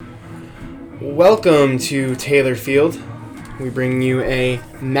Welcome to Taylor Field. We bring you a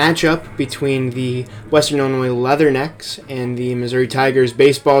matchup between the Western Illinois Leathernecks and the Missouri Tigers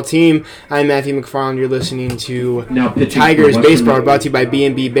baseball team. I'm Matthew McFarland. You're listening to Tigers Baseball, brought to you by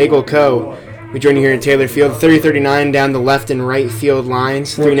B&B Bagel Co. We join you here at Taylor Field, 30-39 down the left and right field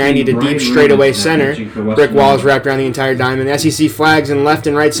lines, 390 to deep straightaway center. Brick walls wrapped around the entire diamond. SEC flags in left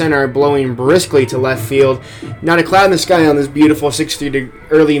and right center are blowing briskly to left field. Not a cloud in the sky on this beautiful 6:30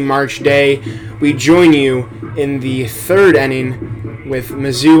 early March day. We join you in the third inning with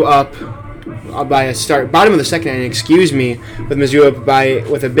Mizzou up by a start. Bottom of the second inning, with Mizzou up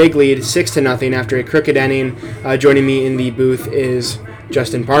with a big lead, 6-0 after a crooked inning. Joining me in the booth is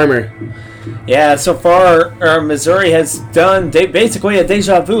Justin Parmer. Yeah, so far Missouri has done basically a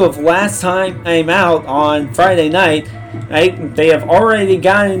deja vu of last time I'm out on Friday night. Right? They have already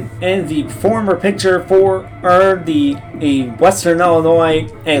gotten in the former pitcher for the Western Illinois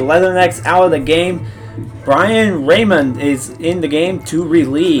Leathernecks out of the game. Brian Raymond is in the game to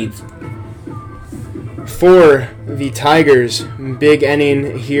relieve. For the Tigers, big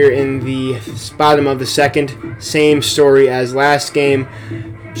inning here in the bottom of the second. Same story as last game.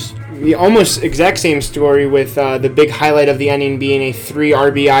 The almost exact same story with the big highlight of the inning being a 3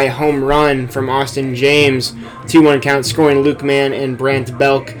 RBI home run from Austin James. 2-1 count, scoring Luke Mann and Brant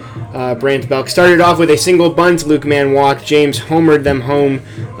Belk. Brant Belk started off with a single bunt. Luke Mann walked. James homered them home.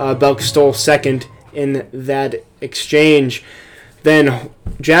 Belk stole second in that exchange. Then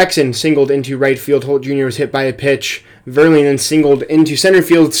Jackson singled into right field. Holt Jr. was hit by a pitch. Verlin then singled into center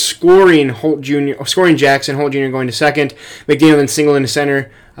field, scoring Jackson. Holt Jr. going to second. McDaniel then singled into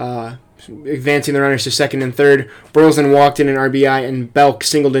center, advancing the runners to second and third. Burles then walked in an RBI, and Belk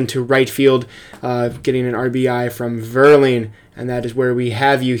singled into right field, getting an RBI from Verlin. And that is where we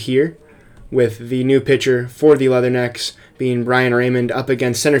have you here with the new pitcher for the Leathernecks being Brian Raymond up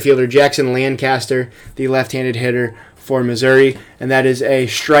against center fielder Jackson Lancaster, the left-handed hitter for Missouri. And that is a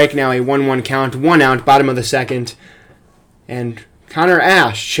strike now, a 1-1 count, 1 out, bottom of the second. And Connor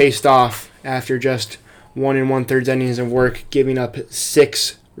Ash chased off after just 1 1/3 innings of work, giving up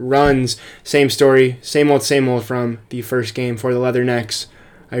 6 runs. Same story, same old from the first game for the Leathernecks.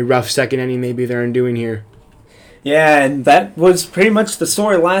 A rough second inning maybe they're undoing here. Yeah, and that was pretty much the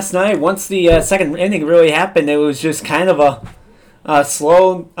story last night. Once the second inning really happened, it was just kind of a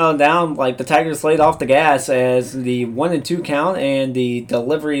slow down, like the Tigers laid off the gas as the 1-2 count and the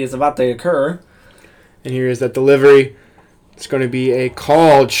delivery is about to occur. And here is that delivery. It's going to be a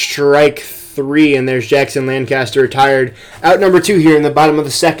called strike 3, and there's Jackson Lancaster retired. Out number 2 here in the bottom of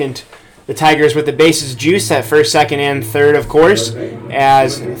the second. The Tigers with the bases juiced at first, second, and third, of course,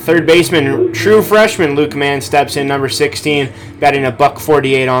 as third baseman, true freshman Luke Mann steps in, number 16, batting a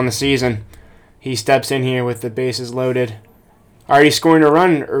 .148 on the season. He steps in here with the bases loaded. Already scoring a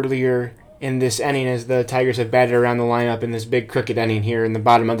run earlier in this inning as the Tigers have batted around the lineup in this big crooked inning here in the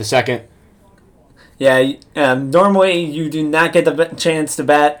bottom of the second. Yeah, normally you do not get the chance to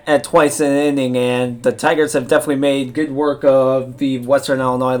bat at twice in an inning, and the Tigers have definitely made good work of the Western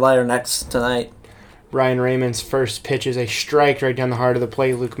Illinois Leathernecks tonight. Brian Raymond's first pitch is a strike right down the heart of the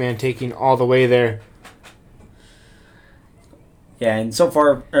plate. Luke Mann taking all the way there. Yeah, and so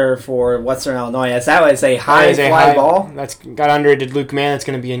far for Western Illinois, as that was a high fly ball. That's got under it to Luke Mann. That's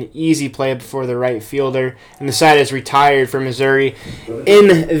going to be an easy play before the right fielder. And the side is retired for Missouri.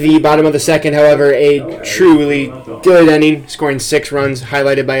 In the bottom of the second, however, a truly good inning, scoring 6 runs,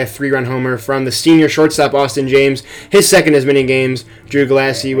 highlighted by a 3-run homer from the senior shortstop Austin James. His second as many games. Drew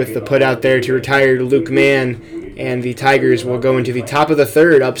Galassi with the put out there to retire Luke Mann. And the Tigers will go into the top of the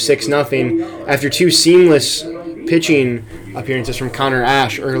third, up 6-0, after 2 seamless pitching appearances from Connor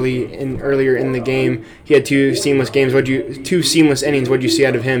Ash earlier in the game. He had 2 seamless games. 2 seamless innings. What'd you see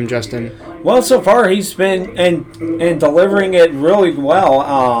out of him, Justin? Well, so far he's been and delivering it really well.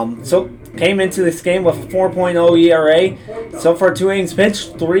 So came into this game with a 4.0 ERA. So far 2 innings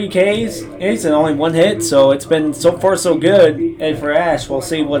pitched, 3 Ks, and only 1 hit. So it's been so far so good. And for Ash, we'll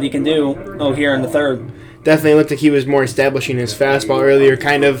see what he can do here in the third. Definitely looked like he was more establishing his fastball earlier,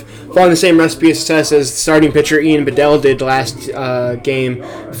 kind of following the same recipe of success as starting pitcher Ian Bedell did last game.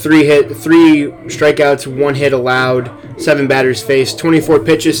 3 strikeouts, 1 hit allowed, 7 batters faced, 24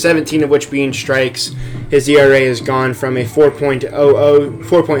 pitches, 17 of which being strikes. His ERA has gone from a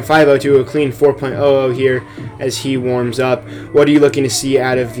 4.50 to a clean 4.00 here as he warms up. What are you looking to see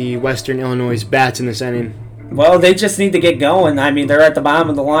out of the Western Illinois bats in this inning? Well, they just need to get going. I mean, they're at the bottom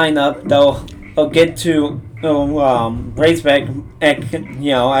of the lineup. They'll get to Raceback at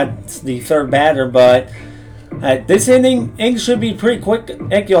the third batter, but this inning should be pretty quick.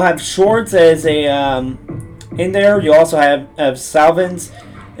 You'll have Shorts as a in there. You also have Salvins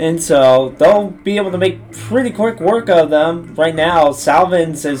And so they'll be able to make pretty quick work of them. Right now,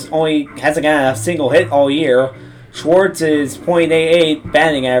 Salvins hasn't got a single hit all year. Schwartz is .88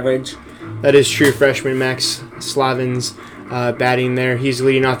 batting average. That is true. Freshman Max Slavins batting there. He's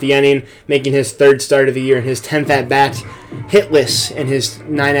leading off the inning, making his third start of the year and his 10th at-bat, hitless in his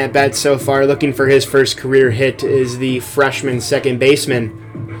 9 at-bats so far. Looking for his first career hit is the freshman second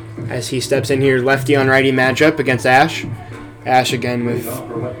baseman as he steps in here. Lefty on righty matchup against Ash. Ash again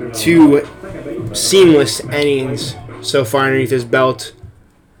with 2 seamless innings so far underneath his belt.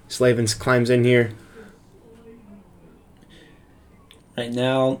 Slavins climbs in here. Right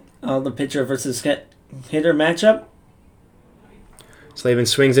now, the pitcher versus hitter matchup. Slavin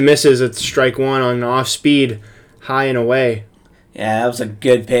swings and misses at strike 1 on off speed, high and away. Yeah, that was a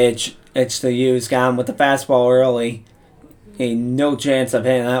good pitch. It's to use. Got him with the fastball early. No chance of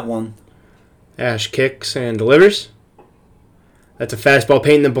hitting that one. Ash kicks and delivers. That's a fastball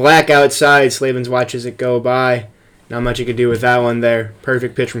painting the black outside. Slavins watches it go by. Not much he could do with that one there.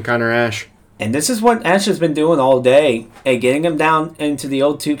 Perfect pitch from Connor Ash. And this is what Ash has been doing all day. Getting him down into the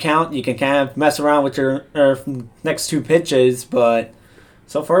 0-2 count. You can kind of mess around with your next 2 pitches, but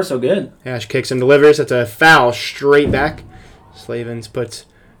so far so good. Ash kicks and delivers. That's a foul straight back. Slavins puts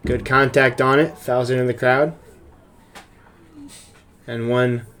good contact on it. Fouls it in the crowd. And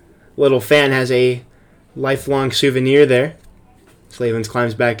one little fan has a lifelong souvenir there. Slavins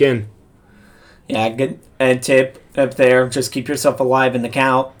climbs back in. Yeah, good tip up there. Just keep yourself alive in the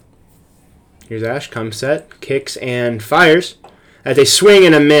count. Here's Ash, comes set, kicks and fires. That's a swing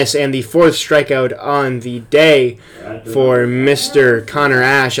and a miss, and the 4th strikeout on the day for Mr. Connor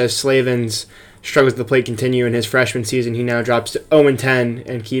Ash as Slavins struggles with the plate continue in his freshman season. He now drops to 0-10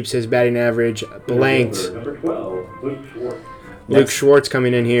 and keeps his batting average blanked. Luke Schwartz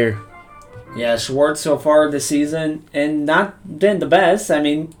coming in here. Yeah, Schwartz so far this season, and not been the best. I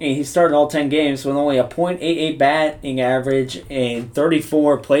mean, he started all 10 games with only a .88 batting average and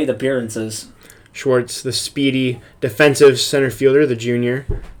 34 plate appearances. Schwartz, the speedy defensive center fielder, the junior,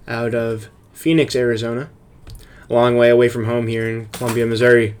 out of Phoenix, Arizona. A long way away from home here in Columbia,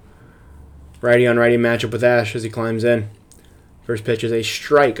 Missouri. Righty on righty matchup with Ash as he climbs in. First pitch is a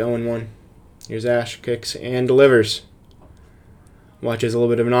strike, 0-1. Here's Ash, kicks and delivers. Watches a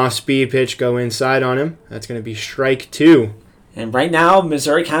little bit of an off-speed pitch go inside on him. That's going to be strike 2. And right now,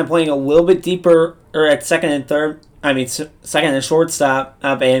 Missouri kind of playing a little bit deeper at second and third. Second and shortstop,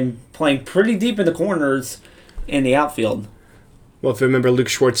 and playing pretty deep in the corners in the outfield. Well, if you remember, Luke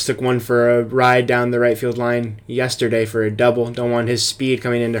Schwartz took one for a ride down the right field line yesterday for a double. Don't want his speed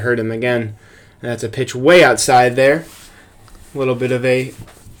coming in to hurt him again. And that's a pitch way outside there. A little bit of a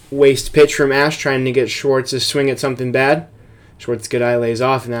waste pitch from Ash, trying to get Schwartz to swing at something bad. Schwartz good eye lays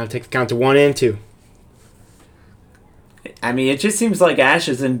off, and that'll take the count to 1-2. I mean, it just seems like Ash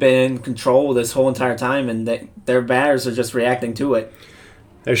hasn't been in control this whole entire time, and their batters are just reacting to it.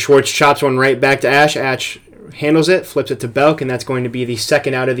 There's Schwartz chops one right back to Ash. Ash handles it, flips it to Belk, and that's going to be the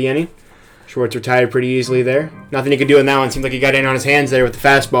second out of the inning. Schwartz retired pretty easily there. Nothing he could do in that one. Seemed like he got in on his hands there with the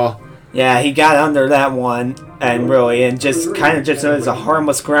fastball. Yeah, he got under that one, and just kind of just as a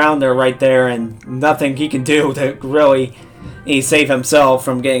harmless grounder right there, and nothing he can do to really save himself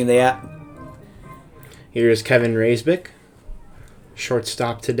from getting the. Here's Kevin Raisbick,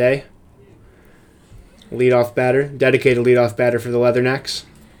 shortstop today. Leadoff batter, dedicated leadoff batter for the Leathernecks.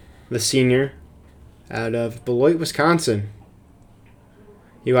 The senior out of Beloit, Wisconsin.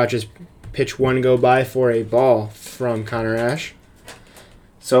 He watches pitch 1 go by for a ball from Connor Ash.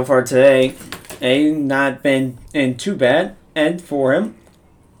 So far today, not been in too bad, and for him,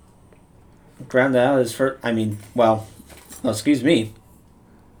 ground out his first. Excuse me.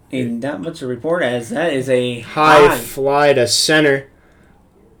 Not much to report as that is a high fly to center.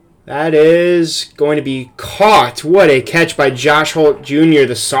 That is going to be caught. What a catch by Josh Holt Jr.,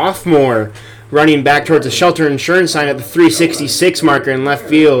 the sophomore, running back towards the shelter insurance sign at the 366 marker in left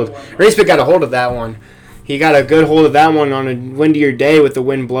field. Racepick got a hold of that one. He got a good hold of that one on a windier day with the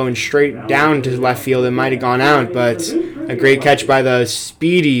wind blowing straight down to left field. It might have gone out, but a great catch by the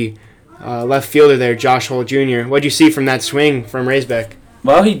speedy left fielder there, Josh Holt Jr. What did you see from that swing from Racebeck?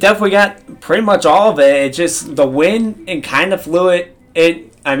 Well, he definitely got pretty much all of it. It just the wind and kind of flew it.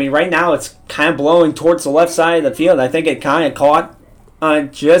 Right now it's kind of blowing towards the left side of the field. I think it kind of caught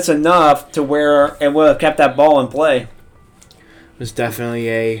just enough to where it would have kept that ball in play. It was definitely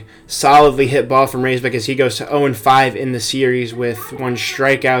a solidly hit ball from Racebeck as he goes to 0-5 in the series with 1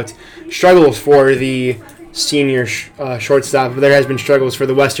 strikeout. Struggles for the senior shortstop. There has been struggles for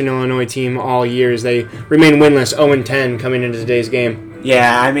the Western Illinois team all year as they remain winless, 0-10 coming into today's game.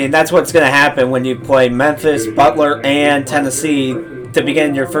 Yeah, that's what's going to happen when you play Memphis, Butler, and Tennessee to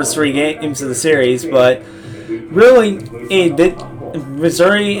begin your first 3 games of the series. But really,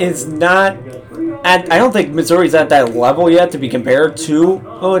 Missouri is not. I don't think Missouri's at that level yet to be compared to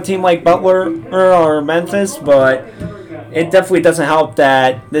a team like Butler or Memphis, but it definitely doesn't help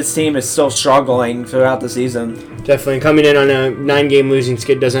that this team is still struggling throughout the season. Definitely. Coming in on a 9-game losing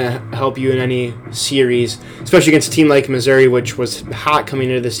skid doesn't help you in any series, especially against a team like Missouri, which was hot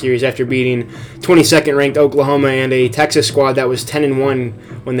coming into the series after beating 22nd ranked Oklahoma and a Texas squad that was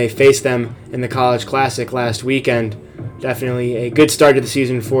 10-1 when they faced them in the College Classic last weekend. Definitely a good start to the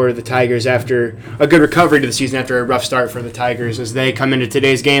season for the Tigers after a good recovery to the season after a rough start for the Tigers as they come into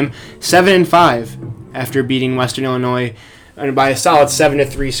today's game 7-5 after beating Western Illinois and by a solid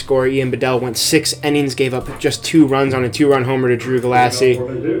 7-3 score. Ian Bedell went 6 innings, gave up just 2 runs on a 2-run homer to Drew Galassi.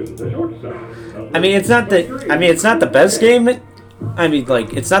 It's not the best game.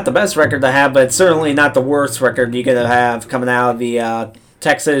 It's not the best record to have, but it's certainly not the worst record you could have coming out of the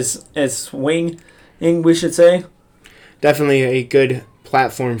Texas swing, we should say. Definitely a good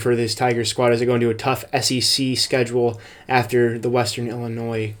platform for this Tiger squad as they go into a tough SEC schedule after the Western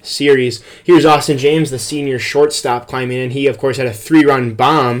Illinois series. Here's Austin James, the senior shortstop, climbing in. He, of course, had a 3-run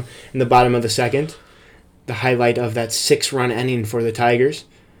bomb in the bottom of the second. The highlight of that 6-run inning for the Tigers.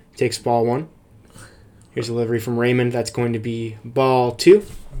 Takes ball 1. Here's a delivery from Raymond. That's going to be ball 2.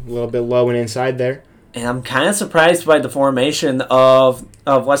 A little bit low and inside there. And I'm kind of surprised by the formation of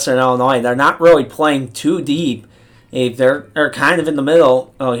Western Illinois. They're not really playing too deep. They're kind of in the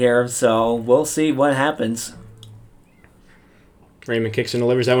middle here, so we'll see what happens. Raymond kicks and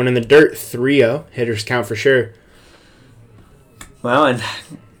delivers that one in the dirt. 3-0. Hitters count for sure. Well, and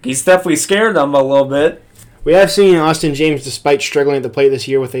he's definitely scared them a little bit. We have seen Austin James, despite struggling at the plate this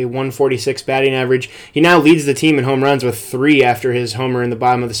year with a 146 batting average, he now leads the team in home runs with 3 after his homer in the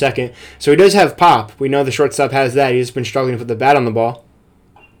bottom of the second. So he does have pop. We know the shortstop has that. He's been struggling to put the bat on the ball.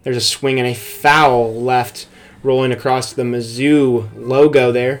 There's a swing and a foul left, rolling across the Mizzou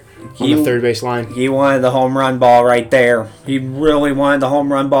logo there on the third base line. He wanted the home run ball right there. He really wanted the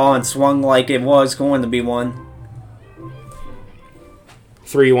home run ball and swung like it was going to be one.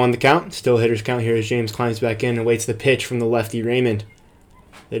 3-1 the count. Still hitters count here as James climbs back in and waits the pitch from the lefty Raymond,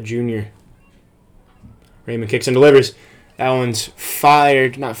 the junior. Raymond kicks and delivers. That one's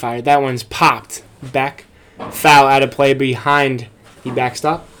not fired. That one's popped back. Foul out of play behind the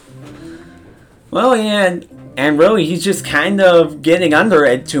backstop. Well, yeah, and really he's just kind of getting under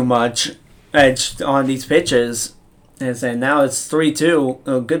it too much on these pitches. And now it's 3-2.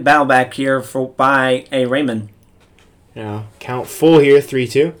 A good battle back here by a Raymond. Now, count full here,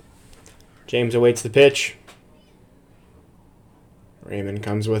 3-2. James awaits the pitch. Raymond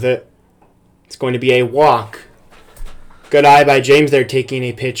comes with it. It's going to be a walk. Good eye by James there, taking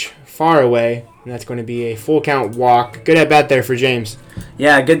a pitch far away. And that's going to be a full count walk. Good at bat there for James.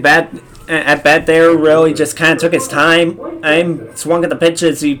 Yeah, good bat at bat there. Really just kind of took his time. Swung at the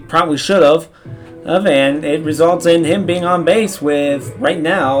pitches he probably should have. And it results in him being on base with, right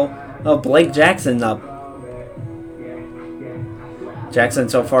now, Blake Jackson up. Jackson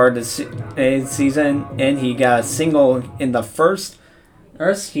so far this season, and he got a single in the first.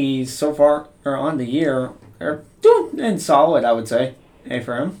 He's so far on the year doing solid, I would say,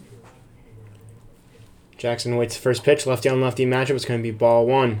 for him. Jackson waits the first pitch, lefty on lefty matchup. It's going to be ball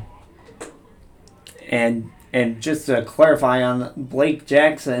 1. And just to clarify on Blake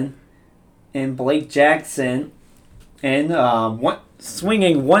Jackson, swinging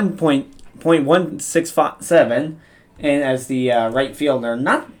 1.167. And as the right fielder,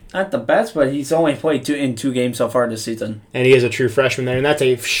 not the best, but he's only played 2 games so far this season. And he is a true freshman there, and that's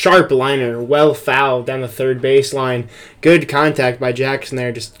a sharp liner, well fouled down the third baseline. Good contact by Jackson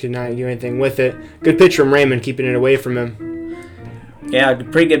there, just could not do anything with it. Good pitch from Raymond, keeping it away from him. Yeah,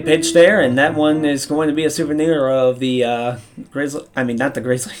 pretty good pitch there, and that one is going to be a souvenir of the Grizzly. I mean, not the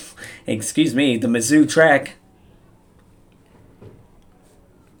Grizzly. Excuse me, the Mizzou track.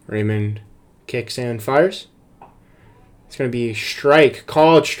 Raymond kicks and fires. It's going to be a strike,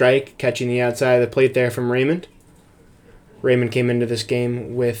 called strike, catching the outside of the plate there from Raymond. Raymond came into this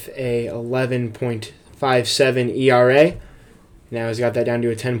game with a 11.57 ERA. Now he's got that down to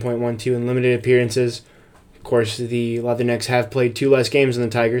a 10.12 in limited appearances. Of course, the Leathernecks have played 2 less games than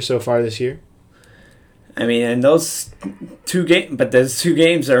the Tigers so far this year. I mean, and those 2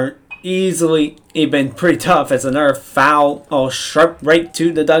 games are easily been pretty tough as another foul, sharp right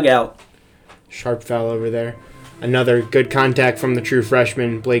to the dugout. Sharp foul over there. Another good contact from the true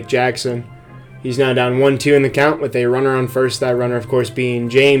freshman, Blake Jackson. He's now down 1-2 in the count with a runner on first. That runner, of course, being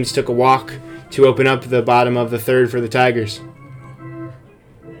James, took a walk to open up the bottom of the third for the Tigers.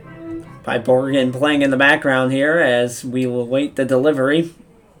 Pipe organ playing in the background here as we will wait the delivery.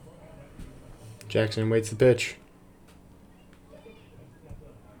 Jackson waits the pitch.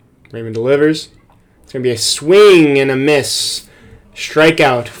 Raymond delivers. It's going to be a swing and a miss.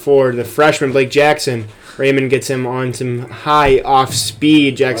 Strikeout for the freshman, Blake Jackson. Raymond gets him on some high off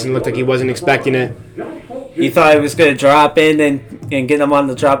speed. Jackson looked like he wasn't expecting it. He thought he was going to drop in and get him on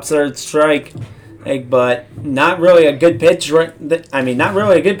the drop third strike. But not really a good pitch. Not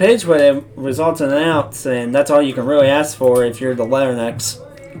really a good pitch, but it results in an out. And that's all you can really ask for if you're the Leathernecks.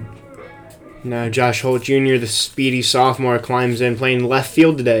 Now Josh Holt Jr., the speedy sophomore, climbs in playing left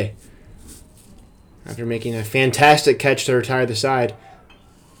field today. After making a fantastic catch to retire the side.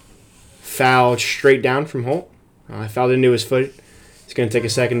 Fouled straight down from Holt. Fouled into his foot. He's going to take a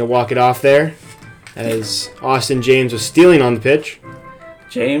second to walk it off there as Austin James was stealing on the pitch.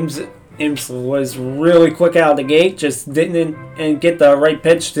 James was really quick out of the gate, just didn't get the right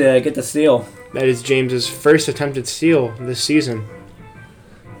pitch to get the steal. That is James's first attempted steal this season.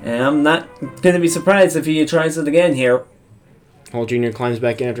 And I'm not going to be surprised if he tries it again here. Holt Jr. climbs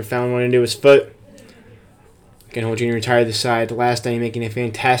back in after fouling one into his foot. Again, Holt Jr. retired the side. Last time making a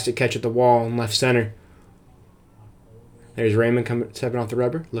fantastic catch at the wall in left center. There's Raymond stepping off the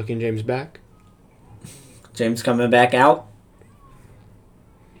rubber, looking James back. James coming back out.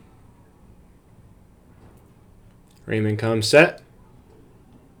 Raymond comes set.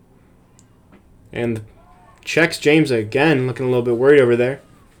 And checks James again, looking a little bit worried over there.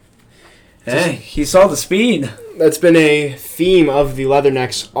 Hey, he saw the speed. That's been a theme of the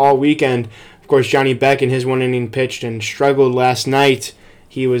Leathernecks all weekend. Of course, Johnny Beck in his one inning pitched and struggled last night.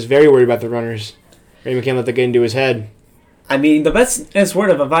 He was very worried about the runners. Raymond can't let that get into his head. I mean, the best word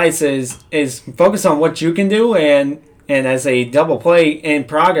of advice is focus on what you can do, and as a double play in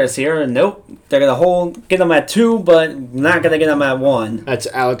progress here, and nope, they're going to get them at 2, but not going to get them at 1. That's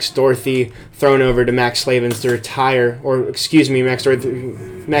Alex Dorothy thrown over to Max Slavens to retire,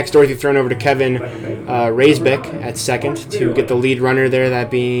 Max Dorothy thrown over to Kevin Raisbeck at second to get the lead runner there,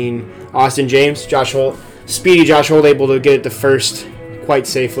 that being Austin James. Josh Holt, speedy Josh Holt able to get it to first quite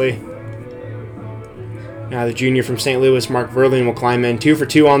safely. Now the junior from St. Louis, Mark Verlin, will climb in 2 for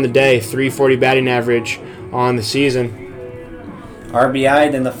 2 on the day, .340 batting average on the season.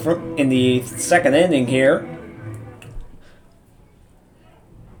 RBI'd in the second inning here.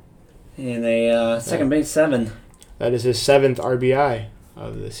 In a second base 7. That is his 7th RBI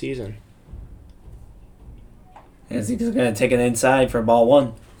of the season. As he's going to take it inside for ball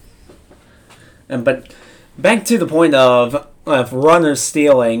 1. But back to the point of runners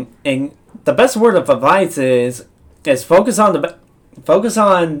stealing, and the best word of advice is focus on the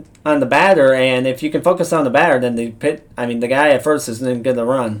batter, and if you can focus on the batter, then the guy at first isn't going to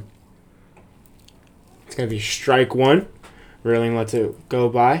run. It's going to be strike 1. Verling lets it go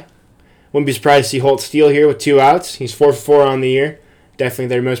by. Wouldn't be surprised to see Holt steal here with 2 outs. He's 4 for 4 on the year. Definitely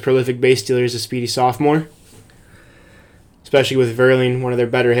their most prolific base stealer is a speedy sophomore. Especially with Verling, one of their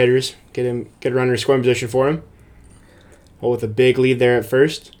better hitters. Get a runner in scoring position for him. Holt with a big lead there at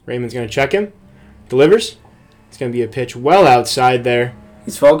first. Raymond's going to check him. Delivers. It's going to be a pitch well outside there.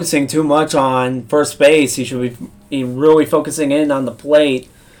 He's focusing too much on first base. He should be really focusing in on the plate.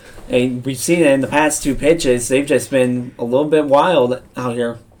 And we've seen it in the past 2 pitches. They've just been a little bit wild out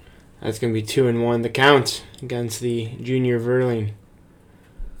here. That's going to be 2-1 the count against the junior Verling.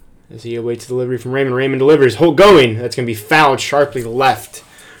 As he awaits delivery from Raymond. Raymond delivers. Holt going. That's going to be fouled sharply left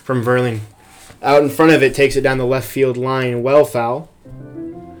from Verling. Out in front of it, takes it down the left field line. Well foul.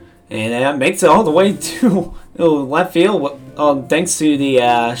 And that makes it all the way to left field thanks to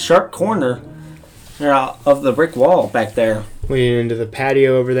the sharp corner of the brick wall back there. Leading into the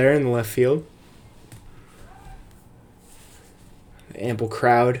patio over there in the left field. The ample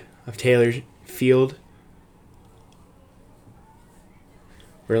crowd of Taylor Field.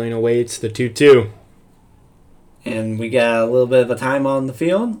 Verling awaits the 2-2. And we got a little bit of a time on the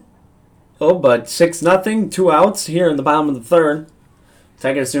field. Oh, but 6-0, 2 outs here in the bottom of the third.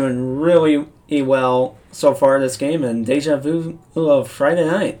 Tigers doing really well so far this game, and deja vu of Friday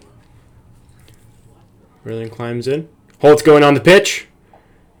night. Verling climbs in. Holt's going on the pitch.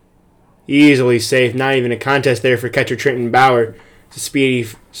 Easily safe. Not even a contest there for catcher Trenton Bauer. The speedy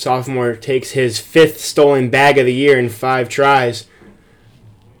sophomore takes his 5th stolen bag of the year in 5 tries.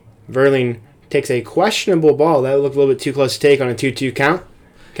 Verling takes a questionable ball. That looked a little bit too close to take on a 2-2 count.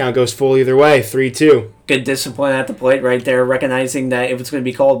 Count goes full either way, 3-2. Good discipline at the plate right there, recognizing that if it's going to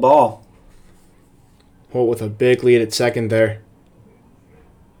be called ball. Holt with a big lead at second there.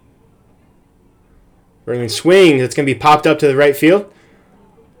 Verling swings. It's going to be popped up to the right field.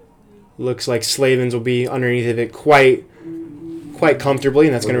 Looks like Slavens will be underneath of it quite quite comfortably,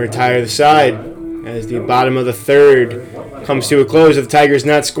 and that's going to retire the side as the bottom of the third comes to a close with the Tigers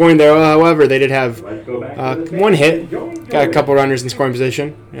not scoring there. However, they did have one hit, got a couple runners in scoring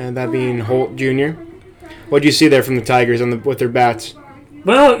position, and that being Holt Jr. What do you see there from the Tigers with their bats?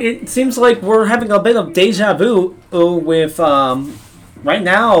 Well, it seems like we're having a bit of deja vu with right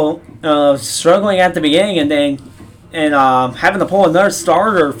now struggling at the beginning and having to pull another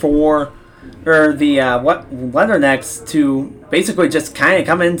starter for the Leathernecks to basically just kind of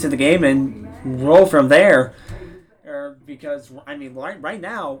come into the game and roll from there. Because I mean, right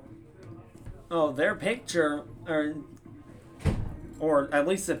now, their pitcher or at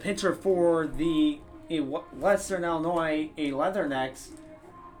least the pitcher for the Western Illinois Leathernecks.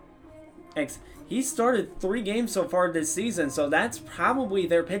 He started 3 games so far this season, so that's probably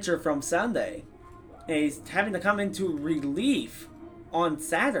their pitcher from Sunday. And he's having to come into relief on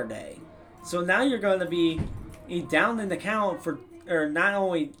Saturday. So now you're going to be down in the count for not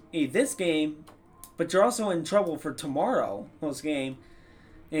only this game, but you're also in trouble for tomorrow's game.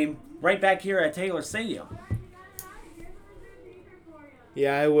 And right back here at Taylor Stadium.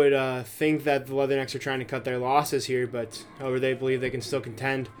 Yeah, I would think that the Leathernecks are trying to cut their losses here, but however, they believe they can still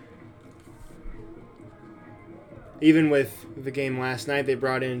contend. Even with the game last night, they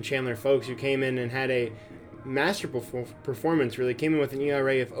brought in Chandler Folks, who came in and had a masterful performance, really. Came in with an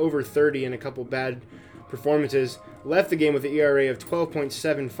ERA of over 30 and a couple bad performances. Left the game with an ERA of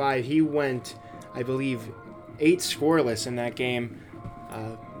 12.75. He went, I believe, 8 scoreless in that game.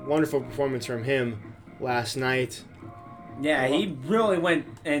 Wonderful performance from him last night. Yeah, he really went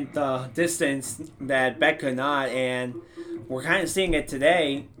in the distance that Beck could not, and we're kind of seeing it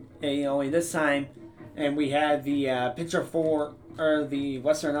today. This time, and we had the pitcher for the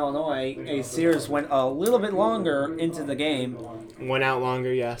Western Illinois, Sears, went a little bit longer into the game. Went out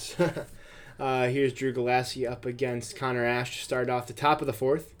longer, yes. Here's Drew Galassi up against Connor Ash to start off the top of the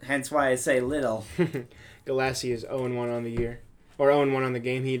 4th. Hence why I say little. Galassi is 0-1 on the year, or 0-1 on the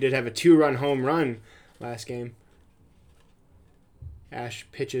game. He did have a 2-run home run last game. Ash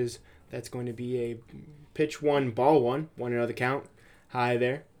pitches. That's going to be a pitch 1, ball 1. 1-0 the count. High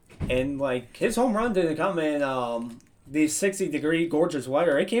there. And, his home run didn't come in the 60-degree gorgeous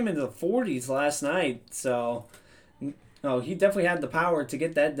weather. It came into the 40s last night. So, he definitely had the power to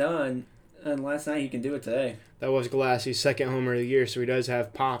get that done. And last night he can do it today. That was Galassi's second homer of the year, so he does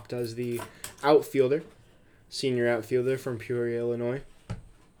have popped as the outfielder. Senior outfielder from Peoria, Illinois.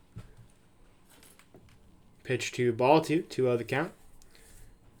 Pitch to ball 2. 2-0 the count.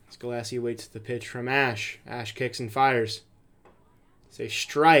 Galassi waits the pitch from Ash. Ash kicks and fires. It's a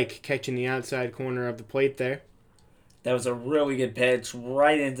strike, catching the outside corner of the plate there. That was a really good pitch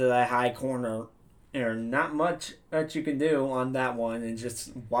right into that high corner. There's not much that you can do on that one, and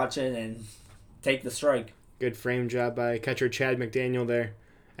just watch it and take the strike. Good frame job by catcher Chad McDaniel there.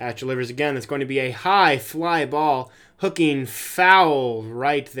 Ash delivers again. It's going to be a high fly ball, hooking foul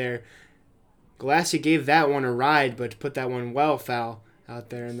right there. Galassi gave that one a ride, but put that one well foul out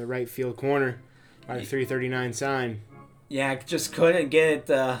there in the right field corner by the 339 sign. Yeah, just couldn't get it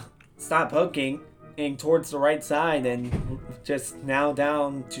to stop hooking and towards the right side, and just now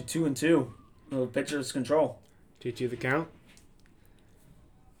down to 2-2. Pitcher's control. 2-2 the count.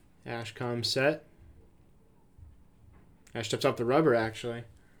 Ash comes set. Ash steps off the rubber, actually.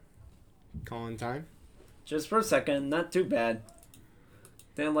 Calling time. Just for a second, not too bad.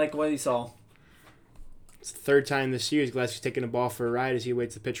 Didn't like what he saw. It's the third time this year Galassi's taking a ball for a ride as he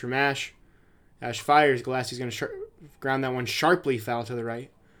waits the pitch from Ash. Ash fires. Galassi's going to ground that one sharply foul to the right.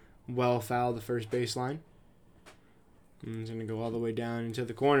 Well foul the first baseline. And he's going to go all the way down into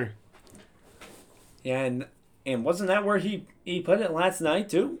the corner. Yeah, and wasn't that where he put it last night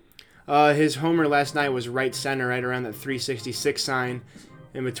too? His homer last night was right center, right around that 366 sign,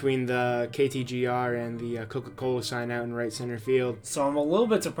 in between the KTGR and the Coca-Cola sign out in right center field. So I'm a little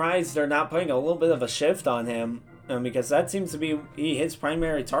bit surprised they're not putting a little bit of a shift on him, because that seems to be his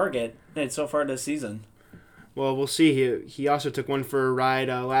primary target so far this season. Well, we'll see. He also took one for a ride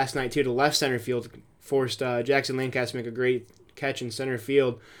last night too to left center field, forced Jackson Lancaster to make a great catch in center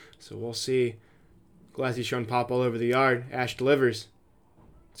field. So we'll see. Galassi's showing pop all over the yard. Ash delivers.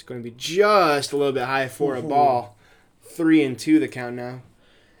 It's going to be just a little bit high for a ball. 3-2 the count now,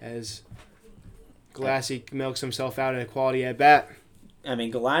 as Galassi milks himself out at a quality at bat. I mean,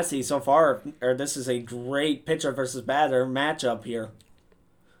 Galassi so far, this is a great pitcher versus batter matchup here.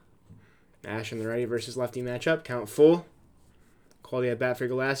 Ash and the righty versus lefty matchup. Count full. Quality at bat for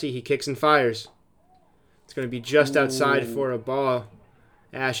Galassi. He kicks and fires. It's going to be just outside for a ball.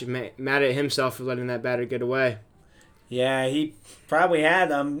 Ash is mad at himself for letting that batter get away. Yeah, he probably had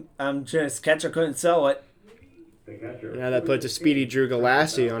him. Just catcher couldn't sell it. Now that puts a speedy Drew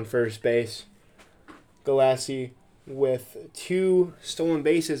Galassi on first base. Galassi with 2 stolen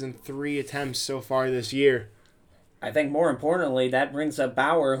bases in 3 attempts so far this year. I think more importantly, that brings up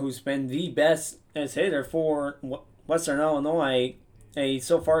Bauer, who's been the best as hitter for Western Illinois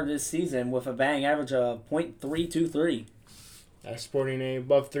so far this season with a batting average of .323. Sporting a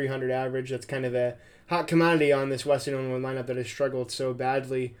above 300 average. That's kind of a hot commodity on this Western Illinois lineup that has struggled so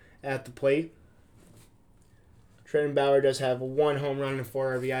badly at the plate. Trenton Bauer does have 1 home run and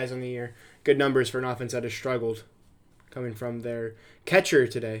 4 RBIs on the year. Good numbers for an offense that has struggled. Coming from their catcher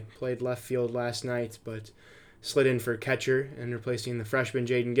today. Played left field last night, but slid in for catcher and replacing the freshman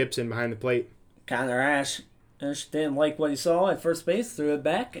Jaden Gibson behind the plate. Connor Ash didn't like what he saw at first base, threw it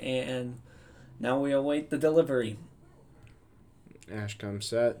back, and now we await the delivery. Ash comes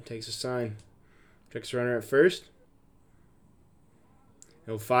set, takes a sign. Checks the runner at first.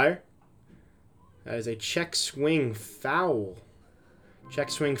 He'll fire. That is a check swing foul. Check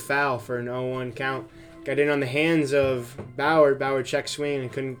swing foul for an 0-1 count. Got in on the hands of Bauer. Bauer check swing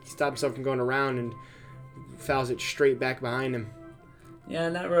and couldn't stop himself from going around and fouls it straight back behind him. Yeah,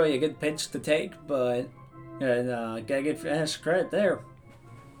 not really a good pitch to take, but gotta give Ash credit there.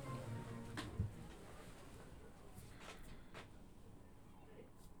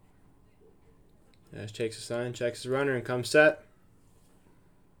 Ash takes a sign, checks his runner, and comes set.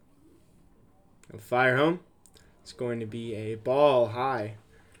 He'll fire home. It's going to be a ball high.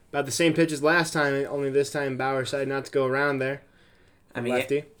 About the same pitch as last time, only this time Bauer decided not to go around there.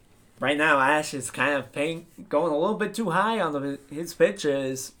 Lefty. Right now Ash is kind of going a little bit too high on his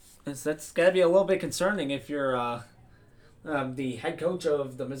pitches. That's got to be a little bit concerning if you're the head coach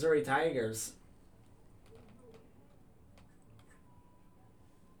of the Missouri Tigers.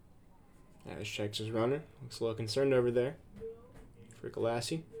 Ash checks his runner. Looks a little concerned over there for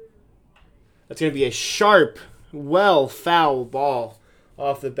Galassi. That's going to be a sharp, foul ball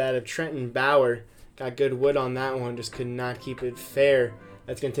off the bat of Trenton Bauer. Got good wood on that one, just could not keep it fair.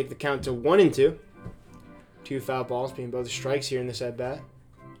 That's going to take the count to 1-2. 2 foul balls being both strikes here in this at-bat.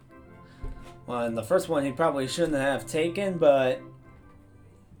 Well, in the first one he probably shouldn't have taken, but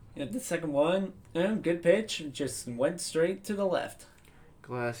the second one, good pitch, just went straight to the left.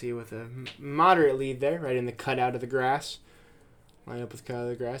 Galassi with a moderate lead there, right in the cutout of the grass. Line up with the cutout of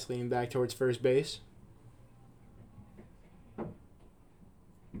the grass, leaning back towards first base.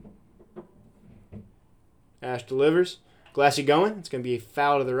 Ash delivers. Galassi going. It's going to be a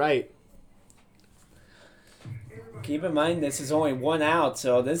foul to the right. Keep in mind this is only 1 out,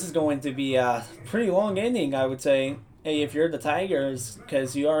 so this is going to be a pretty long inning, I would say. Hey, if you're the Tigers,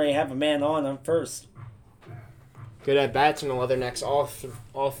 because you already have a man on first. Good at-bats in the Leathernecks.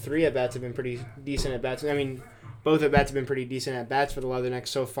 All 3 at-bats have been pretty decent at-bats. I mean, both at-bats have been pretty decent at-bats for the Leathernecks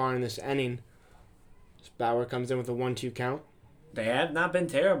so far in this inning. Bauer comes in with a 1-2 count. They have not been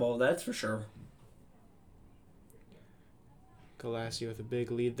terrible, that's for sure. Galassi with a big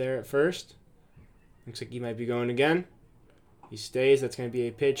lead there at first. Looks like he might be going again. He stays. That's going to be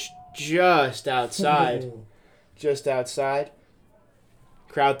a pitch just outside. Just outside.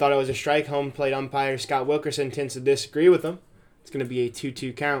 Crowd thought it was a strike. Home plate umpire Scott Wilkerson tends to disagree with him. It's going to be a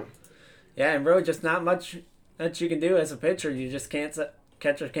 2-2 count. Yeah, and really just not much that you can do as a pitcher. You just can't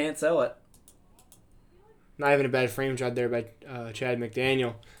catcher can't sell it. Not even a bad frame job there by Chad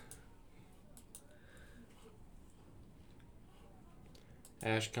McDaniel.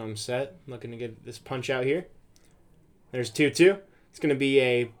 Ash comes set, looking to get this punch out here. There's 2-2. It's going to be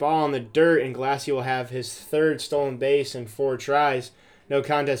a ball in the dirt, and Galassi will have his 3rd stolen base in 4 tries. No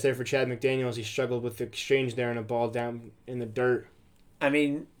contest there for Chad McDaniel as he struggled with the exchange there and a ball down in the dirt. I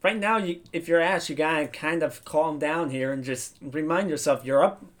mean, right now, if you're Ash, you got to kind of calm down here and just remind yourself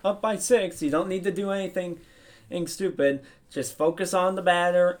you're up by 6. You don't need to do anything stupid. Just focus on the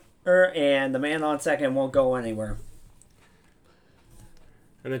batter, and the man on second won't go anywhere.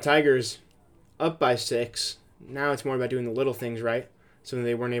 And the Tigers up by 6. Now it's more about doing the little things right, something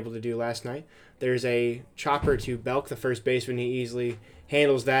they weren't able to do last night. There's a chopper to Belk, the first baseman. He easily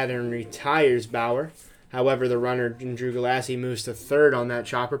handles that and retires Bauer. However, the runner, Drew Galassi, moves to 3rd on that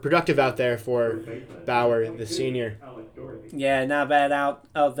chopper. Productive out there for Bauer, the senior. Yeah, not bad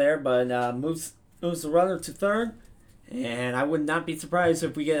out there, but moves the runner to 3rd. And I would not be surprised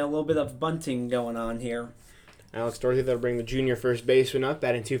if we get a little bit of bunting going on here. Alex Dorothy, that'll bring the junior first baseman up,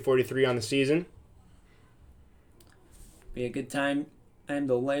 batting .243 on the season. Be a good time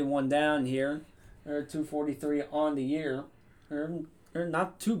to lay one down here. Or .243 on the year. Or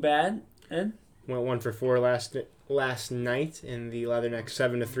not too bad. And went 1 for 4 last night in the Leathernecks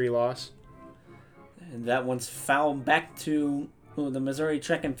 7-3 loss. And that one's fouled back to the Missouri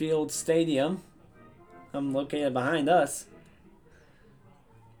Track and Field Stadium. located behind us.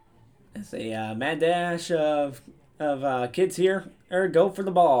 It's a mad dash of kids here. Go for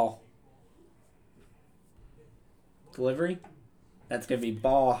the ball. Delivery. That's going to be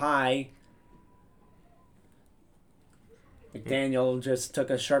ball high. McDaniel just took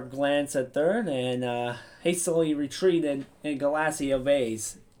a sharp glance at third and hastily retreated, and Galassi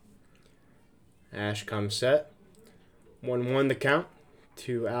obeys. Ash comes set. 1-1 the count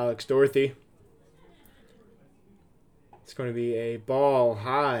to Alex Dorothy. It's going to be a ball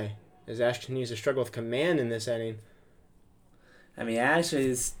high as Ash continues to struggle with command in this inning. I mean, Ash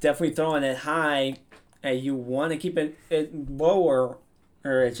is definitely throwing it high, and you want to keep it lower,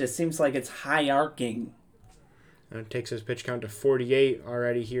 or it just seems like it's high arcing. And it takes his pitch count to 48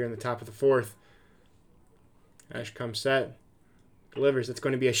 already here in the top of the fourth. Ash comes set. Delivers. It's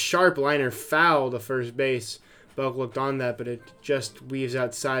going to be a sharp liner foul to first base. Belk looked on that, but it just weaves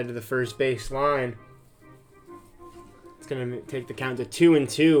outside of the first base line. It's going to take the count to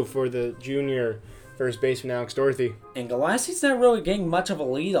 2-2 for the junior first baseman Alex Dorothy. And Galassi's not really getting much of a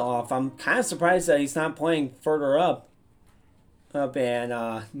lead off. I'm kind of surprised that he's not playing further up and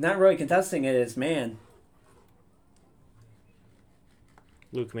not really contesting it as man.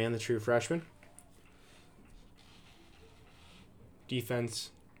 Luke Mann, the true freshman.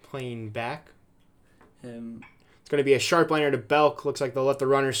 Defense playing back. It's going to be a sharp liner to Belk. Looks like they'll let the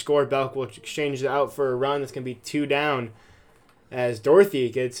runner score. Belk will exchange it out for a run. That's going to be 2 down as Dorothy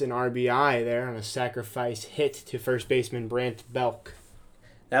gets an RBI there on a sacrifice hit to first baseman Brant Belk.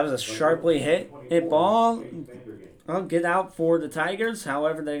 That was a sharply hit ball. I'll get out for the Tigers.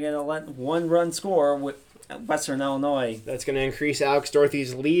 However, they're going to let 1 run score with Western Illinois. That's going to increase Alex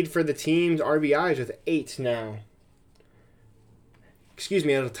Dorothy's lead for the team's RBIs with 8 now.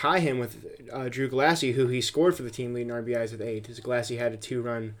 It'll tie him with Drew Galassi, who he scored for the team leading RBIs with 8, as Galassi had a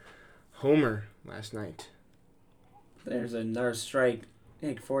 2-run homer last night. There's another strike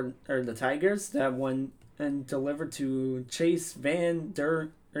for the Tigers. That one and delivered to Chase Van Der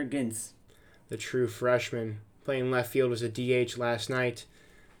Ergens. The true freshman playing left field was a DH last night.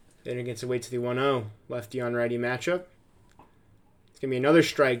 Then against the way to the 1-0 lefty on righty matchup. It's going to be another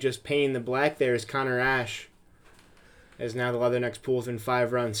strike, just painting the black there is Connor Ash. As now the Leathernecks pull within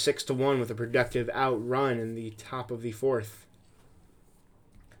 5 runs, 6-1 with a productive outrun in the top of the fourth.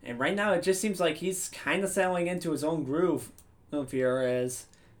 And right now it just seems like he's kind of settling into his own groove here as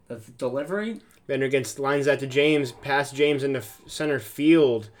the delivery. Bender against lines that to James, past James into center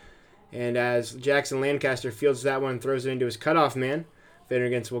field. And as Jackson Lancaster fields that one, throws it into his cutoff man, Bender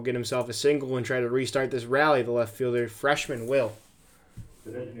against will get himself a single and try to restart this rally, the left fielder freshman will.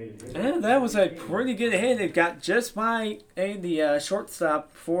 And that was a pretty good hit. It got just by the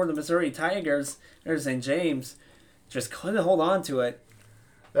shortstop for the Missouri Tigers. There's St. James. Just couldn't hold on to it.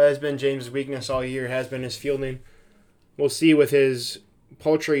 That has been James' weakness all year, has been his fielding. We'll see with his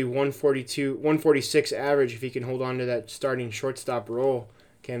paltry 146 average if he can hold on to that starting shortstop role.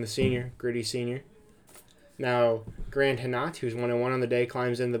 Can the senior, gritty senior. Now, Grant Hanat, who's 1-1 on the day,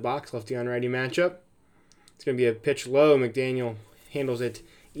 climbs in the box, lefty on righty matchup. It's going to be a pitch low. McDaniel handles it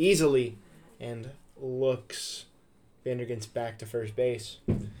easily and looks Vandergens back to first base.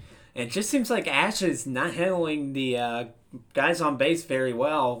 It just seems like Ash is not handling the guys on base very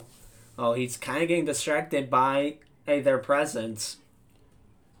well. Oh, he's kind of getting distracted by their presence.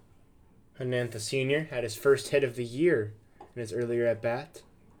 Hanantha Sr. had his first hit of the year in his earlier at-bat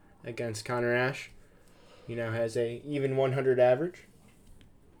against Connor Ash. He now has a even 100 average.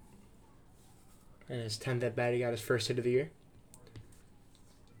 And his 10th at-bat, he got his first hit of the year.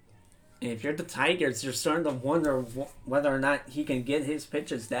 And if you're the Tigers, you're starting to wonder whether or not he can get his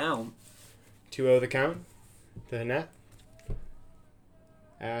pitches down. 2-0 the count to the net.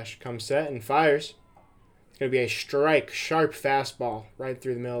 Ash comes set and fires. It's going to be a strike, sharp fastball right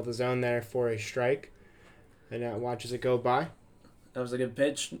through the middle of the zone there for a strike. And now watches it go by. That was a good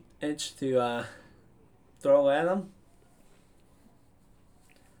pitch to throw at him.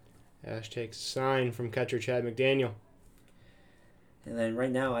 Ash takes a sign from catcher Chad McDaniel. And then right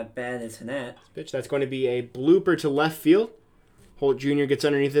now at bat is Hanat. Pitch, that's going to be a blooper to left field. Holt Jr. gets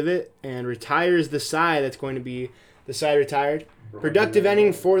underneath of it and retires the side. That's going to be the side retired. Productive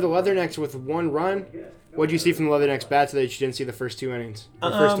inning for the Leathernecks with 1 run. What did you see from the Leathernecks bats that you didn't see the first 2 innings?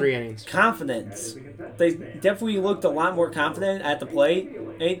 The first 3 innings? Confidence. They definitely looked a lot more confident at the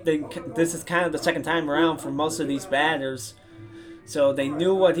plate. This is kind of the second time around for most of these batters. So they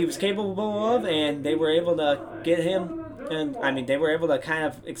knew what he was capable of, and they were able to get him. And they were able to kind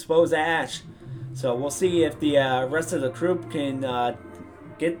of expose Ash. So we'll see if the rest of the group can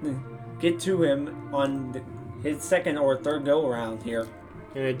get to him on his second or third go around here.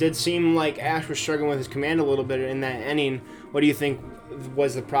 And it did seem like Ash was struggling with his command a little bit in that inning. What do you think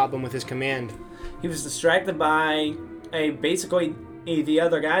was the problem with his command? He was distracted by basically the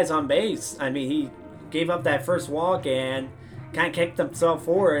other guys on base. I mean, he gave up that first walk and kind of kicked himself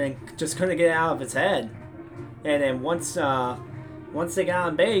forward and just couldn't get it out of his head. And then once they got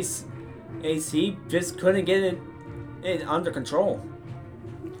on base, he just couldn't get it under control.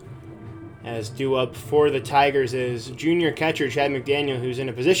 As due up for the Tigers is junior catcher Chad McDaniel, who's in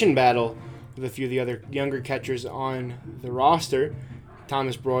a position battle with a few of the other younger catchers on the roster.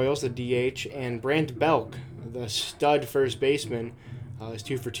 Thomas Broyles, the DH, and Brant Belk, the stud first baseman, is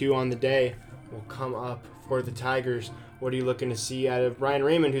 2 for 2 on the day, will come up for the Tigers. What are you looking to see out of Brian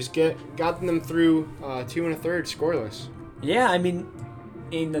Raymond, who's gotten them through 2 1/3 scoreless? Yeah, I mean,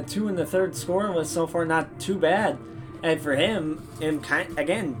 in the 2 1/3 scoreless so far, not too bad. And for him,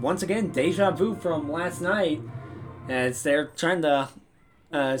 once again, deja vu from last night, as they're trying to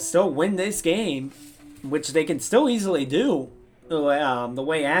still win this game, which they can still easily do. The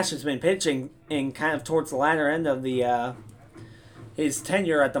way Ash has been pitching and kind of towards the latter end of his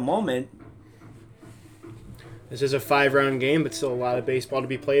tenure at the moment. This is a 5-round game, but still a lot of baseball to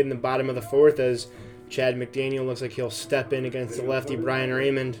be played in the bottom of the 4th as Chad McDaniel looks like he'll step in against the lefty Brian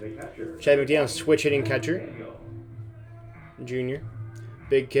Raymond. Chad McDaniel, switch hitting catcher. Junior.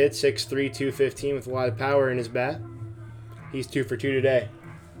 Big kid, 6'3", 215 with a lot of power in his bat. He's 2 for 2 today.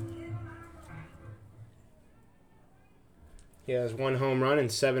 He has 1 home run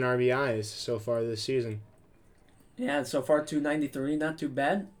and 7 RBIs so far this season. Yeah, so far 293, not too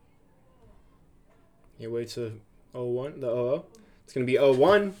bad. He waits the 0-1, the 0-0. It's going to be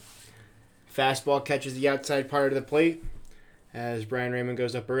 0-1. Fastball catches the outside part of the plate as Brian Raymond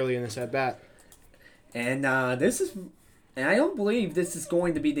goes up early in this at-bat. And I don't believe this is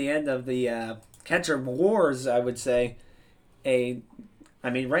going to be the end of the catcher wars, I would say.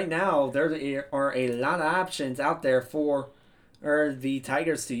 Right now, there are a lot of options out there for the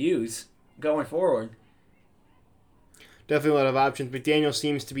Tigers to use going forward. Definitely a lot of options. McDaniel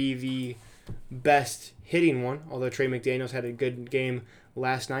seems to be the best hitting one, although Trey McDaniels had a good game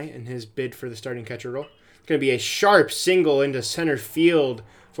last night in his bid for the starting catcher role. It's going to be a sharp single into center field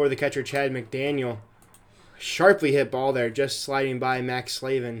for the catcher Chad McDaniel. Sharply hit ball there, just sliding by Max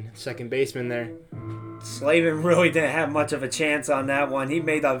Slavin, second baseman there. Slavin really didn't have much of a chance on that one. He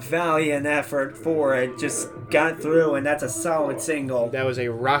made a valiant effort for it, just got through, and that's a solid single. That was a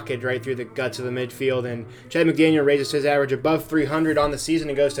rocket right through the guts of the midfield, and Chad McDaniel raises his average above 300 on the season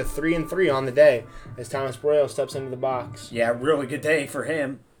and goes to 3-3 on the day as Thomas Broyles steps into the box. Yeah, really good day for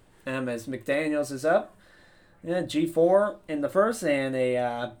him. As McDaniels is up, G4 in the first and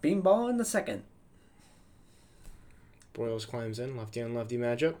a beanball in the second. Broyles climbs in, lefty on lefty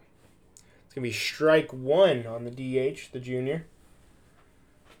matchup. It's going to be strike 1 on the DH, the junior.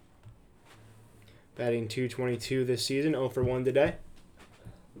 Batting .222 this season, 0 for 1 today.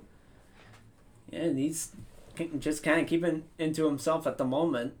 Yeah, and he's just kind of keeping into himself at the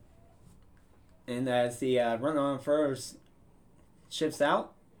moment. And as the runner on first shifts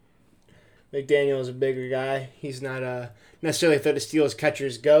out. McDaniel is a bigger guy. He's not necessarily thought to steal as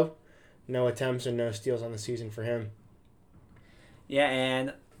catchers go. No attempts and no steals on the season for him.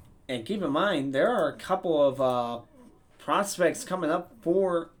 Yeah, and keep in mind, there are a couple of prospects coming up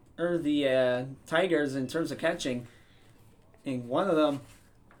for the Tigers in terms of catching. And one of them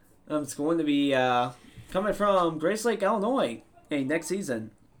is going to be coming from Grace Lake, Illinois, next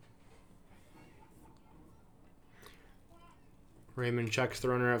season. Raymond checks the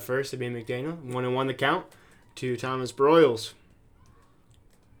runner at first to be McDaniel. 1-1 the count to Thomas Broyles,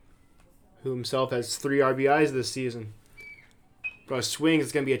 who himself has 3 RBIs this season. Bro, swings.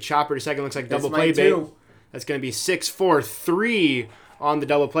 It's going to be a chopper to second. Looks like double play bait. That's going to be 6-4-3 on the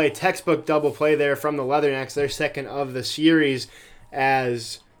double play. Textbook double play there from the Leathernecks. Their second of the series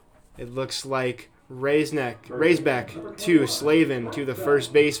as it looks like Raisbeck to Slavin to the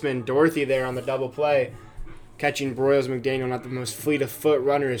first baseman. Dorothy there on the double play. Catching Broyles. McDaniel, not the most fleet of foot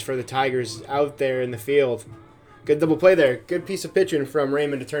runners for the Tigers out there in the field. Good double play there. Good piece of pitching from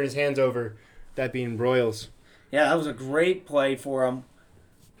Raymond to turn his hands over, that being Broyles. Yeah, that was a great play for him.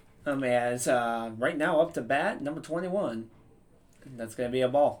 As right now up to bat, number 21. That's going to be a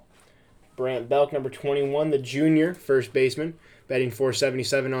ball. Brant Belk, number 21, the junior first baseman, batting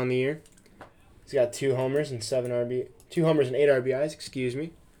 .477 on the year. He's got 2 homers and 8 RBIs. Excuse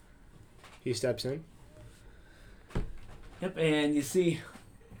me. He steps in. Yep, and you see,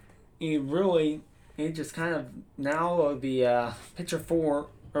 he just kind of now the pitcher for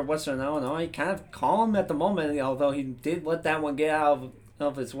Western Illinois, kind of calm at the moment, although he did let that one get out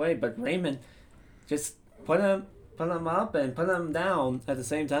of his way. But Raymond just put him put them up and put them down at the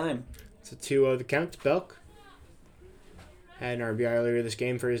same time. It's a 2-0 the count to Belk. Had an RBI earlier this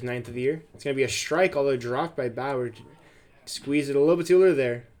game for his 9th of the year. It's going to be a strike, although dropped by Bauer. Squeezed it a little bit too early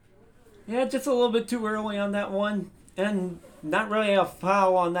there. Yeah, just a little bit too early on that one. And not really a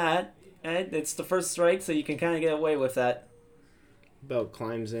foul on that. And it's the first strike, so you can kind of get away with that. Belk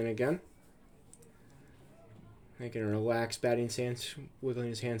climbs in again. Making a relaxed batting stance, wiggling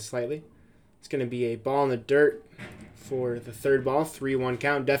his hands slightly. It's going to be a ball in the dirt for the third ball. 3-1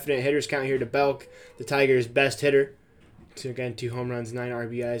 count. Definite hitters count here to Belk, the Tigers' best hitter. So again, 2 home runs, 9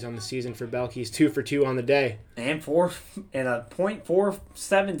 RBIs on the season for Belk. He's 2 for 2 on the day. And a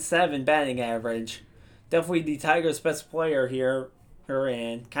 .477 batting average. Definitely the Tigers' best player here,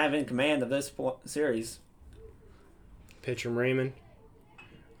 and kind of in command of this series. Pitch from Raymond.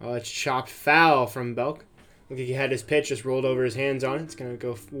 Oh, it's chopped foul from Belk. Look like he had his pitch just rolled over his hands on it. It's going to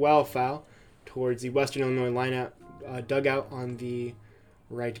go well foul towards the Western Illinois lineout dugout on the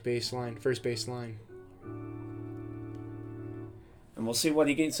first base line. And we'll see what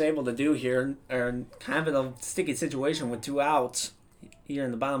he gets able to do here. Or kind of in a sticky situation with 2 outs here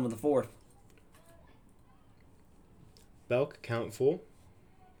in the bottom of the 4th. Belk, count full.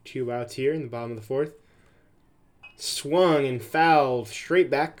 2 outs here in the bottom of the 4th. Swung and fouled straight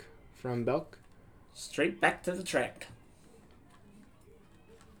back from Belk. Straight back to the track.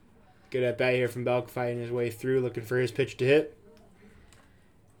 Good at bat here from Belk, fighting his way through, looking for his pitch to hit.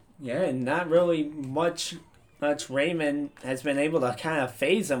 Yeah, and not really much Raymond has been able to kind of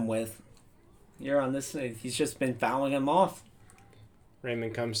phase him with. Here on this, he's just been fouling him off.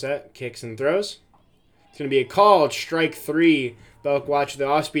 Raymond comes set, kicks and throws. It's going to be a called strike 3. Belk watched the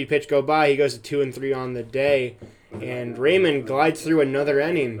off-speed pitch go by. He goes to 2-3 on the day. And Raymond glides through another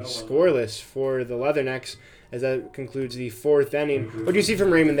inning, scoreless for the Leathernecks, as that concludes the 4th inning. What do you see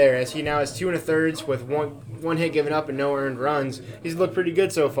from Raymond there, as he now has 2 1/3 with one hit given up and no earned runs? He's looked pretty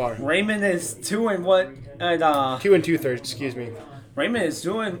good so far. Raymond is 2 2 2/3, excuse me. Raymond is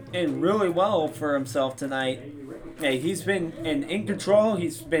doing really well for himself tonight. Hey, he's been in control.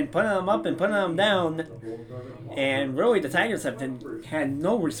 He's been putting them up and putting them down. And really, the Tigers have had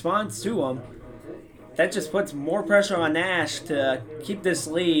no response to him. That just puts more pressure on Ash to keep this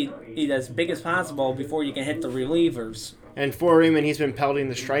lead as big as possible before you can hit the relievers. And for Raymond, he's been pelting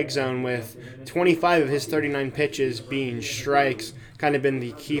the strike zone with 25 of his 39 pitches being strikes. Kind of been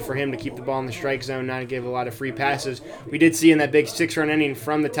the key for him to keep the ball in the strike zone, not to give a lot of free passes. We did see in that big 6-run inning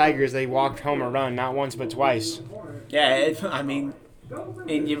from the Tigers, they walked home a run, not once but twice. Yeah, and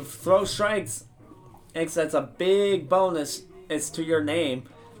you throw strikes, that's a big bonus. It's to your name.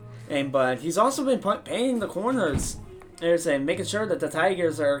 But he's also been painting the corners and making sure that the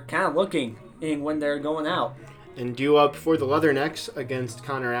Tigers are kind of looking when they're going out. And due up for the Leathernecks against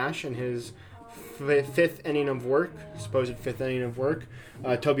Connor Ash in his supposed 5th inning of work.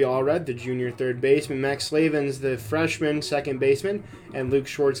 Toby Allred, the junior third baseman. Max Slavens, the freshman second baseman. And Luke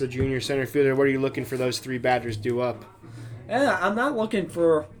Schwartz, the junior center fielder. What are you looking for those 3 batters due up? Yeah, I'm not looking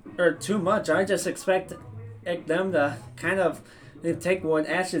for too much. I just expect them to kind of take what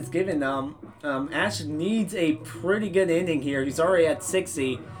Ash is giving them. Ash needs a pretty good inning here. He's already at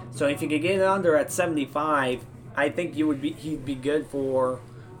 60, so if you could get it under at 75, I think he'd be good for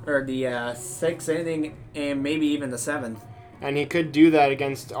the 6th inning and maybe even the 7th. And he could do that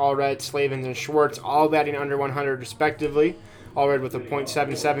against Allred, Slavens, and Schwartz, all batting under 100 respectively. Allred with a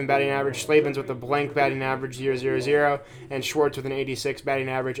 .77 batting average, Slavens with a blank batting average 0.00, and Schwartz with an 86 batting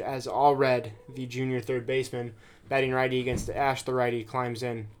average as Allred, the junior third baseman, batting righty against Ash, the righty, climbs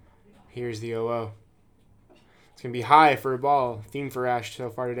in. Here's the 0-0. It's going to be high for a ball. Theme for Ash so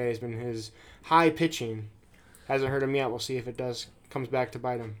far today has been his high pitching. Hasn't hurt him yet. We'll see if it comes back to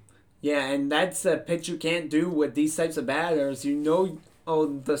bite him. Yeah, and that's a pitch you can't do with these types of batters.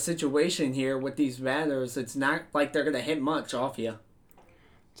 The situation here with these batters, it's not like they're going to hit much off you.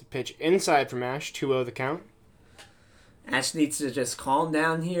 It's a pitch inside from Ash, 2-0 the count. Ash needs to just calm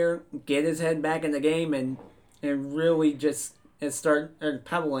down here, get his head back in the game, and really just start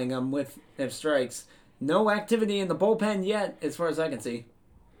pebbling them with strikes. No activity in the bullpen yet, as far as I can see.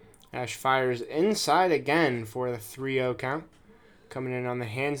 Ash fires inside again for the 3-0 count. Coming in on the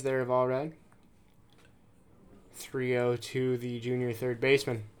hands there of Allred. 3-0 to the junior third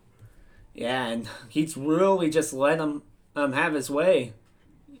baseman. Yeah, and he's really just let him have his way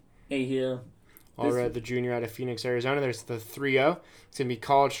here. Allred, the junior out of Phoenix, Arizona. There's the 3-0. It's going to be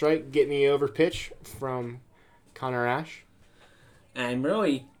called strike. Get me over pitch from Connor Ash. And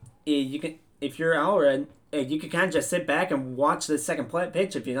really, you can, if you're Allred, you can kind of just sit back and watch the second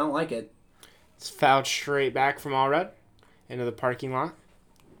pitch if you don't like it. It's fouled straight back from Allred into the parking lot.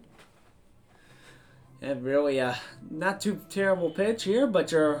 And really, not too terrible pitch here,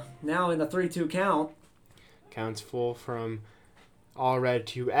 but you're now in the 3-2 count. Counts full from Allred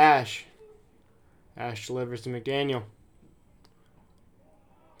to Ash. Ash delivers to McDaniel.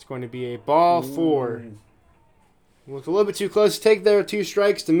 It's going to be a ball four. Looked a little bit too close to take there, 2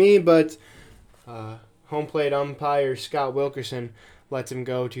 strikes to me, but home plate umpire Scott Wilkerson lets him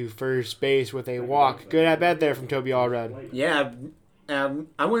go to first base with a walk. Good at bat there from Toby Allred. Yeah,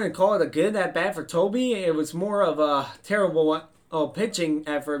 I wouldn't call it a good at bat for Toby. It was more of a terrible pitching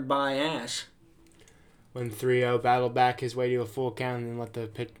effort by Ash. When 3-0, battled back his way to a full count and let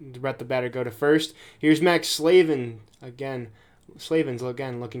the batter go to first. Here's Max Slavin again. Slavin's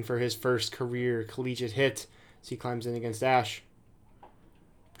again looking for his first career collegiate hit as he climbs in against Ash.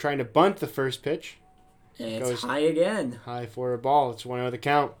 Trying to bunt the first pitch. And it's high again. High for a ball. It's 1-0 the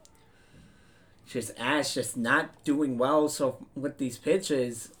count. Just Ash just not doing well so with these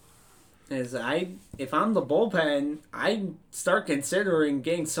pitches. If I'm the bullpen, I start considering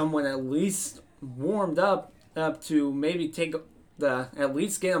getting someone at least warmed up to maybe at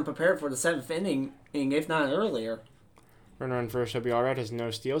least get them prepared for the 7th inning, if not earlier. Runner on first, Toby Allred has no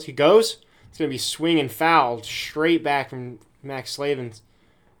steals. He goes. It's going to be swinging foul straight back from Max Slavins.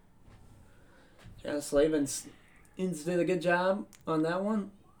 Yeah, Slavins did a good job on that one.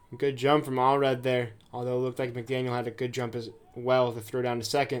 Good jump from Allred there, although it looked like McDaniel had a good jump as well to throw down to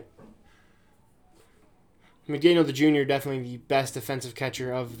second. McDaniel the Jr. definitely the best defensive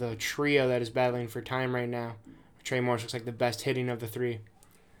catcher of the trio that is battling for time right now. Trey Morris looks like the best hitting of the 3.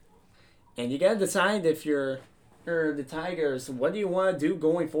 And you got to decide if you're the Tigers, what do you want to do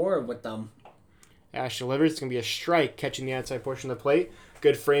going forward with them? Ash delivers. It's going to be a strike catching the outside portion of the plate.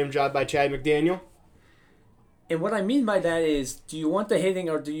 Good frame job by Chad McDaniel. And what I mean by that is, do you want the hitting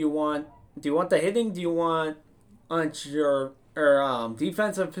or do you want the hitting? Do you want on your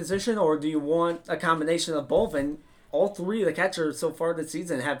defensive position, or do you want a combination of both? And all 3 of the catchers so far this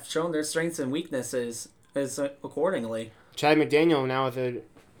season have shown their strengths and weaknesses accordingly. Chad McDaniel now with a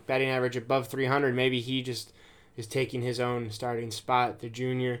batting average above 300. Maybe he just is taking his own starting spot. The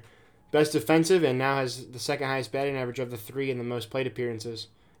junior, best defensive, and now has the second highest batting average of the 3 in the most plate appearances.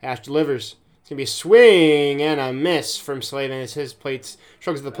 Ash delivers. It's going to be a swing and a miss from Slavin as his strokes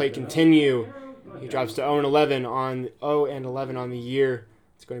of the plate continue. He drops to 0-11 on the year.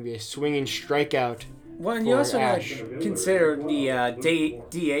 It's going to be a swinging strikeout. Well, and you also got to consider the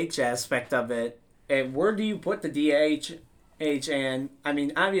DH aspect of it. And where do you put the DH? And I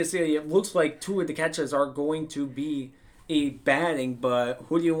mean, obviously, it looks like 2 of the catchers are going to be batting, but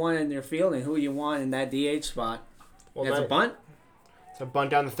who do you want in their field and who do you want in that DH spot? Well, that's a bunt? It's a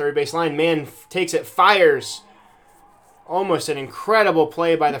bunt down the third base line. Man takes it, fires. Almost an incredible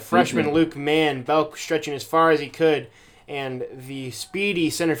play by the freshman Luke Mann. Belk stretching as far as he could. And the speedy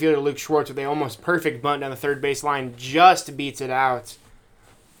center fielder Luke Schwartz with a almost perfect bunt down the third base line just beats it out.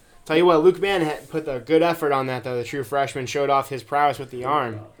 Tell you what, Luke Mann had put a good effort on that, though. The true freshman showed off his prowess with the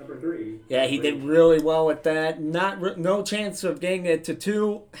arm. Yeah, he did really well with that. No chance of getting it to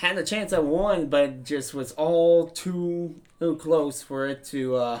 2. Had a chance at 1, but just was all too close for it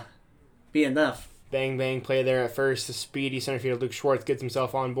to be enough. Bang, bang play there at first. The speedy center fielder Luke Schwartz gets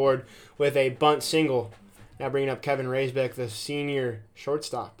himself on board with a bunt single. Now bringing up Kevin Raisbeck, the senior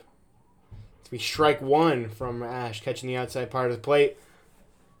shortstop. It's be strike 1 from Ash, catching the outside part of the plate.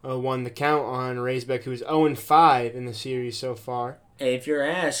 0-1 the count on Raisbeck, who's 0-5 in the series so far. Hey, if you're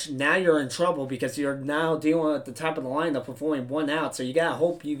Ash, now you're in trouble because you're now dealing at the top of the lineup with only 1 out. So you got to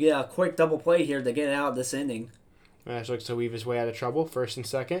hope you get a quick double play here to get out of this inning. Ash looks to weave his way out of trouble, first and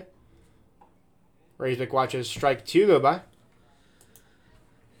second. Raisbeck watches strike 2 go by.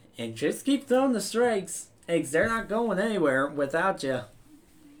 And just keep throwing the strikes. Eggs, they're not going anywhere without you.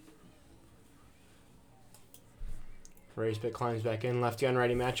 Raisbeck climbs back in, lefty on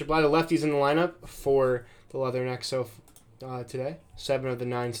righty matchup. A lot of lefties in the lineup for the Leathernecks today. 7 of the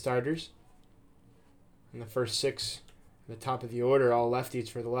 9 starters. And the first 6 at the top of the order, all lefties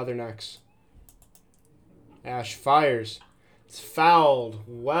for the Leathernecks. Ash fires. It's fouled,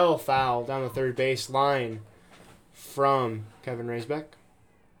 well fouled down the third base line from Kevin Raisbeck.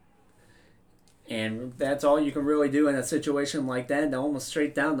 And that's all you can really do in a situation like that, almost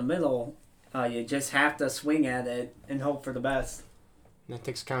straight down the middle. You just have to swing at it and hope for the best. And that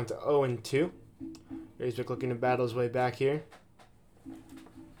takes count to 0-2. Raisbeck looking to battle his way back here.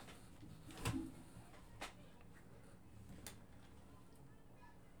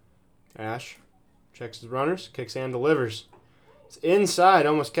 Ash checks his runners, kicks and delivers. It's inside,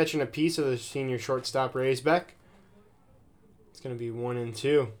 almost catching a piece of the senior shortstop Raisbeck. It's going to be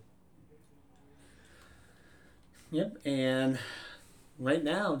 1-2. Yep, and right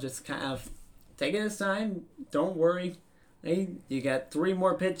now just kind of take his time. Don't worry. Hey, you got 3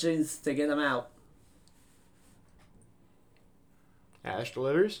 more pitches to get him out. Ash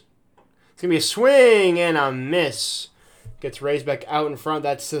delivers. It's going to be a swing and a miss. Gets Raisbeck out in front.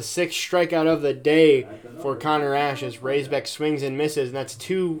 That's the 6th strikeout of the day for Connor Ash as Raisbeck swings and misses. And that's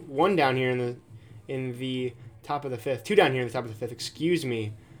 2-1 down here in the top of the 5th. 2 down here in the top of the 5th, excuse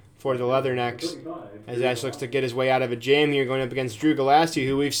me, for the Leathernecks. As Ash looks to get his way out of a jam here going up against Drew Galassi,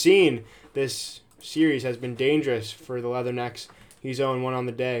 who we've seen this series has been dangerous for the Leathernecks. He's 0-1 on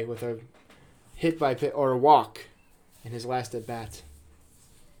the day with a hit by pitch or a walk in his last at bat.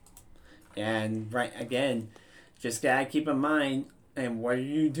 And right again, just gotta keep in mind, and what are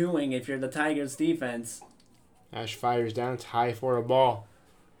you doing if you're the Tigers defense? Ash fires down. It's high for a ball.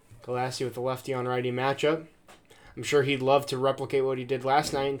 Galassi with the lefty on righty matchup. I'm sure he'd love to replicate what he did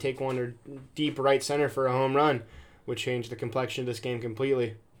last night and take one to deep right center for a home run, would change the complexion of this game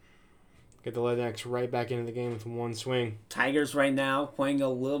completely. Get the Leathernecks right back into the game with 1 swing. Tigers right now playing a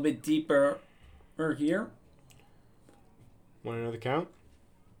little bit deeper here. 1-0 the count.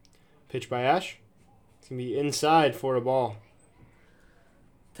 Pitch by Ash. It's going to be inside for a ball.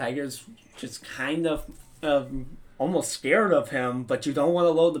 Tigers just kind of almost scared of him, but you don't want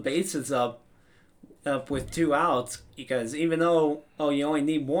to load the bases up with 2 outs, because even though you only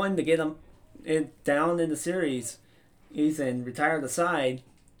need 1 to get him down in the series, and retire the side,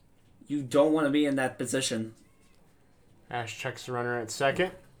 you don't want to be in that position. Ash checks the runner at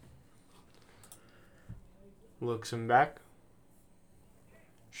second. Looks him back.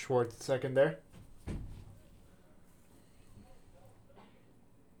 Schwartz at second there.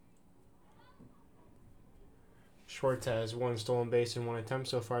 Schwartz has 1 stolen base in 1 attempt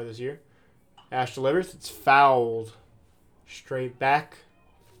so far this year. Ash delivers. It's fouled. Straight back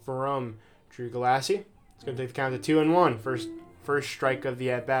from Drew Galassi. It's going to take the count to 2-1. First strike of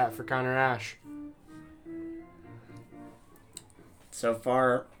the at-bat for Connor Ash. So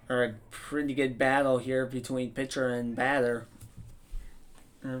far, a pretty good battle here between pitcher and batter.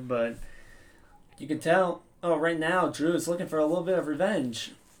 But you can tell, right now, Drew is looking for a little bit of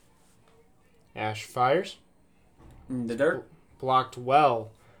revenge. Ash fires. In the dirt. Blocked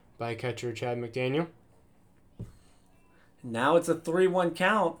well by catcher Chad McDaniel. Now it's a 3-1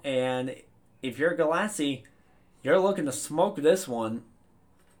 count, and if you're Galassi, you're looking to smoke this one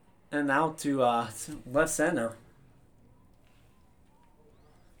and out to left center.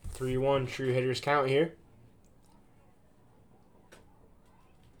 3-1 true hitters count here.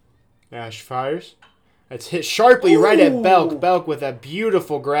 Ash fires. That's hit sharply right at Belk. Belk with a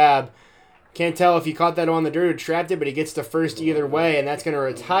beautiful grab. Can't tell if he caught that on the dirt or trapped it, but he gets to first either way, and that's going to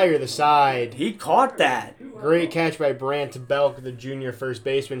retire the side. He caught that. Great catch by Brant Belk, the junior first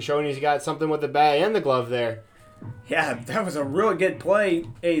baseman, showing he's got something with the bat and the glove there. Yeah, that was a really good play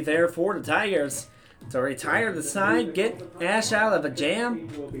there for the Tigers. To retire the side, get Ash out of a jam.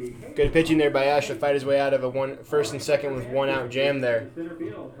 Good pitching there by Ash to fight his way out of a first and second with 1 out jam there.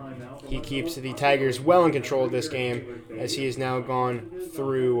 He keeps the Tigers well in control of this game as he has now gone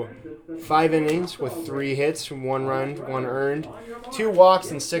through 5 innings with 3 hits, 1 run, 1 earned, 2 walks,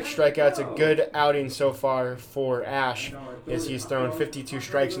 and 6 strikeouts. A good outing so far for Ash as he's thrown 52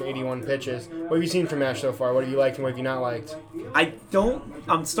 strikes and 81 pitches. What have you seen from Ash so far? What have you liked and what have you not liked?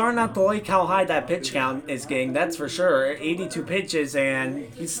 I'm starting not to like how high that pitch count is getting, that's for sure. 82 pitches,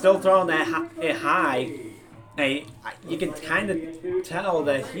 and he's still throwing it high. You can kind of tell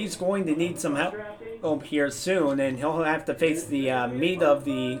that he's going to need some help here soon, and he'll have to face the meat of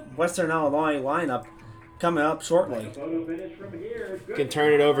the Western Illinois lineup coming up shortly. Can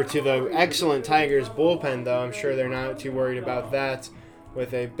turn it over to the excellent Tigers bullpen, though. I'm sure they're not too worried about that,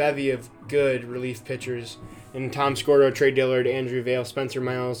 with a bevy of good relief pitchers in Tom Scordo, Trey Dillard, Andrew Vail, Spencer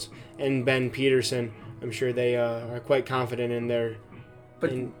Miles, and Ben Peterson. I'm sure they are quite confident in their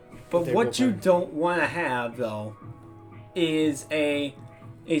But what you don't want to have, though, is a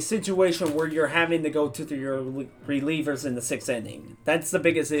situation where you're having to go to your relievers in the 6th inning. That's the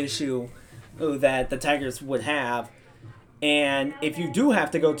biggest issue that the Tigers would have. And if you do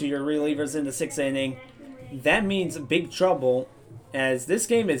have to go to your relievers in the 6th inning, that means big trouble, as this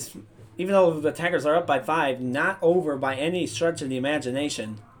game is, even though the Tigers are up by 5, not over by any stretch of the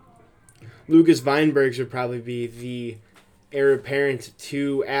imagination. Lucas Weinbergs would probably be the heir apparent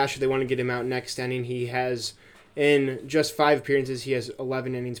to Ash. They want to get him out next inning. He has, in just 5 appearances, he has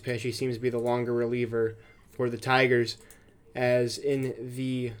 11 innings pitched. He seems to be the longer reliever for the Tigers. As in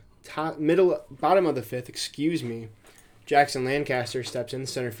the bottom of the 5th, Jackson Lancaster steps in,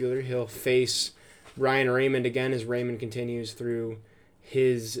 center fielder. He'll face Ryan Raymond again as Raymond continues through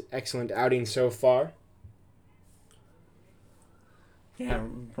his excellent outing so far. Yeah,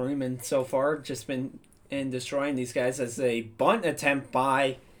 Raymond so far just been in destroying these guys as a bunt attempt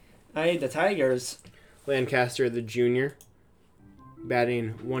by the Tigers. Lancaster, the junior, batting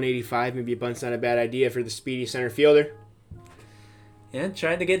 185. Maybe a bunt's not a bad idea for the speedy center fielder. Yeah,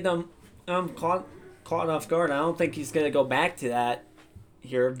 tried to get them caught off guard. I don't think he's going to go back to that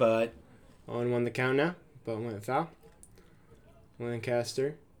here, but... 0-1 the count now. But went foul.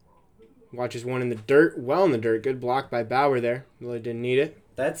 Lancaster watches one in the dirt. Well in the dirt. Good block by Bauer there. Really didn't need it.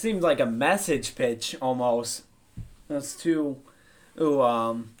 That seemed like a message pitch almost. Those two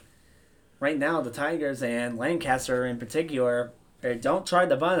right now the Tigers and Lancaster in particular, they don't try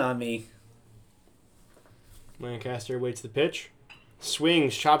to bunt on me. Lancaster waits the pitch.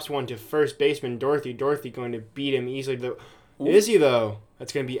 Swings, chops one to first baseman Dorothy. Dorothy going to beat him easily. Is he, though?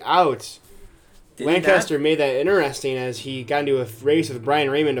 That's going to be out. Lancaster made that interesting as he got into a race with Brian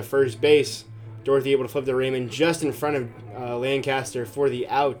Raymond to first base. Dorothy able to flip to Raymond just in front of Lancaster for the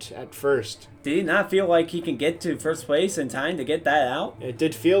out at first. Did he not feel like he can get to first place in time to get that out? It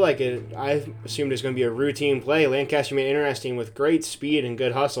did feel like it. I assumed it was going to be a routine play. Lancaster made it interesting with great speed and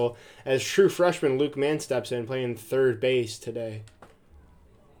good hustle as true freshman Luke Mann steps in playing third base today.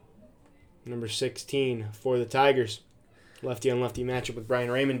 Number 16 for the Tigers. Lefty on lefty matchup with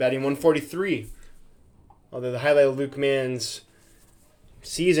Brian Raymond batting 143. Although the highlight of Luke Mann's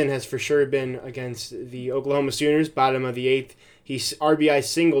season has for sure been against the Oklahoma Sooners, bottom of the 8th. He RBI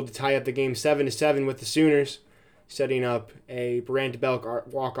singled to tie up the game 7-7 with the Sooners, setting up a Brant Belk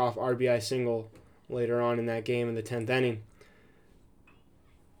walk-off RBI single later on in that game in the 10th inning.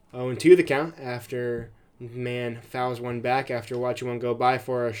 0-2 the count after Mann fouls one back after watching one go by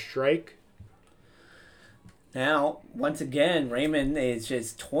for a strike. Now, once again, Raymond is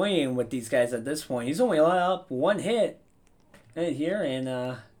just toying with these guys at this point. He's only let up one hit here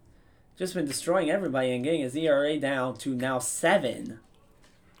and just been destroying everybody and getting his ERA down to now 7.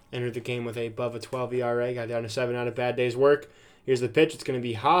 Entered the game with above a 12 ERA. Got down to 7 out of bad day's work. Here's the pitch. It's going to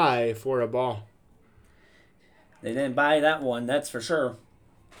be high for a ball. They didn't buy that one, that's for sure.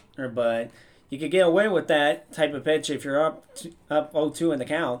 But you could get away with that type of pitch if you're up 0-2 in the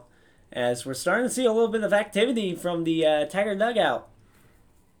count. As we're starting to see a little bit of activity from the Tiger dugout.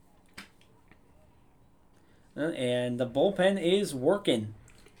 And the bullpen is working.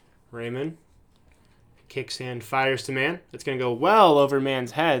 Raymond kicks and fires to Mann. It's going to go well over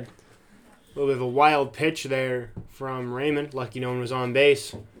Mann's head. A little bit of a wild pitch there from Raymond. Lucky no one was on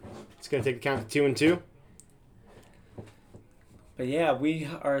base. It's going to take the count to 2-2. But yeah, we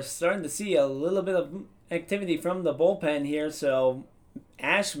are starting to see a little bit of activity from the bullpen here, so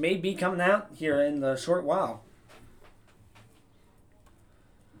Ash may be coming out here in a short while.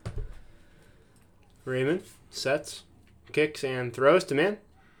 Raymond sets, kicks, and throws to Mann.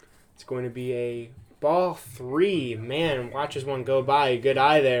 It's going to be a ball 3. Mann watches one go by. Good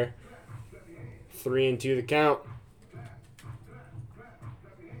eye there. 3-2 the count.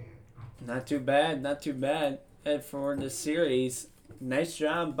 Not too bad. Not too bad for the series. Nice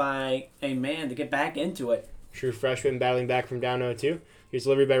job by a man to get back into it. True freshman battling back from down 0-2. Here's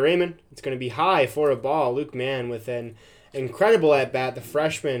delivery by Raymond. It's going to be high for a ball. Luke Mann with an incredible at-bat. The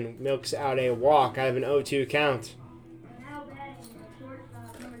freshman milks out a walk out of an 0-2 count.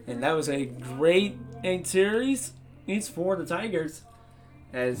 And that was a great 8 series. It's for the Tigers.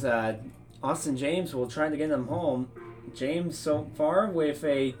 As Austin James will try to get them home. James so far with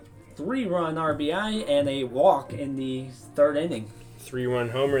a 3-run RBI and a walk in the 3rd inning. 3-run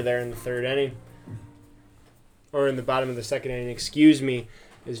homer there in the 3rd inning. Or in the bottom of the 2nd inning, excuse me,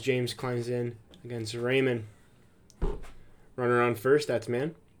 as James climbs in against Raymond. Runner on first, that's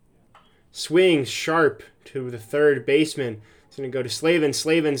Mann. Swings sharp to the 3rd baseman. It's going to go to Slavin.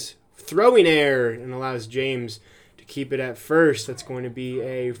 Slavin's throwing error and allows James to keep it at first. That's going to be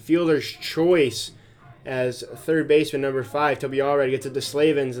a fielder's choice as 3rd baseman number 5, Toby Allred, gets it to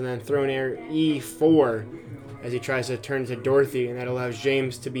Slavins and then throwing error E4 as he tries to turn to Dorothy, and that allows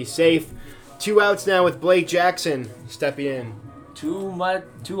James to be safe. 2 outs now with Blake Jackson stepping in. Too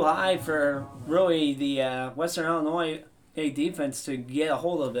high for really the Western Illinois defense to get a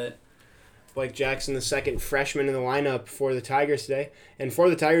hold of it. Blake Jackson, the 2nd freshman in the lineup for the Tigers today. And for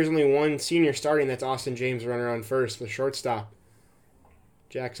the Tigers, only one senior starting. That's Austin James, runner on first, the shortstop.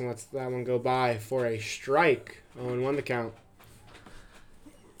 Jackson lets that one go by for a strike. 0-1 the count.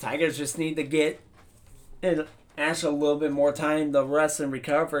 Tigers just need to get Ash a little bit more time to rest and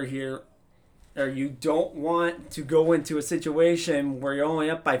recover here. Or you don't want to go into a situation where you're only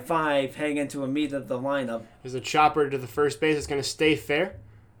up by 5 heading into a meet of the lineup. There's a chopper to the first base. It's going to stay fair.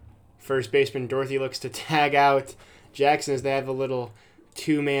 First baseman Dorothy looks to tag out Jackson as they have a little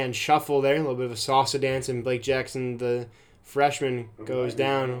 2-man shuffle there. A little bit of a salsa dance, and Blake Jackson, the freshman goes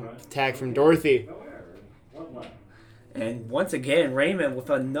down. Tag from Dorothy. And once again, Raymond with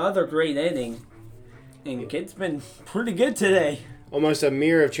another great inning. And kid's been pretty good today. Almost a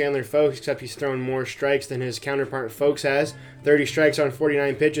mirror of Chandler Folks, except he's thrown more strikes than his counterpart Folks has. 30 strikes on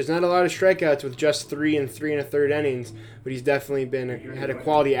 49 pitches. Not a lot of strikeouts with just 3 and 3 1/3 innings, but he's definitely had a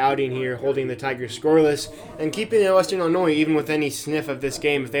quality outing here, holding the Tigers scoreless and keeping Western Illinois, even with any sniff of this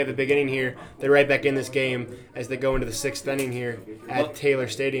game. If they have the big inning here, they're right back in this game as they go into the 6th inning here at Taylor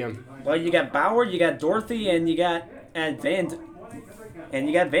Stadium. Well, you got Bauer, you got Dorothy, and you got Van.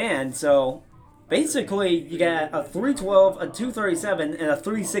 So basically, you got a 312, a 237, and a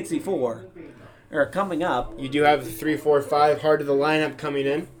 364 are coming up. You do have the 3-4-5 heart of the lineup coming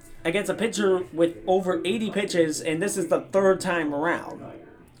in Against a pitcher with over 80 pitches, and this is the 3rd time around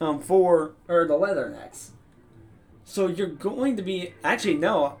for the Leathernecks. So you're going to be... Actually,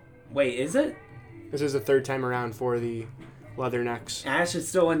 no. Wait, is it? This is the 3rd time around for the Leathernecks. Ash is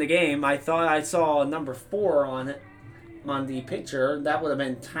still in the game. I thought I saw number 4 on it, on the pitcher. That would have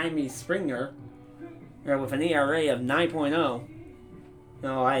been Timmy Springer, with an ERA of 9.0.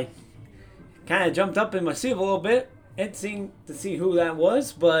 No, I kind of jumped up in my seat a little bit and seemed to see who that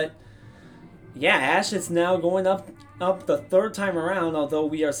was, but yeah, Ash is now going up the 3rd time around, although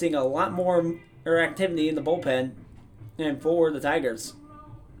we are seeing a lot more activity in the bullpen and for the Tigers.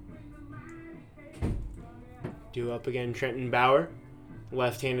 Due up again, Trenton Bauer,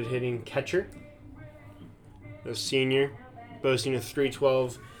 left-handed hitting catcher. The senior, boasting a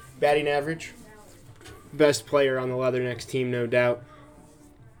 .312 batting average. Best player on the Leathernecks team, no doubt.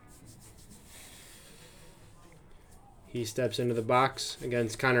 He steps into the box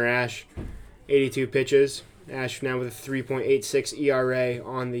against Connor Ash. 82 pitches. Ash now with a 3.86 ERA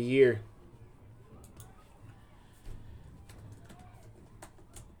on the year.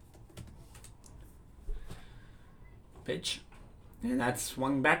 Pitch. And that's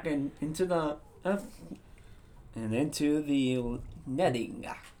swung back into the netting.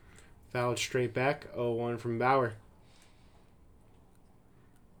 Fouled straight back. 0-1 from Bauer.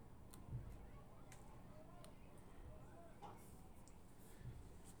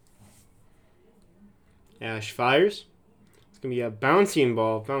 Ash fires. It's going to be a bouncing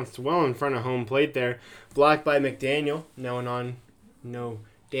ball. Bounced well in front of home plate there. Blocked by McDaniel. No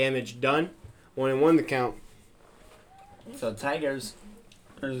damage done. 1-1 the count. So Tigers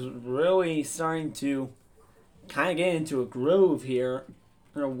is really starting to kind of get into a groove here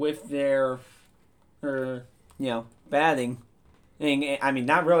with their, batting. I mean,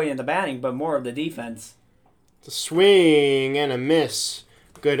 not really in the batting, but more of the defense. It's a swing and a miss.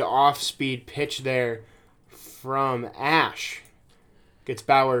 Good off-speed pitch there from Ash. Gets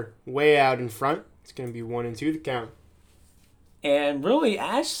Bauer way out in front. It's going to be 1-2 the count. And really,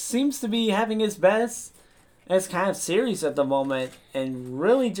 Ash seems to be having his best as kind of series at the moment and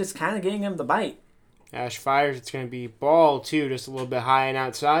really just kind of getting him the bite. Ash fires. It's going to be ball 2, just a little bit high and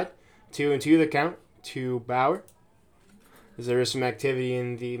outside. 2-2 the count to Bauer. As there is some activity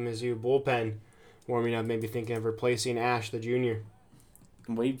in the Mizzou bullpen warming up, maybe thinking of replacing Ash, the junior.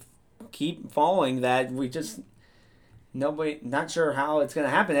 We keep following that. Not sure how it's going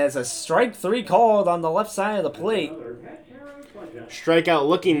to happen. As a strike 3 called on the left side of the plate. Strikeout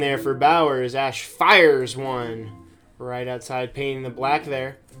looking there for Bauer as Ash fires one right outside, painting the black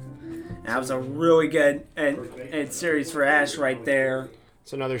there. That was a really good series for Ash right there.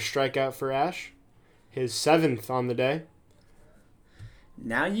 It's another strikeout for Ash. His 7th on the day.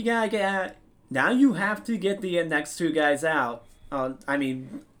 Now you have to get the next 2 guys out.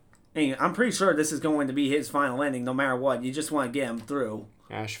 I'm pretty sure this is going to be his final inning no matter what. You just want to get him through.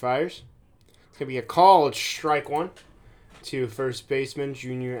 Ash fires. It's going to be a call. It's strike 1 to first baseman,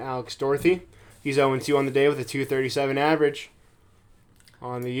 junior Alex Dorothy. He's 0-2 on the day with a .237 average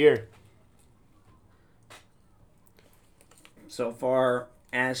on the year. So far,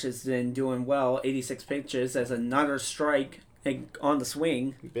 Ash has been doing well. 86 pitches as another strike on the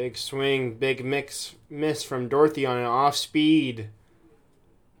swing. Big swing, big miss from Dorothy on an off-speed.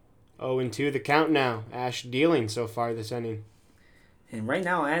 0-2 the count now. Ash dealing so far this inning. And right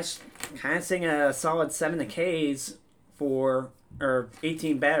now, Ash kind of seeing a solid 7 Ks for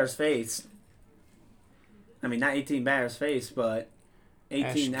 18 batters faced. I mean, not 18 batters faced, but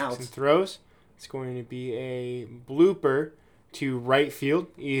 18 Ash outs. And throws. It's going to be a blooper to right field.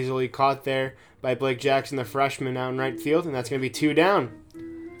 Easily caught there by Blake Jackson, the freshman, out in right field. And that's going to be 2 down.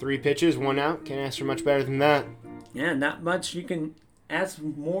 3 pitches, 1 out. Can't ask for much better than that. Yeah, not much you can ask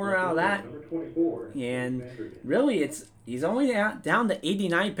more out of that. And really, he's only down to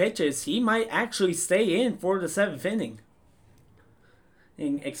 89 pitches. He might actually stay in for the 7th inning.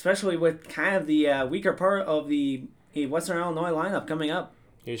 And especially with kind of the weaker part of the the Western Illinois lineup coming up.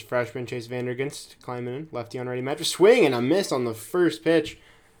 Here's freshman Chase Vandergunst climbing in. Lefty on ready match. Swing and a miss on the first pitch.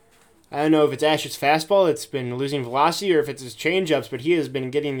 I don't know if it's Ash's fastball that's been losing velocity or if it's his changeups, but he has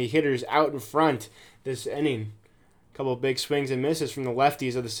been getting the hitters out in front this inning. A couple of big swings and misses from the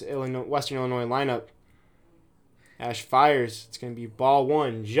lefties of this Western Illinois lineup. Ash fires. It's going to be ball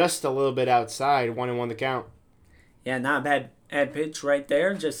one, just a little bit outside. 1-1 the count. Yeah, not a bad pitch right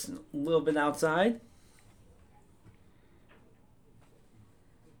there. Just a little bit outside.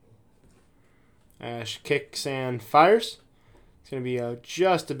 Ash kicks and fires. It's going to be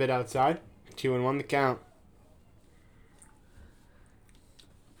just a bit outside. 2-1 the count.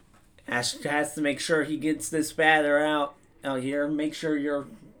 Ash has to make sure he gets this batter out here. Make sure you're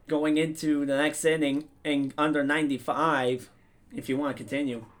going into the next inning and under 95 if you want to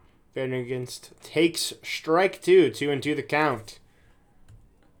continue. Vandergunst takes strike two. 2-2 the count.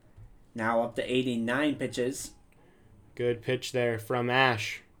 Now up to 89 pitches. Good pitch there from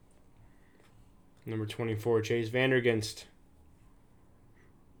Ash. Number 24, Chase Vandergunst.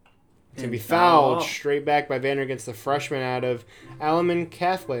 It's going to be fouled straight back by Vandergunst, the freshman out of Alleman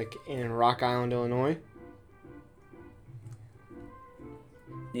Catholic in Rock Island, Illinois.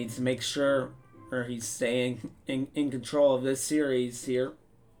 Needs to make sure he's staying in control of this series here.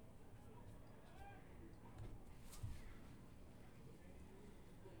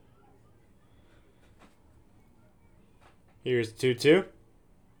 Here's 2-2.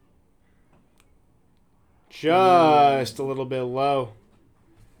 Just a little bit low.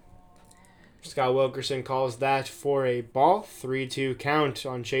 Scott Wilkerson calls that for a ball. 3-2 count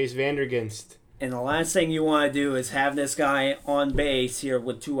on Chase Vandergunst. And the last thing you want to do is have this guy on base here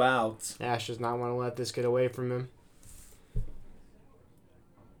with 2 outs. Ash does not want to let this get away from him.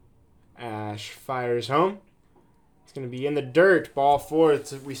 Ash fires home. It's going to be in the dirt. Ball 4.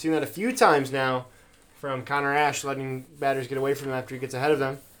 We've seen that a few times now from Connor Ash, letting batters get away from him after he gets ahead of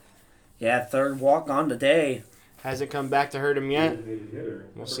them. Yeah, 3rd walk on the day. Hasn't come back to hurt him yet.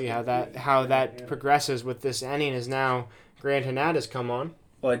 We'll see how that progresses with this inning as now Grant Hanad has come on.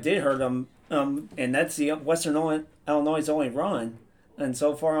 Well, it did hurt him, and that's the Western Illinois' only run, and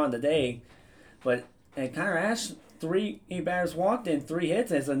so far on the day. But Connor Ash, 3 batters walked and 3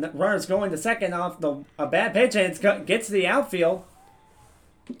 hits as the runner's going to second off a bad pitch, and it gets to the outfield.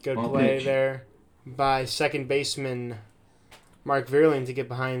 Good play there by second baseman Mark Vierling to get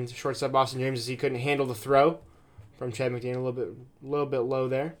behind shortstop Austin James as he couldn't handle the throw from Chad McDaniel. A little bit low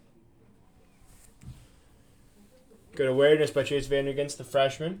there. Good awareness by Chase Vandergunst, the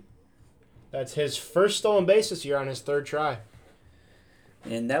freshman. That's his first stolen base this year on his 3rd try.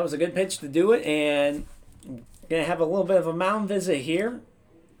 And that was a good pitch to do it. And going to have a little bit of a mound visit here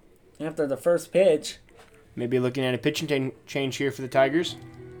after the first pitch. Maybe looking at a pitching change here for the Tigers.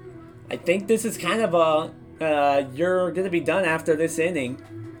 I think this is kind of you're going to be done after this inning,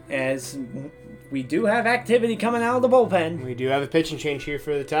 as we do have activity coming out of the bullpen. We do have a pitching change here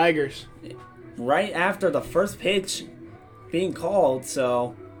for the Tigers. Right after the first pitch being called,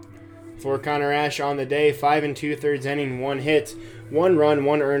 so. For Connor Ash on the day, 5 2/3 inning, 1 hit, 1 run,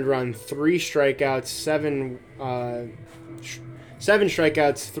 1 earned run, 3 strikeouts, 7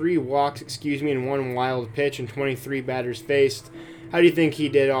 strikeouts, 3 walks, and 1 wild pitch, and 23 batters faced. How do you think he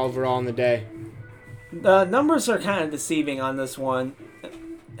did overall on the day? The numbers are kind of deceiving on this one.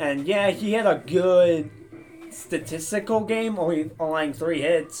 And yeah, he had a good statistical game, only allowing 3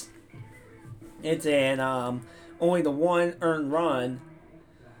 hits. It's only the 1 earned run.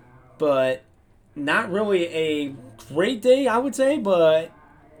 But not really a great day, I would say, but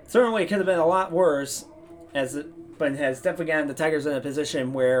certainly it could have been a lot worse. But has definitely gotten the Tigers in a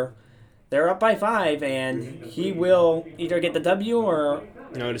position where they're up by 5, and he will either get the W or...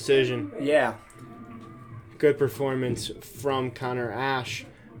 No decision. Yeah. Good performance from Connor Ash.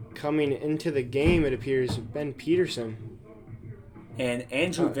 Coming into the game, it appears Ben Peterson. And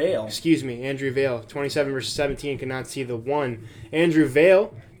Andrew Vail. Andrew Vail. 27 versus 17, could not see the 1. Andrew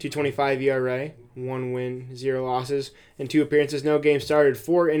Vail, 2.25 ERA, 1 win, 0 losses, and 2 appearances, no game started,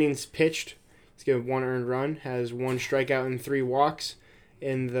 4 innings pitched. He's given 1 earned run, has 1 strikeout and 3 walks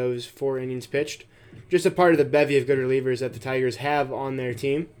in those 4 innings pitched. Just a part of the bevy of good relievers that the Tigers have on their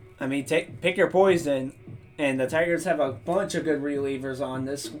team. I mean, pick your poison, and the Tigers have a bunch of good relievers on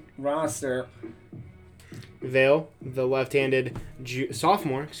this roster. Vail, the left-handed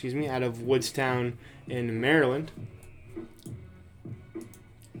sophomore, out of Woodstown in Maryland.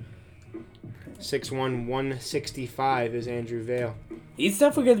 6'1", 165 is Andrew Vail. He's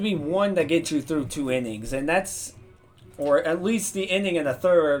definitely going to be one that gets you through 2 innings, and that's, or at least the inning and a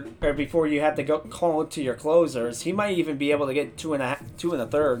third, or before you have to go call it to your closers. He might even be able to get 2 and a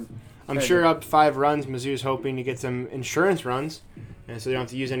third. I'm sure up 5 runs, Mizzou's hoping to get some insurance runs, and so they don't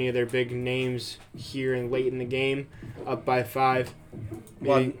have to use any of their big names here and late in the game. Up by 5.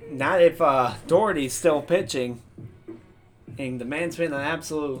 Well, not if Doherty's still pitching. And the man's been an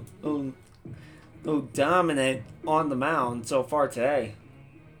absolute dominant on the mound so far today.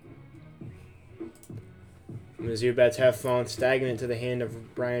 Mizzou bats have fallen stagnant to the hand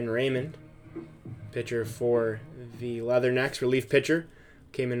of Brian Raymond, pitcher for the Leathernecks, relief pitcher.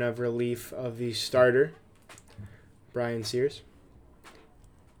 Came in of relief of the starter, Brian Sears.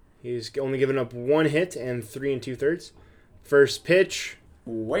 He's only given up 1 hit and 3 2/3. First pitch.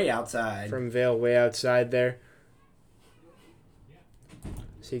 Way outside. From Vail, way outside there.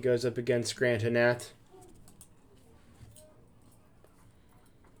 So he goes up against Grant Hanat.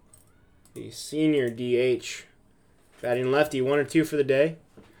 The senior DH. Batting lefty, 1 or 2 for the day.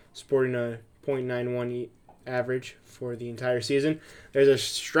 Sporting a .91 average for the entire season. There's a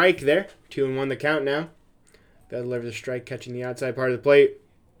strike there. 2-1 the count now. That delivers a strike, catching the outside part of the plate.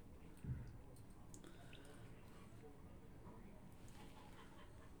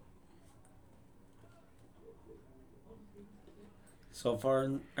 So far,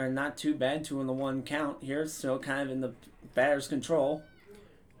 are not too bad. 2-1 count here. Still kind of in the batter's control.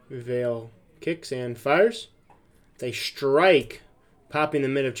 Vail kicks and fires. They strike, popping the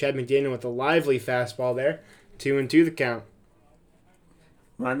mid of Chad McDaniel with a lively fastball there. 2-2 the count.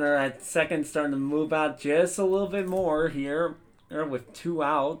 Runner at second starting to move out just a little bit more here with 2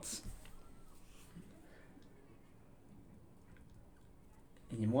 outs.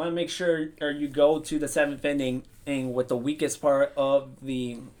 And you want to make sure you go to the 7th inning with the weakest part of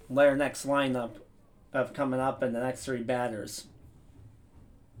the Leathernecks lineup of coming up in the next 3 batters.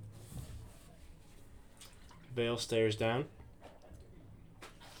 Vail stares down.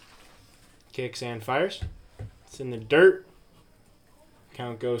 Kicks and fires. It's in the dirt.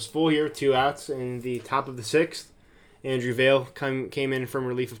 Count goes full here, 2 outs in the top of the 6th. Andrew Vail came in from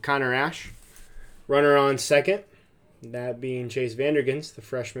relief of Connor Ash. Runner on second, that being Chase Vandergens, the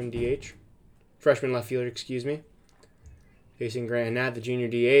freshman left fielder, excuse me. Facing Grant Hanat, the junior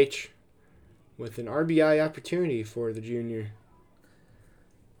DH, with an RBI opportunity for the junior.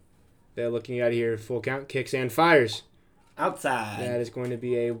 They're looking at here, full count, kicks and fires. Outside. That is going to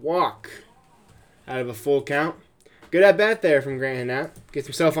be a walk out of a full count. Good at bat there from Grant Hanat. Gets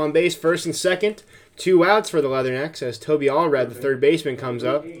himself on base, first and second. 2 outs for the Leathernecks as Toby Allred, the third baseman, comes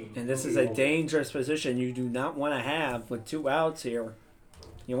up. And this is a dangerous position you do not want to have with 2 outs here.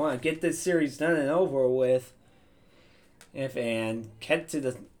 You want to get this series done and over with, and get to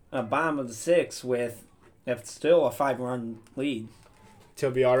the bottom of the 6th with still a 5-run lead.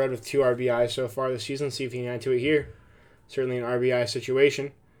 Toby Allred with 2 RBIs so far this season. See if he can add to it here. Certainly an RBI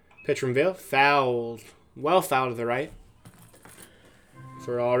situation. Pitch from Vail, fouled. Well fouled to the right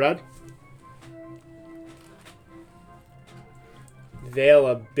for Allred. Vail,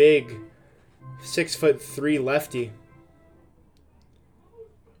 a big 6'3" lefty.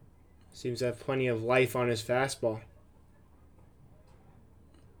 Seems to have plenty of life on his fastball.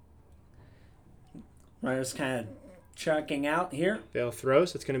 Runner's kind of chucking out here. Vail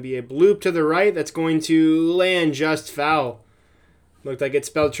throws. It's going to be a bloop to the right. That's going to land just foul. Looked like it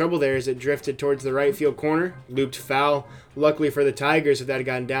spelled trouble there as it drifted towards the right field corner. Looped foul. Luckily for the Tigers, if that had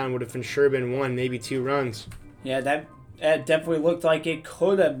gotten down, would have for sure been 1, maybe 2 runs. Yeah, that definitely looked like it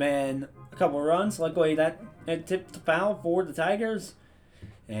could have been a couple runs. Luckily, that tipped the foul for the Tigers,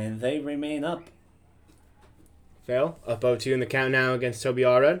 and they remain up. Vail, up 0-2 in the count now against Toby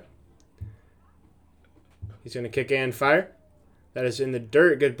Allred. He's going to kick and fire. That is in the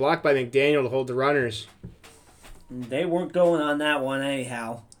dirt. Good block by McDaniel to hold the runners. They weren't going on that one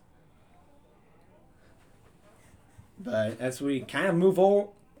anyhow. But as we kind of move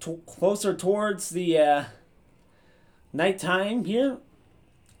closer towards the nighttime here,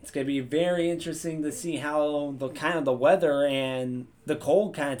 it's going to be very interesting to see how the weather and the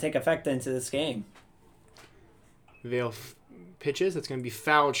cold kind of take effect into this game. Vail pitches. That's going to be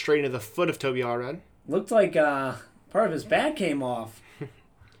fouled straight into the foot of Toby Allred. Looked like part of his bat came off.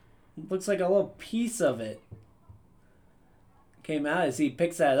 Looks like a little piece of it came out as he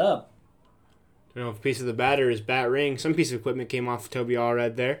picks that up. I don't know if a piece of the bat or his bat ring. Some piece of equipment came off of Toby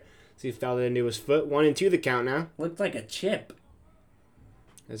Allred there. See if fouled it into his foot. 1-2 the count now. Looked like a chip.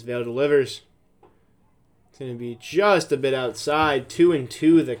 As Vail delivers. It's going to be just a bit outside.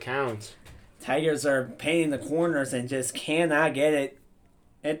 2-2 the count. Tigers are painting the corners and just cannot get it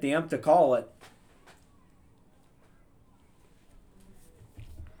at the ump to call it.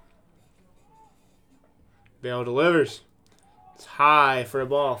 Vail delivers. It's high for a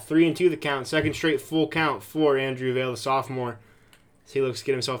ball. 3-2 the count. Second straight full count for Andrew Vail, the sophomore. So he looks to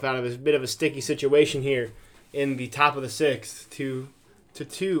get himself out of a bit of a sticky situation here in the top of the sixth. 3-2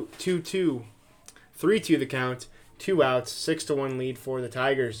 the count. 2 outs, 6-1 lead for the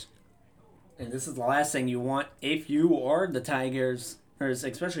Tigers. And this is the last thing you want if you are the Tigers, or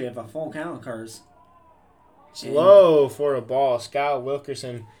especially if a full count occurs. Slow for a ball. Scott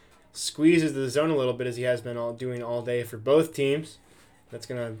Wilkerson squeezes the zone a little bit as he has been doing all day for both teams. That's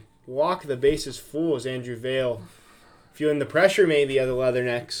going to walk the bases full as Andrew Vale feeling the pressure maybe of the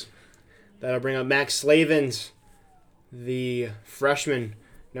Leathernecks. That'll bring up Max Slavens, the freshman.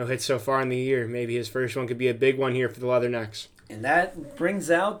 No hits so far in the year. Maybe his first one could be a big one here for the Leathernecks. And that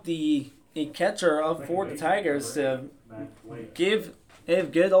brings out the catcher for the Tigers to give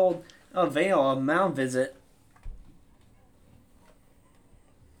good old Vale a mound visit.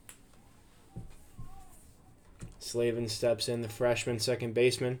 Slavin steps in, the freshman second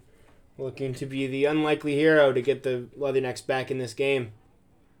baseman, looking to be the unlikely hero to get the Leathernecks back in this game.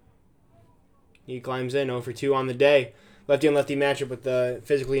 He climbs in 0 for 2 on the day. Lefty on lefty matchup with the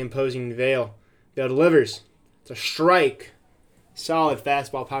physically imposing Vale. Vale delivers. It's a strike. Solid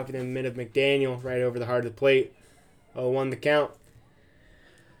fastball popping in the mid of McDaniel right over the heart of the plate. 0-1 the count.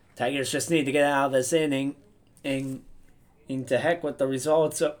 Tigers just need to get out of this inning and to heck with the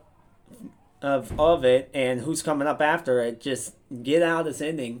results of it and who's coming up after it. Just get out of this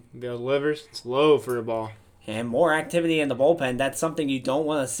inning. Vale delivers. It's low for a ball. And more activity in the bullpen. That's something you don't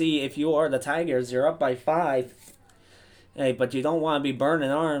want to see if you are the Tigers. You're up by 5. Hey, but you don't want to be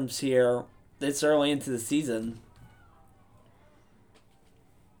burning arms here this early into the season.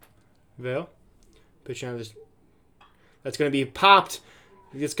 Vale. Pitching out of this. That's going to be popped.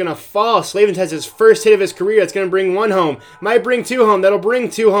 It's going to fall. Slavens has his first hit of his career. That's going to bring 1 home. Might bring 2 home. That'll bring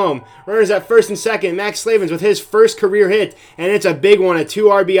 2 home. Runners at first and second. Max Slavens with his first career hit. And it's a big one. A 2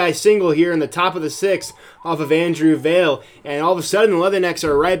 RBI single here in the top of the 6th off of Andrew Vale. And all of a sudden, the Leathernecks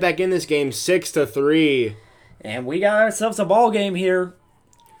are right back in this game, 6-3. And we got ourselves a ball game here.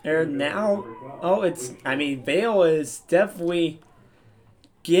 And now, Vale is definitely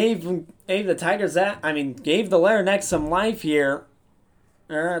gave the Tigers gave the Leathernecks some life here.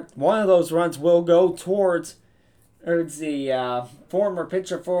 One of those runs will go towards the former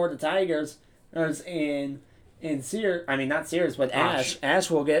pitcher for the Tigers, in Sears. Not Sears, but Ash.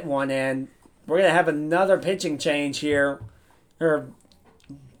 Ash will get one, and we're gonna have another pitching change here, or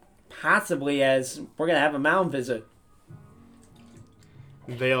possibly as we're gonna have a mound visit.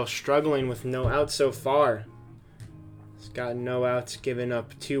 Vale struggling with no outs so far. He's got no outs, giving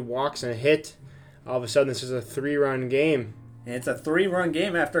up 2 walks and a hit. All of a sudden, this is a 3-run game. And it's a 3-run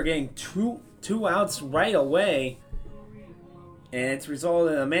game after getting two outs right away. And it's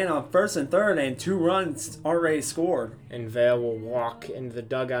resulted in a man on first and third and 2 runs already scored. And Vale will walk into the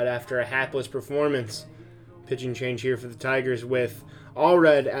dugout after a hapless performance. Pitching change here for the Tigers with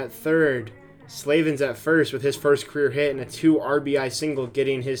Allred at third. Slavens at first with his first career hit and a 2 RBI single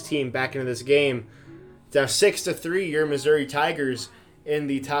getting his team back into this game. It's now 6-3, your Missouri Tigers in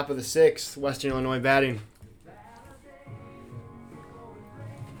the top of the 6th, Western Illinois batting.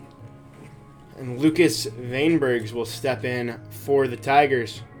 And Lucas Vainbergs will step in for the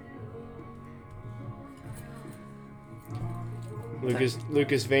Tigers.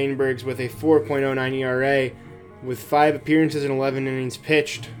 Lucas Vainbergs with a 4.09 ERA with 5 appearances and 11 innings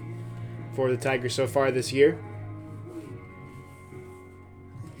pitched for the Tigers so far this year.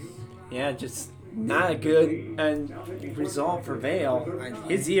 Yeah, just not a good result for Vale.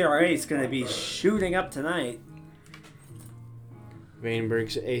 His ERA is going to be shooting up tonight.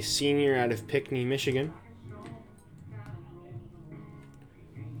 Vainberg's a senior out of Pinckney, Michigan.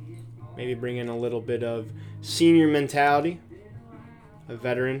 Maybe bring in a little bit of senior mentality. A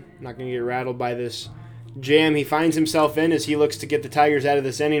veteran, not going to get rattled by this jam he finds himself in as he looks to get the Tigers out of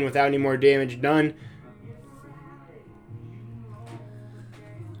this inning without any more damage done.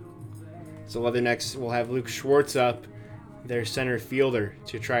 So Leathernecks will have Luke Schwartz up, their center fielder,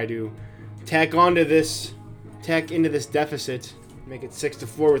 to try to tack into this deficit. Make it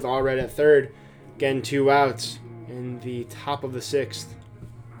 6-4 with Allred at third. Again, 2 outs in the top of the 6th.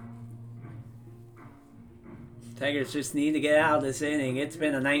 Tigers just need to get out of this inning. It's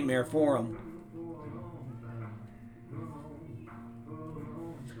been a nightmare for them.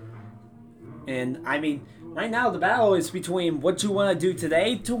 And right now the battle is between what you want to do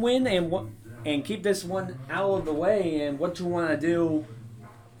today to win and keep this one out of the way, and what you want to do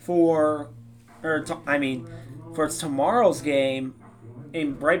for tomorrow's game,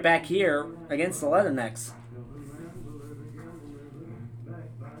 and right back here against the Leathernecks.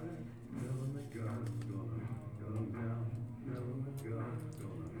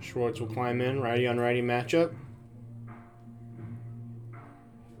 Schwartz will climb in, righty on righty matchup.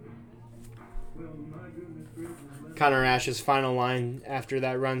 Connor Ash's final line after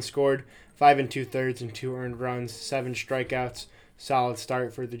that run scored. 5 2/3 and 2 earned runs, 7 strikeouts. Solid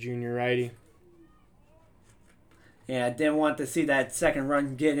start for the junior righty. Yeah, I didn't want to see that second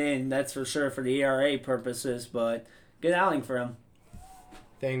run get in, that's for sure, for the ERA purposes, but good outing for him.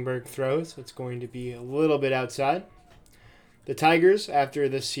 Vandenberg throws. It's going to be a little bit outside. The Tigers, after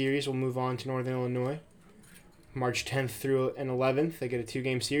this series, will move on to Northern Illinois. March 10th through and 11th. They get a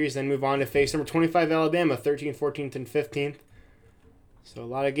 2-game series, then move on to face number 25 Alabama, 13th, 14th, and 15th. So a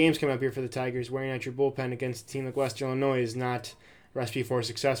lot of games coming up here for the Tigers. Wearing out your bullpen against a team like Western Illinois is not a recipe for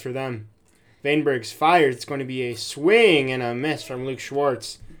success for them. Vandenberg's fired. It's going to be a swing and a miss from Luke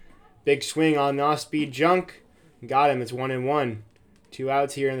Schwartz. Big swing on the off-speed junk. Got him. It's 1-1. 2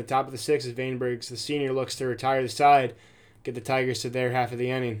 outs here in the top of the 6th as Vandenberg's the senior looks to retire the side, get the Tigers to their half of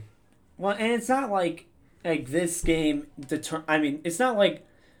the inning. Well, and it's not like this game, it's not like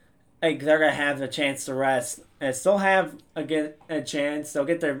they're going to have a chance to rest. They still have a chance. They'll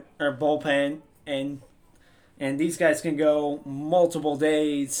get their bullpen, and these guys can go multiple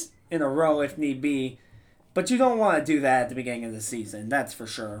days in a row if need be. But you don't want to do that at the beginning of the season, that's for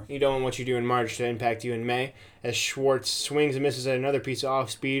sure. You don't want what you do in March to impact you in May, as Schwartz swings and misses at another piece of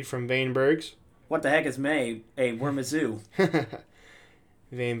off-speed from Vandenberg's. What the heck is May? Hey, we're Mizzou.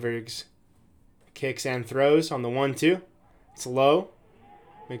 Vandenberg's kicks and throws on the 1-2. It's low.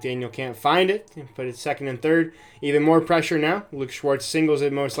 McDaniel can't find it. Put it second and third. Even more pressure now. Luke Schwartz singles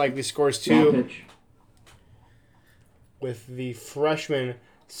it, most likely scores 2. With the freshman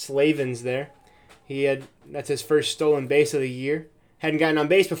Slavens there. That's his first stolen base of the year. Hadn't gotten on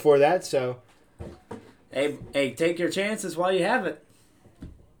base before that, so. Hey, take your chances while you have it.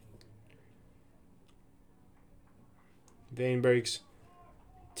 Vandenberg's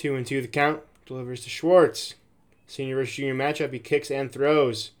 2-2 the count. Delivers to Schwartz. Senior versus junior matchup. He kicks and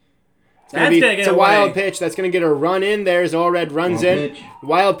throws. It's a wild pitch. That's going to get a run in there as Allred runs in.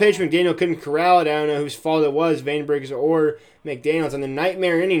 Wild pitch. McDaniel couldn't corral it. I don't know whose fault it was, Vandenberg's or McDaniel's. And the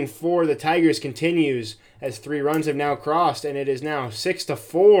nightmare inning for the Tigers continues as 3 runs have now crossed, and it is now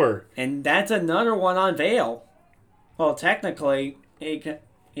 6-4. And that's another one on Vail. Well, technically,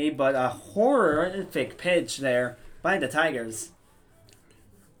 but a horrific pitch there by the Tigers.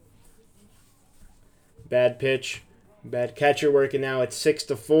 Bad pitch. Bad catcher working now at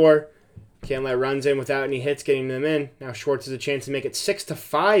 6-4. Can't let runs in without any hits getting them in. Now Schwartz has a chance to make it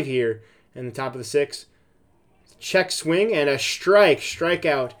 6-5 here in the top of the 6th. Check swing and a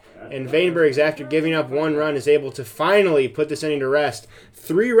strikeout. And Vandenberg's, after giving up 1 run, is able to finally put this inning to rest.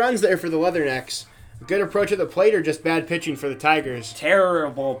 3 runs there for the Leathernecks. Good approach at the plate or just bad pitching for the Tigers?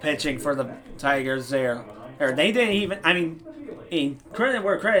 Terrible pitching for the Tigers there. They didn't even, credit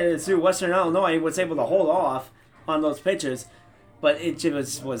where credit is due. Western Illinois was able to hold off on those pitches. But it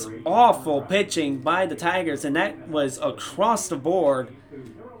just was awful pitching by the Tigers, and that was across the board.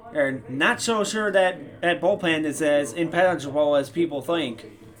 They're not so sure that bullpen is as impenetrable as people think.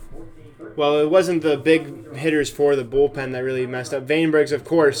 Well, it wasn't the big hitters for the bullpen that really messed up. Vandenberg's, of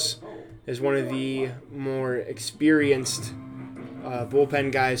course, is one of the more experienced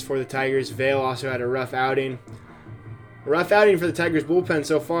bullpen guys for the Tigers. Vail also had a rough outing. A rough outing for the Tigers bullpen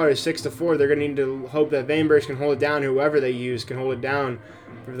so far is 6-4. They're going to need to hope that Vandenberg can hold it down. Whoever they use can hold it down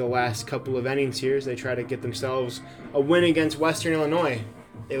for the last couple of innings here as they try to get themselves a win against Western Illinois.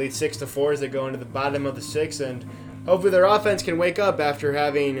 They lead 6-4 as they go into the bottom of the 6th, and hopefully their offense can wake up after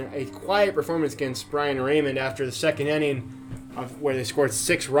having a quiet performance against Brian Raymond after the second inning where they scored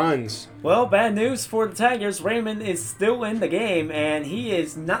 6 runs. Well, bad news for the Tigers. Raymond is still in the game, and he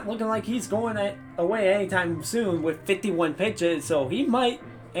is not looking like he's going away anytime soon with 51 pitches. So we might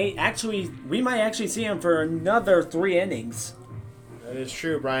actually see him for another 3 innings. That is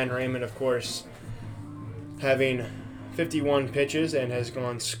true. Brian Raymond, of course, having 51 pitches and has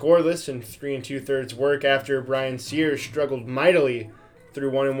gone scoreless in 3 2/3 work after Brian Sears struggled mightily through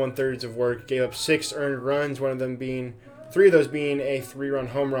 1 1/3 of work. Gave up 6 earned runs, 3 of those being a 3-run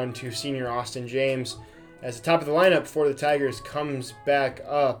home run to senior Austin James. As the top of the lineup for the Tigers comes back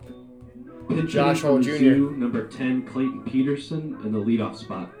up, Josh Hall Jr. Number 10, Clayton Peterson in the leadoff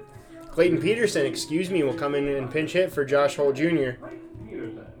spot. Clayton Peterson, will come in and pinch hit for Josh Hall Jr.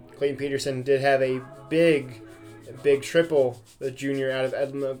 Clayton Peterson did have a big triple, the junior out of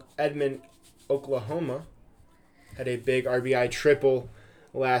Edmond, Oklahoma. Had a big RBI triple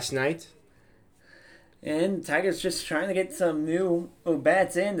last night. And Tigers just trying to get some new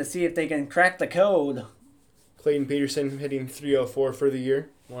bats in to see if they can crack the code. Clayton Peterson hitting .304 for the year.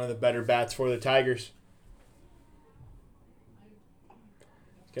 One of the better bats for the Tigers.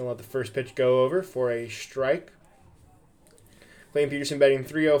 Going to let the first pitch go over for a strike. Clayton Peterson batting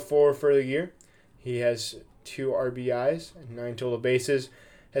 .304 for the year. He has 2 RBIs, and 9 total bases.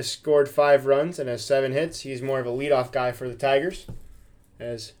 Has scored 5 runs and has 7 hits. He's more of a leadoff guy for the Tigers,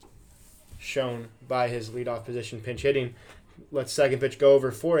 as shown by his leadoff position pinch hitting. Let's second pitch go over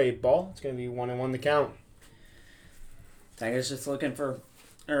for a ball. It's going to be 1-1 the count. Tigers just looking for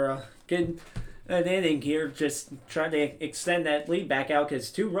good an inning here, just trying to extend that lead back out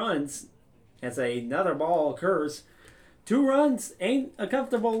because 2 runs as another ball occurs. 2 runs ain't a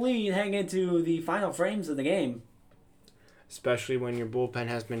comfortable lead heading into the final frames of the game. Especially when your bullpen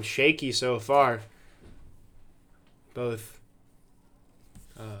has been shaky so far. Both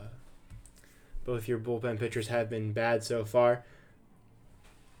your bullpen pitchers have been bad so far.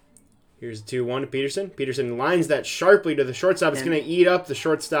 Here's 2-1 to Peterson. Peterson lines that sharply to the shortstop. It's going to eat up the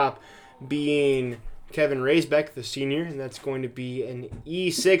shortstop being Kevin Raisbeck, the senior, and that's going to be an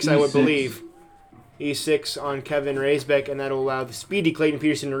E6, I would believe. E6 on Kevin Raisbeck, and that'll allow the speedy Clayton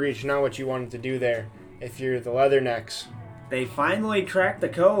Peterson to reach. Not what you wanted to do there if you're the Leathernecks. They finally cracked the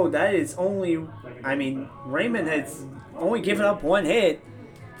code. That is only, Raymond has only given up 1 hit,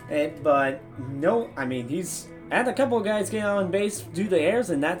 but no, he's had a couple of guys get on base due to errors,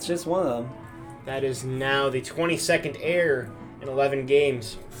 and that's just one of them. That is now the 22nd error in 11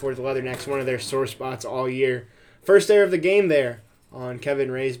 games for the Leathernecks, one of their sore spots all year. First error of the game there on Kevin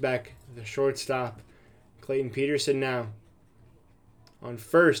Raisbeck, the shortstop. Clayton Peterson now on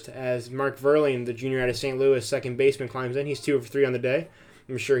first as Mark Verlaine, the junior out of St. Louis, second baseman, climbs in. He's 2 of 3 on the day.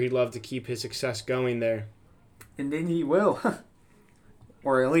 I'm sure he'd love to keep his success going there. And then he will.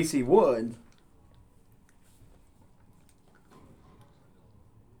 Or at least he would.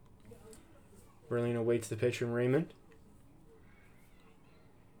 Verlaine awaits the pitch from Raymond.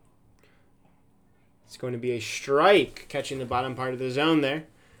 It's going to be a strike, catching the bottom part of the zone there.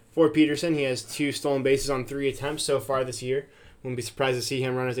 For Peterson, he has 2 stolen bases on 3 attempts so far this year. Wouldn't be surprised to see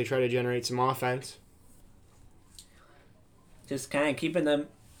him run as they try to generate some offense. Just kind of keeping them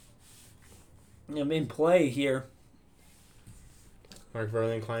in play here. Mark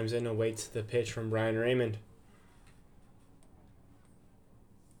Verlaine climbs in and awaits the pitch from Brian Raymond.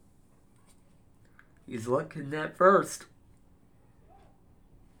 He's looking at first.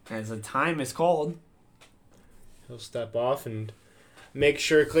 As the time is called. He'll step off and make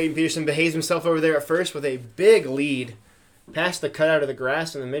sure Clayton Peterson behaves himself over there at first with a big lead. Past the cutout of the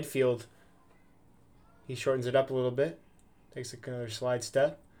grass in the midfield. He shortens it up a little bit. Takes another slide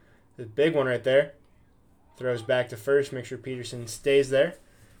step. The big one right there. Throws back to first. Make sure Peterson stays there.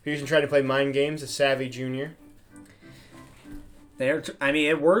 Peterson tried to play mind games. A savvy junior.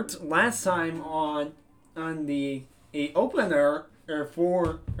 It worked last time on the opener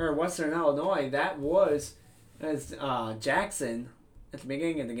for Western Illinois. That was as Jackson at the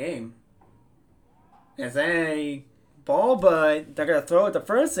beginning of the game. As a ball, but they're going to throw it to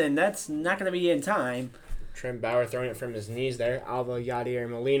first, and that's not going to be in time. Trent Bauer throwing it from his knees there. Alva Yadier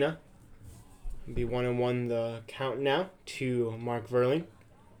Molina. Be 1-1 the count now to Mark Verlaine.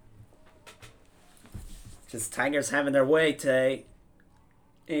 Just Tigers having their way today.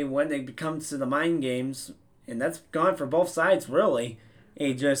 And when it comes to the mind games, and that's gone for both sides, really.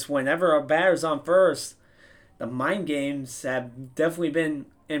 Just whenever a batter's on first, the mind games have definitely been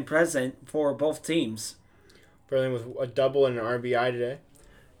present for both teams. Verlaine with a double and an RBI today.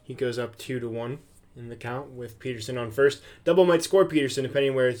 He goes up 2-1 in the count with Peterson on first. Double might score Peterson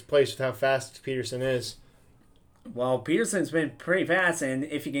depending where it's placed with how fast Peterson is. Well, Peterson's been pretty fast, and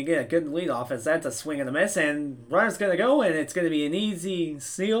if you can get a good leadoff, that's a swing and a miss, and runner's going to go, and it's going to be an easy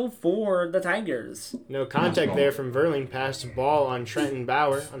seal for the Tigers. No contact there from Verlaine. Passed the ball on Trenton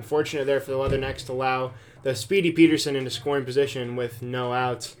Bauer. Unfortunate there for the Leathernecks to allow the speedy Peterson into scoring position with no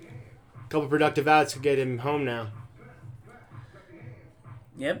outs. A couple productive outs to get him home now.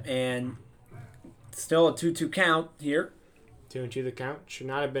 Yep, and still a 2-2 count here. 2-2 the count. Should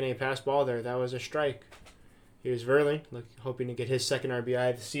not have been a pass ball there. That was a strike. Here's Verlaine, hoping to get his second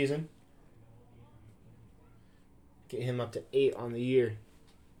RBI of the season. Get him up to 8 on the year.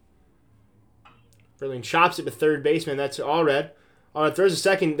 Verlaine chops it to third baseman. That's Allred. Allred throws a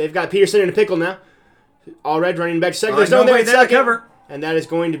second. They've got Peterson in a pickle now. Allred running back to second. There's no one there at second. Cover. And that is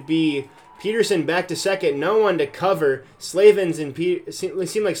going to be Peterson back to second. No one to cover. Slavens and it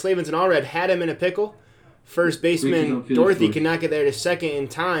seemed like Slavens and Allred had him in a pickle. First baseman Dorothy could not get there to second in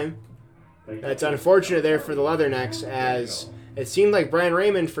time. That's unfortunate there for the Leathernecks, as it seemed like Brian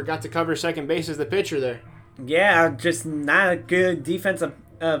Raymond forgot to cover second base as the pitcher there. Yeah, just not a good defensive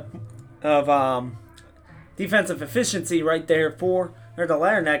defensive efficiency right there for the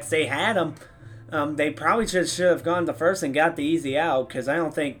Leathernecks. They had him. They probably should have gone to first and got the easy out, because I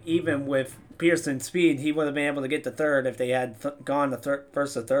don't think even with Peterson's speed he would have been able to get to third if they had gone to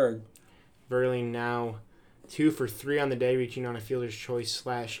first to third. Verlaine now 2 for 3 on the day, reaching on a fielder's choice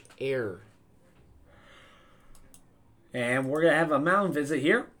 / error. And we're going to have a mound visit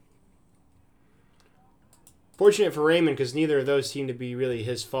here. Fortunate for Raymond because neither of those seem to be really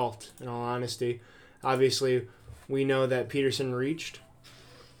his fault, in all honesty. Obviously, we know that Peterson reached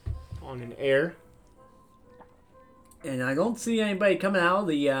on an error. And I don't see anybody coming out of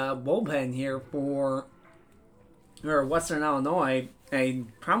the bullpen here for Western Illinois. I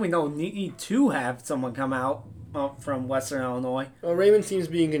probably don't need to have someone come out from Western Illinois. Well, Raymond seems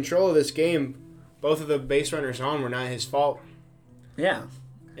to be in control of this game. Both of the base runners on were not his fault. Yeah.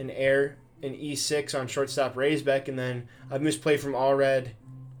 An error, an E6 on shortstop Raisbeck, and then a misplay from Allred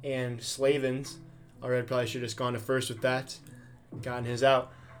and Slavens. Allred probably should have just gone to first with that, gotten his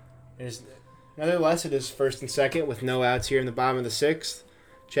out. Nonetheless, it is first and second with no outs here in the bottom of the 6th.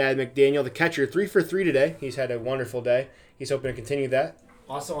 Chad McDaniel, the catcher, 3 for 3 today. He's had a wonderful day. He's hoping to continue that.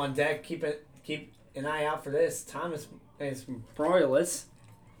 Also on deck, keep an eye out for this. Thomas is Broilus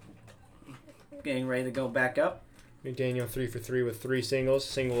getting ready to go back up. McDaniel 3 for 3 with 3 singles.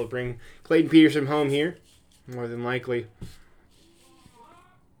 Single will bring Clayton Peterson home here, more than likely.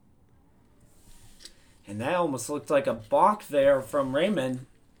 And that almost looked like a balk there from Raymond,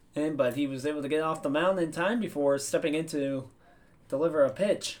 but he was able to get off the mound in time before stepping in to deliver a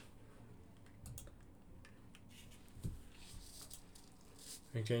pitch.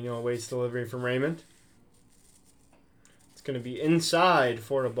 McDaniel awaits delivery from Raymond. It's going to be inside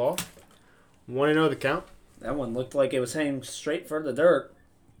for a ball. 1-0 the count. That one looked like it was heading straight for the dirt.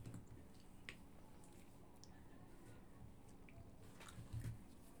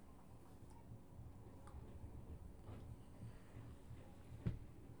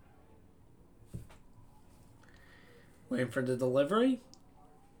 Waiting for the delivery.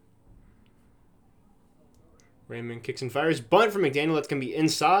 Raymond kicks and fires. Bunt from McDaniel. That's going to be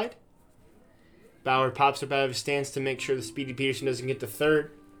inside. Bauer pops up out of his stance to make sure the speedy Peterson doesn't get to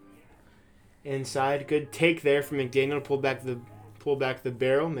third. Inside. Good take there from McDaniel to pull back the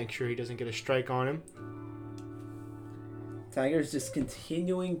barrel. Make sure he doesn't get a strike on him. Tigers just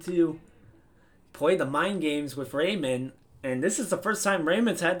continuing to play the mind games with Raymond. And this is the first time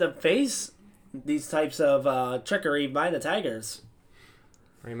Raymond's had to face these types of trickery by the Tigers.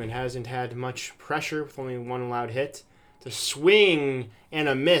 Raymond hasn't had much pressure with only 1 allowed hit. The swing and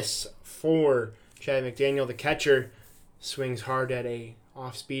a miss for Chad McDaniel. The catcher swings hard at a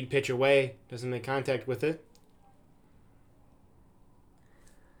off-speed pitch away. Doesn't make contact with it.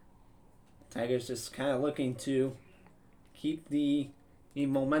 Tigers just kind of looking to keep the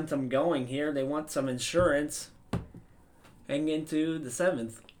momentum going here. They want some insurance heading into the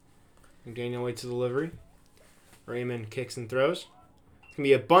 7th. McDaniel waits the delivery. Raymond kicks and throws. It's going to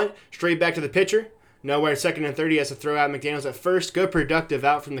be a bunt straight back to the pitcher. Nowhere, second and third. He has to throw out. McDaniel's at first. Good productive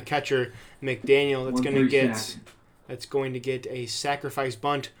out from the catcher, McDaniel. That's going to get a sacrifice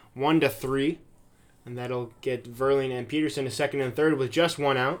bunt, 1-3. And that'll get Verling and Peterson to second and third with just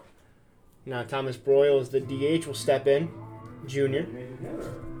 1 out. Now Thomas Broyles, the DH, will step in. Junior.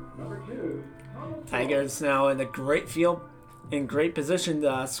 Tigers now in a great field, in great position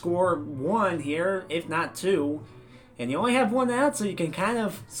to score 1 here, if not 2. And you only have 1 out, so you can kind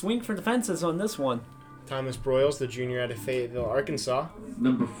of swing for the fences on this one. Thomas Broyles, the junior out of Fayetteville, Arkansas.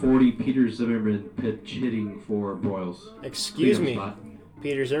 Number 40, Peter Zimmerman, pitch hitting for Broyles. Excuse me.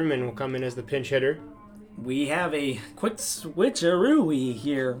 Peter Zimmerman will come in as the pinch hitter. We have a quick switcheroo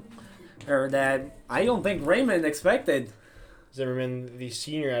here, or that I don't think Raymond expected. Zimmerman, the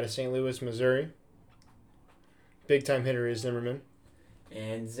senior out of St. Louis, Missouri. Big-time hitter is Zimmerman.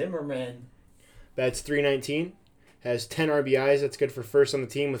 And Zimmerman bats .319, has 10 RBIs. That's good for first on the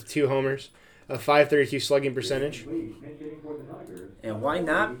team with 2 homers, a .532 slugging percentage. And why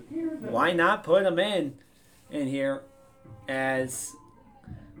not put him in here, as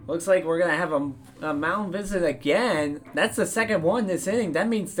looks like we're going to have a mound visit again. That's the second one this inning. That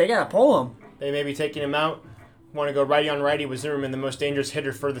means they got to pull him. They may be taking him out. Want to go righty on righty with Zimmerman, the most dangerous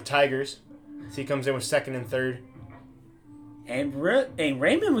hitter for the Tigers. So he comes in with second and third. And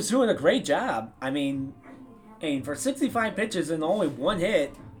Raymond was doing a great job. I mean, for 65 pitches and only 1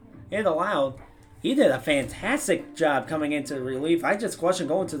 hit allowed, he did a fantastic job coming into relief. I just question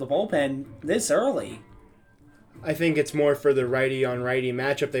going to the bullpen this early. I think it's more for the righty on righty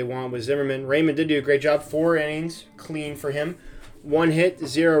matchup they want with Zimmerman. Raymond did do a great job. 4 innings, clean for him. 1 hit,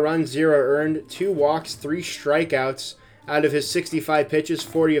 0 runs, 0 earned, 2 walks, 3 strikeouts. Out of his 65 pitches,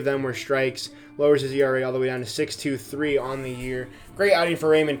 40 of them were strikes. Lowers his ERA all the way down to 6.23 on the year. Great outing for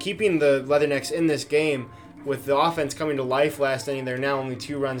Raymond, keeping the Leathernecks in this game. With the offense coming to life last inning, they're now only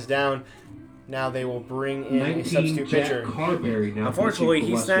 2 runs down. Now they will bring in a substitute pitcher. Carberry now. Unfortunately,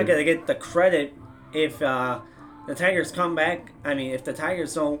 he's not going to get the credit if the Tigers come back, if the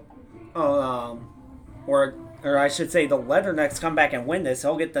Tigers don't, or I should say the Leathernecks come back and win this,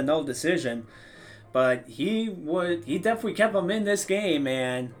 he'll get the no decision. But he definitely kept them in this game,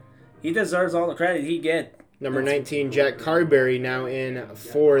 and he deserves all the credit he gets. Number 19, Jack Carberry, now in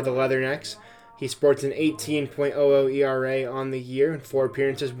for the Leathernecks. He sports an 18.00 ERA on the year, 4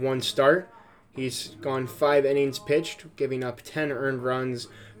 appearances, 1 start. He's gone 5 innings pitched, giving up 10 earned runs,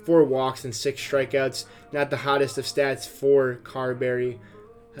 4 walks, and 6 strikeouts. Not the hottest of stats for Carberry.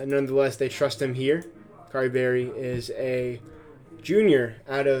 Nonetheless, they trust him here. Carberry is a junior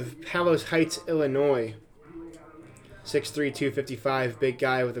out of Palos Heights, Illinois. 6'3", 255, big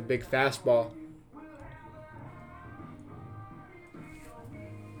guy with a big fastball.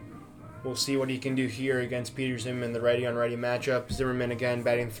 We'll see what he can do here against Peter Zimmerman in the righty-on-righty matchup. Zimmerman again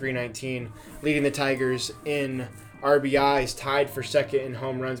batting .319, leading the Tigers in RBIs, tied for second in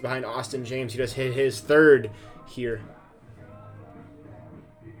home runs behind Austin James. He just hit his 3rd here.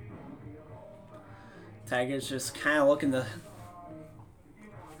 Tigers just kind of looking to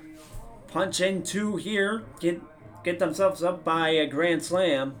punch in 2 here, get themselves up by a grand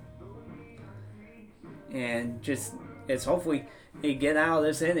slam, and it's hopefully they get out of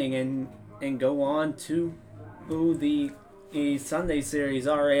this inning and go on to the Sunday series,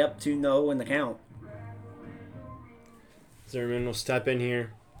 already up 2-0 in the count. Zimmerman will step in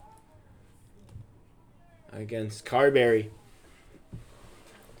here against Carberry.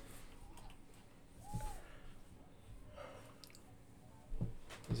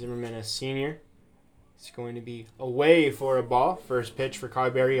 Zimmerman, a senior, is going to be away for a ball. First pitch for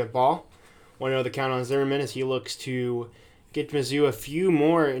Carberry, a ball. 1-0 the count on Zimmerman as he looks to get Mizzou a few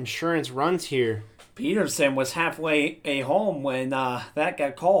more insurance runs here. Peterson was halfway home when that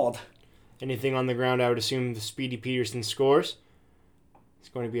got called. Anything on the ground, I would assume the speedy Peterson scores. It's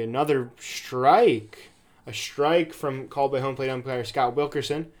going to be another strike. A strike from called by home plate umpire Scott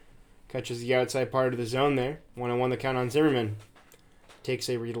Wilkerson. Catches the outside part of the zone there. 1-1 the count on Zimmerman. Takes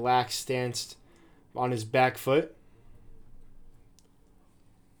a relaxed stance on his back foot.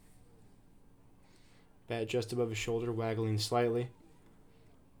 Bat just above his shoulder, waggling slightly.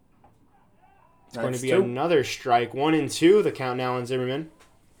 It's going to be another strike. 1-2, the count now on Zimmerman.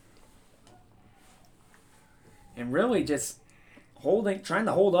 And really just trying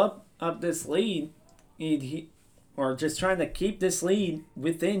to hold up this lead, or just trying to keep this lead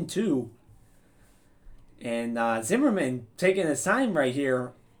within 2. And Zimmerman taking his time right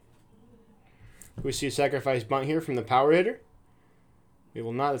here. We see a sacrifice bunt here from the power hitter. We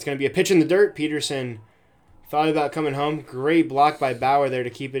will not. It's going to be a pitch in the dirt. Peterson thought about coming home. Great block by Bauer there to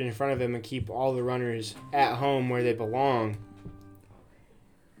keep it in front of him and keep all the runners at home where they belong.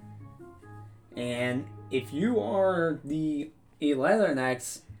 And if you are the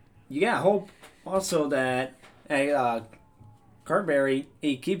Leathernecks, you got to hope also that Carberry,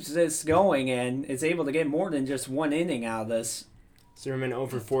 he keeps this going and is able to get more than just 1 inning out of this. Zimmerman 0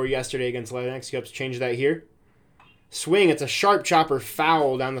 for 4 yesterday against Leathernecks. He hopes to change that here. Swing. It's a sharp chopper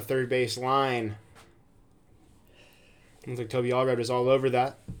foul down the third base line. Looks like Toby Allred is all over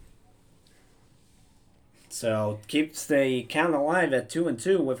that. So keeps the count alive at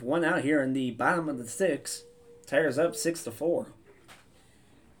 2-2 with 1 out here in the bottom of the 6th. Tigers up 6-4.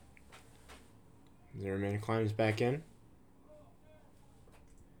 Zimmerman climbs back in.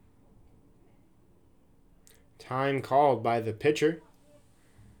 Time called by the pitcher,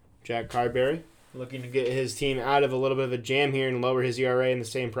 Jack Carberry, looking to get his team out of a little bit of a jam here and lower his ERA in the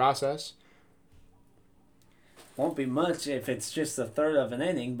same process. Won't be much if it's just a third of an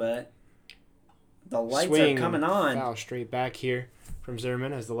inning, but the lights Swing, are coming on. Foul straight back here from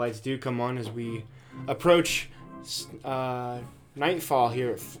Zimmerman as the lights do come on as we approach nightfall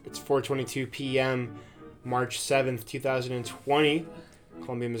here. It's 4:22 p.m., March 7th, 2020,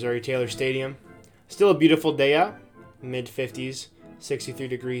 Columbia, Missouri, Taylor Stadium. Still a beautiful day out, mid-50s, 63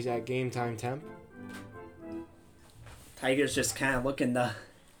 degrees at game time temp. Tigers just kind of looking to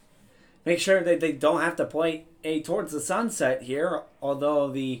make sure that they don't have to play towards the sunset here, although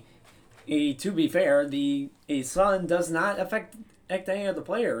to be fair, the sun does not affect any of the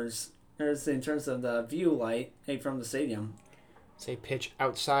players in terms of the view light from the stadium. Say pitch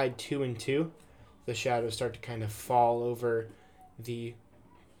outside 2-2. The shadows start to kind of fall over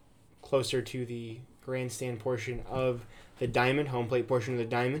closer to the grandstand portion of the diamond, home plate portion of the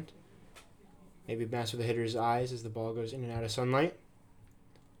diamond. Maybe mess with the hitter's eyes as the ball goes in and out of sunlight.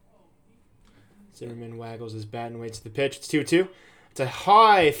 Zimmerman waggles his bat and waits the pitch. It's 2-2. It's a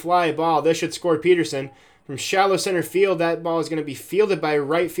high fly ball. This should score Peterson. From shallow center field, that ball is going to be fielded by a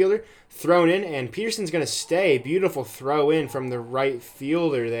right fielder, thrown in, and Peterson's going to stay. Beautiful throw in from the right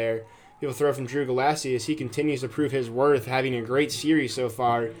fielder there. Beautiful throw from Drew Galassi as he continues to prove his worth, having a great series so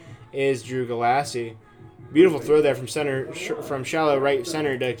far, is Drew Galassi. Beautiful throw there from center, from shallow right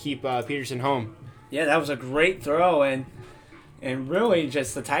center to keep Peterson home. Yeah, that was a great throw, and really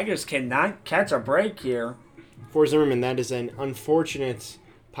just the Tigers cannot catch a break here. For Zimmerman, that is an unfortunate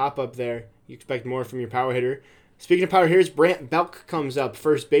pop-up there. You expect more from your power hitter. Speaking of power hitters, Brant Belk comes up,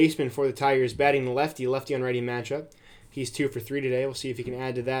 first baseman for the Tigers, batting the lefty on righty matchup. He's 2 for 3 today. We'll see if he can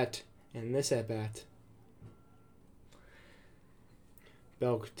add to that in this at-bat.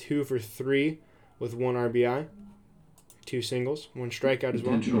 Belk 2 for 3 with 1 RBI, 2 singles, 1 strikeout as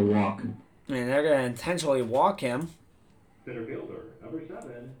well. Intentional walk. And they're going to intentionally walk him. Center fielder, number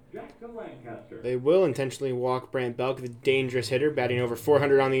 7, Jackson Lancaster. They will intentionally walk Brant Belk, the dangerous hitter, batting over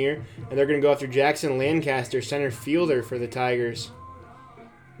 400 on the year. And they're going to go after Jackson Lancaster, center fielder for the Tigers.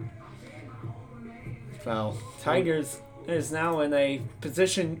 So, Tigers is now in a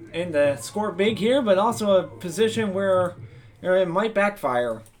position in the score big here, but also a position where it might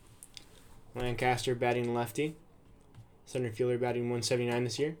backfire. Lancaster batting lefty. Center fielder batting 179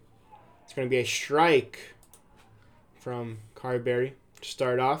 this year. It's going to be a strike from Carberry to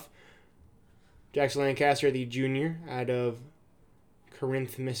start off. Jackson Lancaster, the junior out of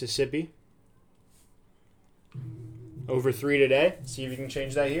Corinth, Mississippi. Over 3 today. See if you can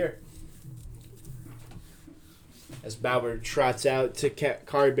change that here. As Bauer trots out to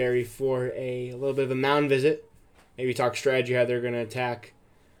Carberry for a little bit of a mound visit. Maybe talk strategy how they're going to attack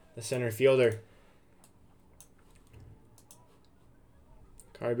the center fielder.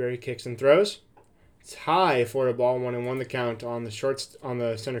 Carberry kicks and throws. It's high for a ball, 1-1 the count on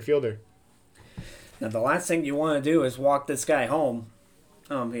the center fielder. Now the last thing you want to do is walk this guy home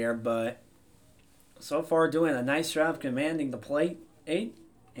here, but so far doing a nice job commanding the plate 8,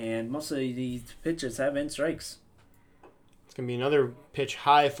 and most of the pitches have been strikes. It's going to be another pitch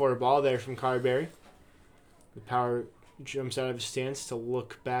high for a ball there from Carberry. The power jumps out of his stance to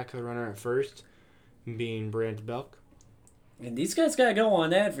look back at the runner at first, being Brant Belk. And these guys got to go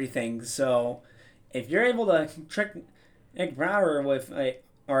on everything, so if you're able to trick Nick Brower with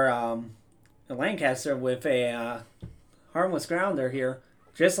Lancaster with a harmless grounder here,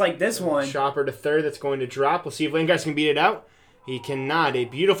 just like this one. Chopper to third, that's going to drop. We'll see if Lancaster can beat it out. He cannot. A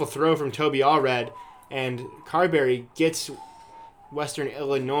beautiful throw from Toby Allred, and Carberry gets Western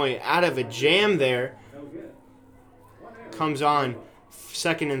Illinois out of a jam there. Comes on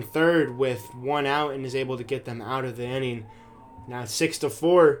second and third with 1 out and is able to get them out of the inning. Now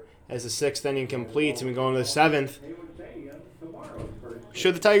 6-4 as the 6th inning completes and we go into the 7th.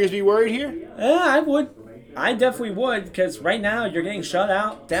 Should the Tigers be worried here? Yeah, I would. I definitely would, because right now you're getting shut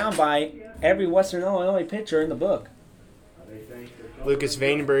out down by every Western Illinois pitcher in the book. Lucas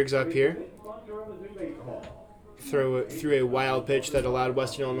Vaneberg's up here. Threw a wild pitch that allowed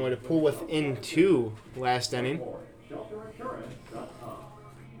Western Illinois to pull within 2 last inning.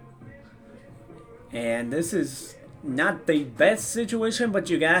 And this is not the best situation, but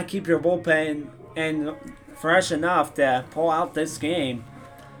you gotta keep your bullpen and fresh enough to pull out this game.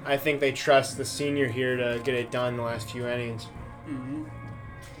 I think they trust the senior here to get it done in the last few innings. Mm-hmm.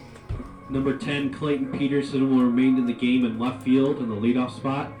 Number 10, Clayton Peterson will remain in the game in left field in the leadoff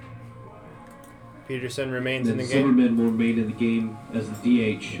spot. Peterson remains in the game. Zimmerman will remain in the game as the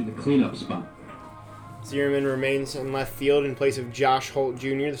DH in the cleanup spot. Zimmerman remains in left field in place of Josh Holt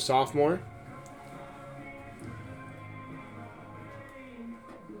Jr., the sophomore.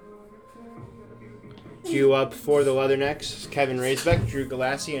 Due up for the Leathernecks, Kevin Raisbeck, Drew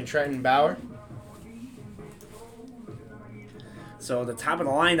Galassi, and Trenton Bauer. So the top of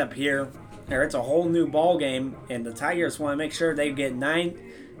the lineup here, it's a whole new ball game, and the Tigers want to make sure they get 9.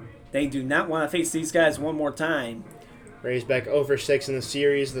 They do not want to face these guys one more time. Raisbeck 0 for 6 in the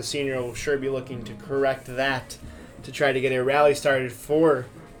series. The senior will sure be looking to correct that to try to get a rally started for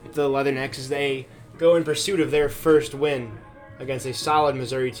the Leathernecks as they go in pursuit of their first win against a solid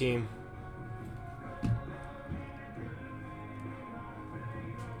Missouri team.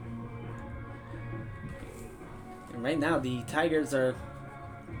 And right now, the Tigers are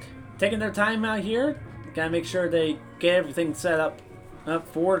taking their time out here. Got to make sure they get everything set up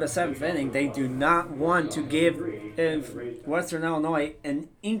for the 7th inning. They do not want to give Western Illinois an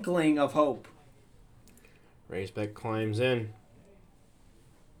inkling of hope. Raisbeck climbs in.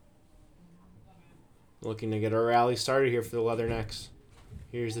 Looking to get a rally started here for the Leathernecks.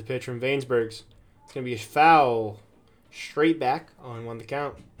 Here's the pitch from Vanesbergs. It's going to be a foul. Straight back on 1 the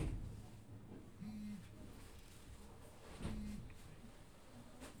count.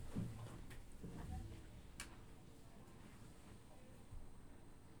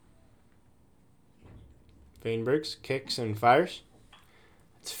 Vanebergs kicks and fires.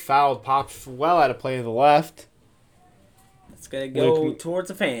 It's fouled, popped well out of play to the left. It's going to go Luke- towards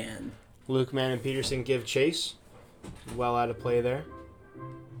the fan. Luke, Mann, and Peterson give chase. Well out of play there.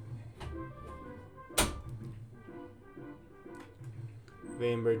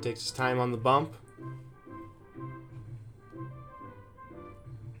 Vandenberg takes his time on the bump.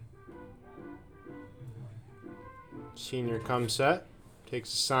 Senior comes set.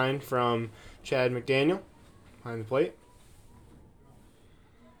 Takes a sign from Chad McDaniel behind the plate.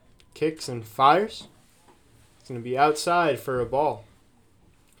 Kicks and fires. It's going to be outside for a ball.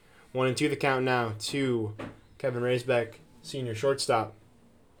 1-2 the count now to Kevin Raisbeck, senior shortstop.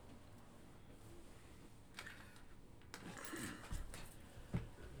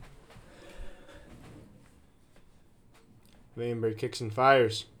 Vandenberg kicks and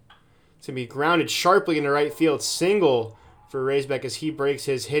fires. It's going to be grounded sharply into right field. Single for Raisbeck as he breaks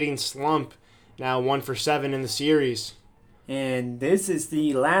his hitting slump. Now 1 for 7 in the series. And this is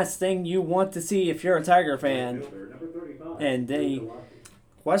the last thing you want to see if you're a Tiger fan. And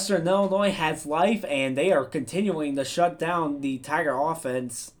Western Illinois has life, and they are continuing to shut down the Tiger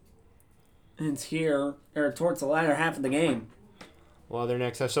offense. And it's here, or towards the latter half of the game. Well, they're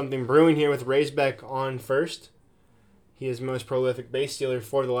next have something brewing here with Raisbeck on first. He is the most prolific base stealer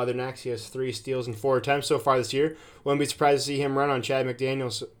for the Leathernecks. He has 3 steals and 4 attempts so far this year. Wouldn't be surprised to see him run on Chad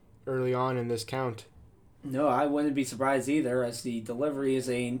McDaniels early on in this count. No, I wouldn't be surprised either, as the delivery is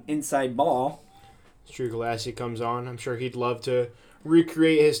an inside ball. Drew Galassi comes on. I'm sure he'd love to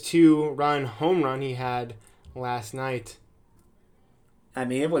recreate his 2-run home run he had last night. I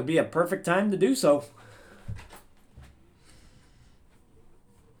mean, it would be a perfect time to do so.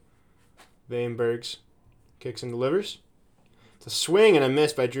 Vandenbergs kicks and delivers. It's a swing and a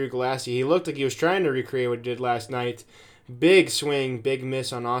miss by Drew Galassi. He looked like he was trying to recreate what he did last night. Big swing, big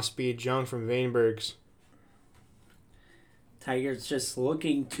miss on off-speed junk from Vandenbergs. Tigers just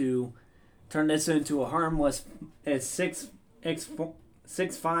looking to turn this into a harmless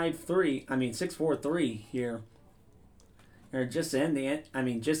 6-4-3 here. Or just to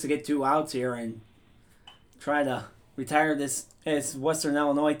end just to get 2 outs here and try to retire this Western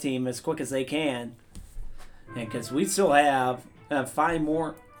Illinois team as quick as they can. And because we still have 5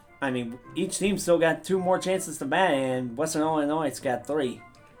 more. Each team still got 2 more chances to bat, and Western Illinois has got 3.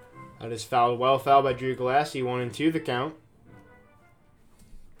 That is fouled. Well fouled by Drew Galassi. 1-2 the count.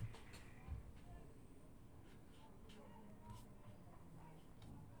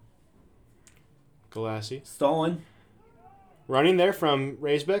 Galassi. Stolen. Running there from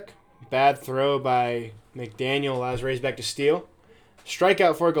Raisbeck. Bad throw by McDaniel allows Raisbeck to steal.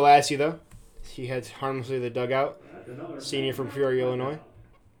 Strikeout for Galassi, though. He heads harmlessly to the dugout. Senior from Peoria, Illinois.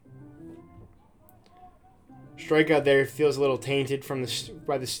 Strikeout there feels a little tainted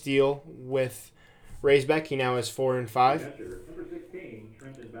by the steal with Raisbeck. He now has 4 and 5. Number 16,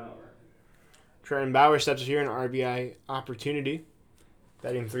 Trenton Bauer. Trenton Bauer steps here an RBI opportunity.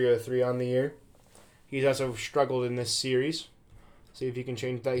 Batting .303 on the year. He's also struggled in this series. See if he can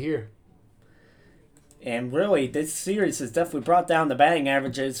change that here. And really, this series has definitely brought down the batting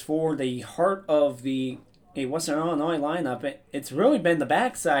averages for the heart of the Western Illinois lineup. It's really been the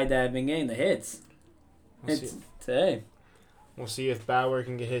backside that have been getting the hits. Today. We'll see if Bauer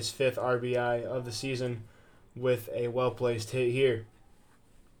can get his 5th RBI of the season with a well-placed hit here.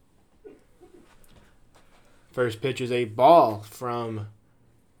 First pitch is a ball from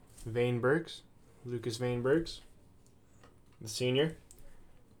Vandenbergs. Lucas Vandenbergs, the senior.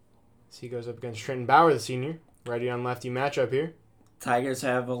 As he goes up against Trenton Bauer, the senior. Righty on lefty matchup here. Tigers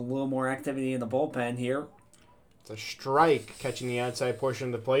have a little more activity in the bullpen here. It's a strike catching the outside portion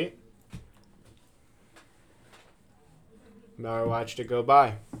of the plate. Bauer watched it go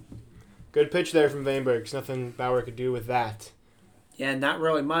by. Good pitch there from Vandenbergs. Nothing Bauer could do with that. Yeah, not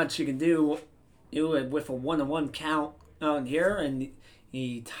really much you can do with a 1-1 count on here, and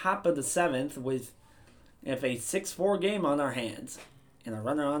the top of the 7th with a 6-4 game on our hands and a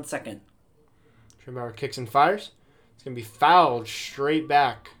runner on second. Trenton Bauer kicks and fires. It's going to be fouled straight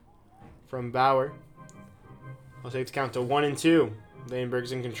back from Bauer. I'll take the count to 1-2.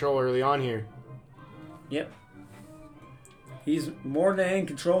 Vandenberg's in control early on here. Yep. He's more than in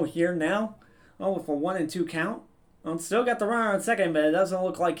control here now. With a 1-2 count. Still got the runner on second, but it doesn't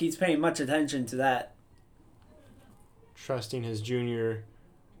look like he's paying much attention to that. Trusting his junior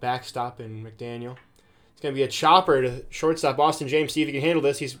backstop in McDaniel. It's going to be a chopper to shortstop Austin James. See if he can handle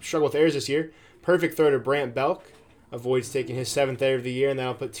this. He's struggled with errors this year. Perfect throw to Brant Belk. Avoids taking his 7th error of the year, and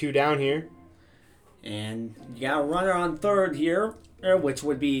that'll put 2 down here. And you got a runner on third here, which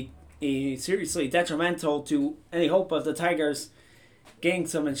would be seriously detrimental to any hope of the Tigers getting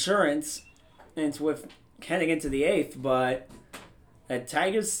some insurance and with heading into the 8th. But The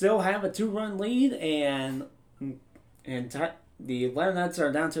Tigers still have a 2-run lead, and the Leonets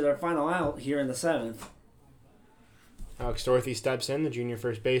are down to their final out here in the 7th. Alex Dorothy steps in, the junior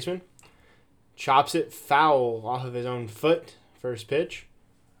first baseman. Chops it foul off of his own foot. First pitch.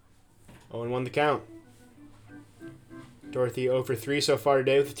 0-1 the count. Dorothy 0 for 3 so far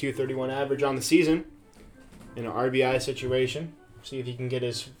today with a 231 average on the season. In an RBI situation. See if he can get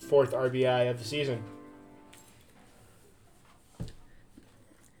his 4th RBI of the season.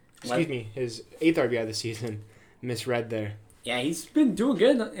 Excuse me, his 8th RBI of the season. Misread there. Yeah, he's been doing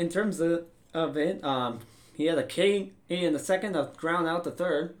good in terms of it. He had a K in the 2nd, a ground out the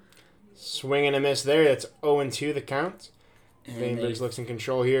 3rd. Swing and a miss there. That's 0-2 the count. And Bainbridge looks in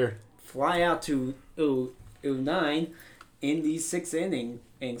control here. fly out to 9 in the 6th inning.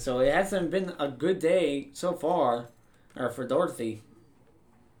 And so it hasn't been a good day so far for Dorothy.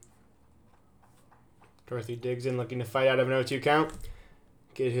 Dorothy digs in looking to fight out of an 0-2 count.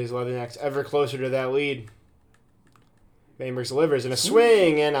 Get his Leathernecks ever closer to that lead. Bainbridge delivers and a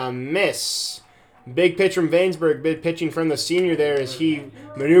swing and a miss. Big pitch from Vainsburg. Big pitching from the senior there as he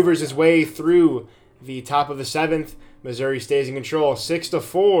maneuvers his way through the top of the 7th. Missouri stays in control,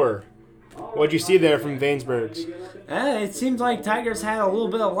 6-4. What'd you see there from Vainsburg's? It seems like Tigers had a little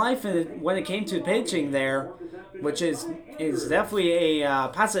bit of life in it when it came to pitching there, which is definitely a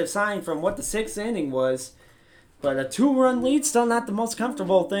positive sign from what the 6th inning was. But a 2-run lead, still not the most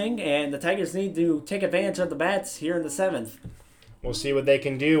comfortable thing, and the Tigers need to take advantage of the bats here in the 7th. We'll see what they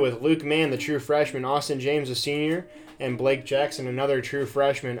can do with Luke Mann, the true freshman, Austin James, a senior, and Blake Jackson, another true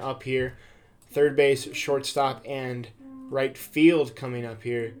freshman, up here. Third base, shortstop, and right field coming up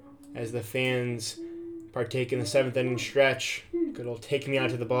here as the fans partake in the 7th inning stretch. Good old take me out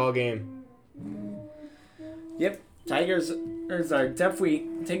to the ball game. Yep, Tigers are definitely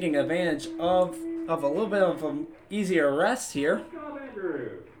taking advantage of a little bit of an easier rest here.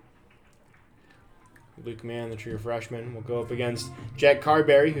 Luke Mann, the true freshman, will go up against Jack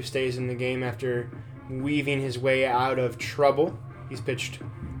Carberry, who stays in the game after weaving his way out of trouble. He's pitched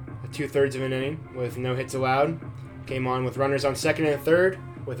 2/3 of an inning with no hits allowed. Came on with runners on 2nd and 3rd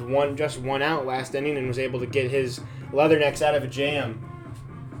with just one out last inning and was able to get his Leathernecks out of a jam,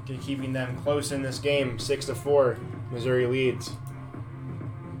 keeping them close in this game. 6-4, Missouri leads.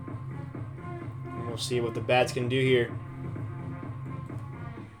 And we'll see what the bats can do here.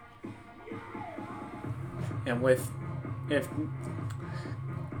 And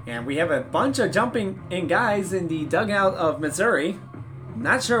we have a bunch of jumping in guys in the dugout of Missouri.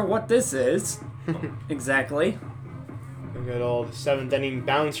 Not sure what this is exactly. A good old 7th inning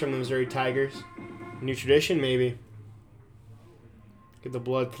bounce from the Missouri Tigers. New tradition, maybe. Get the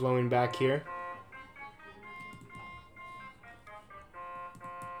blood flowing back here.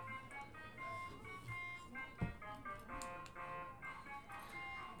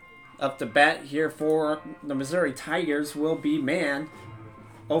 Up to bat here for the Missouri Tigers will be Mann.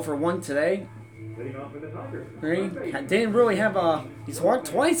 0 for 1 today. Didn't really have he's walked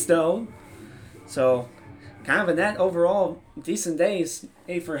twice though. So kind of a net overall decent day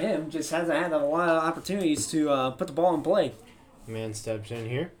for him. Just hasn't had a lot of opportunities to put the ball in play. Man steps in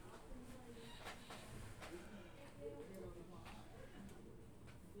here.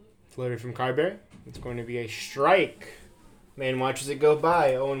 Floater from Carberry. It's going to be a strike. Man watches it go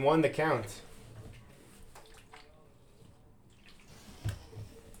by. 0-1 the count.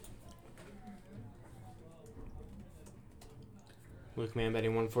 Luke Mann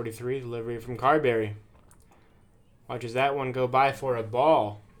batting 143. Delivery from Carberry. Watches that one go by for a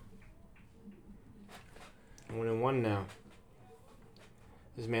ball. 1-1 now.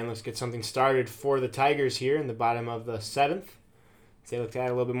 This man looks to get something started for the Tigers here in the bottom of the 7th. They look to add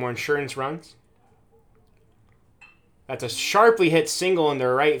a little bit more insurance runs. That's a sharply hit single into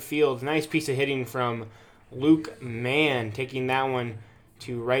right field. Nice piece of hitting from Luke Mann, taking that one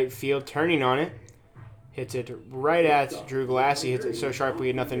to right field, turning on it. Hits it right at Drew Galassi. Hits it so sharply, he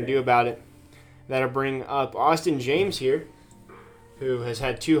had nothing to do about it. That'll bring up Austin James here, who has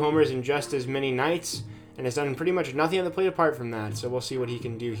had 2 homers in just as many nights and has done pretty much nothing on the plate apart from that. So we'll see what he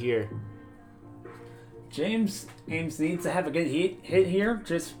can do here. James needs to have a good hit here.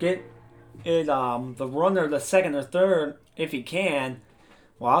 Just get it the runner the 2nd or 3rd if he can,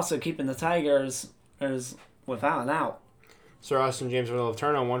 while also keeping the Tigers without an out. Sir Austin James will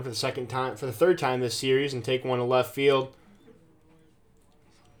turn on one for the 3rd time this series and take one to left field.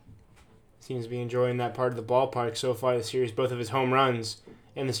 Seems to be enjoying that part of the ballpark so far this series. Both of his home runs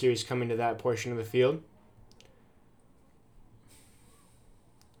in the series coming to that portion of the field.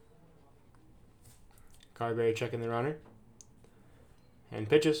 Carberry checking the runner. And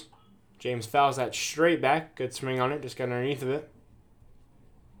pitches. James fouls that straight back. Good swing on it. Just got underneath of it.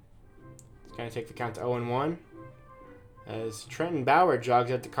 going to take the count to 0-1. As Trenton Bauer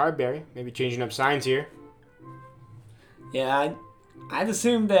jogs out to Carberry. Maybe changing up signs here. Yeah, I'd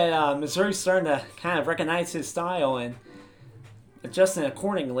assume that Missouri's starting to kind of recognize his style and adjusting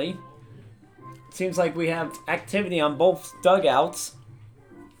accordingly. Seems like we have activity on both dugouts.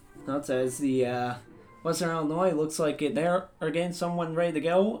 That's as the Western Illinois looks like they're getting someone ready to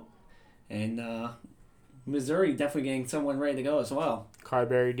go. And Missouri definitely getting someone ready to go as well.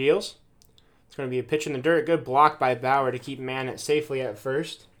 Carberry deals. It's going to be a pitch in the dirt. Good block by Bauer to keep Mannett safely at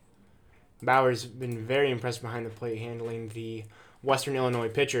first. Bauer's been very impressed behind the plate handling the Western Illinois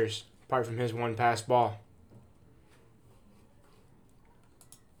pitchers, apart from his one pass ball.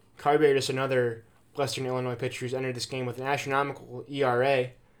 Carberry, just another Western Illinois pitcher who's entered this game with an astronomical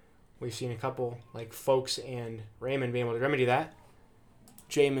ERA. We've seen a couple like Folks and Raymond being able to remedy that.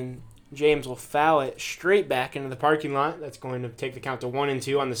 James will foul it straight back into the parking lot. That's going to take the count to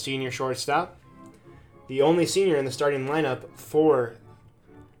 1-2 on the senior shortstop. The only senior in the starting lineup for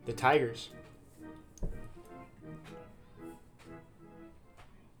the Tigers.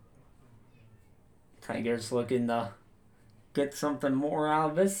 Tigers looking to get something more out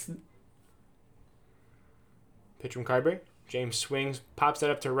of this. Pitch from Carberry. James swings, pops that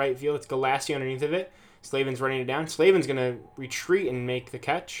up to right field. It's Galassi underneath of it. Slavin's running it down. Slavin's going to retreat and make the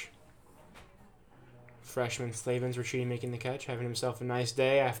catch. Freshman Slavin's retreating, making the catch, having himself a nice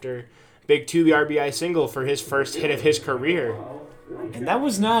day after big 2 RBI single for his first hit of his career. And that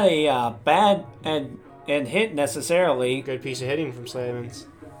was not a bad and hit necessarily. Good piece of hitting from Slavins.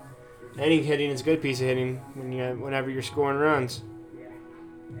 Any hitting is a good piece of hitting whenever you're scoring runs.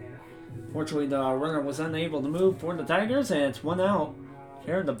 Fortunately, the runner was unable to move for the Tigers, and it's 1 out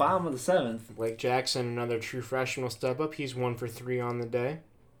here at the bottom of the 7th. Blake Jackson, another true freshman, will step up. He's 1 for 3 on the day.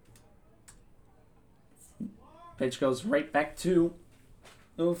 Pitch goes right back to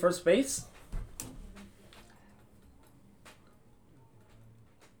first base.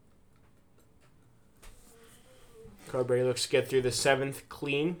 Carberry looks to get through the 7th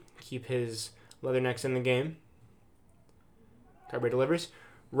clean, keep his Leathernecks in the game. Carberry delivers.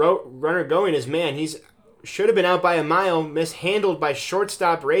 Runner going is man. He's should have been out by a mile, mishandled by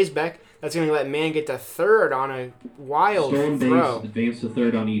shortstop Raisbeck. That's going to let man get to third on a wild Stolen throw. base, advance to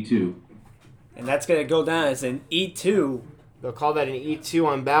third on E2. And that's going to go down as an E2. They'll call that an E2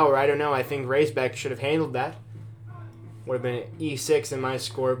 on Bauer. I don't know. I think Raisbeck should have handled that. Would have been an E6 in my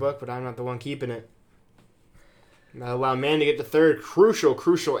scorebook, but I'm not the one keeping it. That'll allow man to get to third.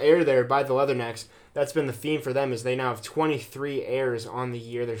 Crucial error there by the Leathernecks. That's been the theme for them, as they now have 23 errors on the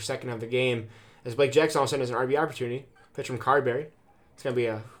year. They're second of the game. As Blake Jackson all of a sudden has an RBI opportunity. Pitch from Carberry. It's going to be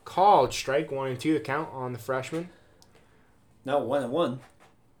a called strike. 1-2 the count on the freshman. No, 1-1.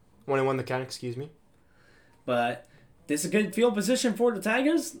 1-1 the count, excuse me. But this is a good field position for the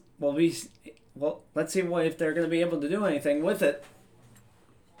Tigers. Well, let's see if they're going to be able to do anything with it.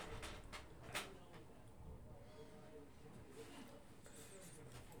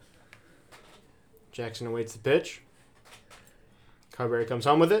 Jackson awaits the pitch. Carberry comes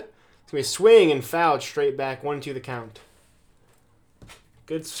home with it. It's going to be a swing and fouled straight back. 1-2 the count.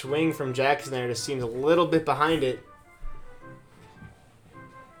 Good swing from Jackson there. Just seems a little bit behind it.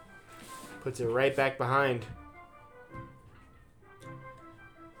 Puts it right back behind.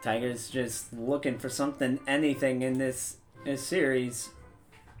 Tigers just looking for anything in this series.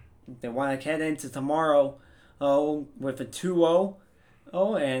 They want to head into tomorrow with a 2-0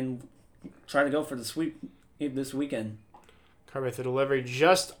 and try to go for the sweep this weekend. Carberry with the delivery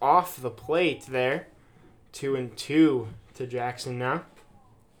just off the plate there. 2-2 to Jackson now.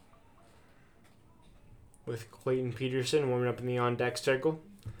 With Clayton Peterson warming up in the on-deck circle.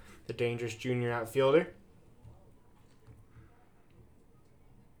 The dangerous junior outfielder.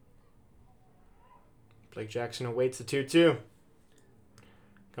 Blake Jackson awaits the 2-2.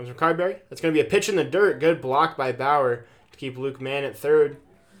 Comes from Carberry. That's going to be a pitch in the dirt. Good block by Bauer to keep Luke Mann at third.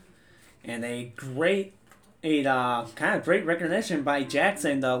 And a kind of great recognition by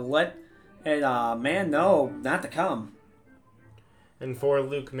Jackson to let Mann know not to come. And for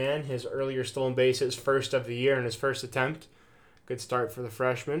Luke Mann, his earlier stolen base, his first of the year in his first attempt. Good start for the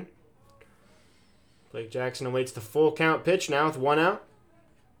freshman. Blake Jackson awaits the full count pitch now with 1 out.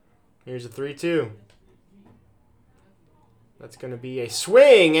 Here's a 3-2. That's going to be a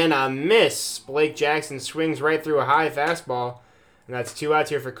swing and a miss. Blake Jackson swings right through a high fastball. And that's 2 outs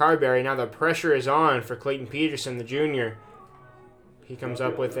here for Carberry. Now the pressure is on for Clayton Peterson, the junior. He comes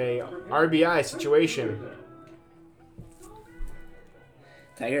up with a RBI situation.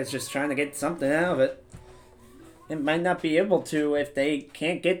 Tigers just trying to get something out of it. It might not be able to if they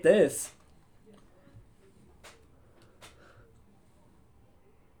can't get this.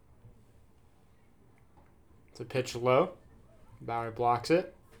 The pitch low. Bauer blocks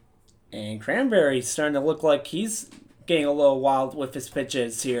it. And Cranberry's starting to look like he's getting a little wild with his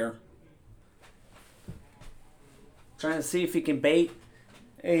pitches here. Trying to see if he can bait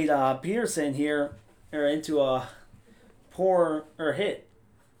Peterson here or into a poor or hit.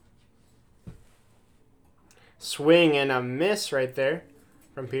 Swing and a miss right there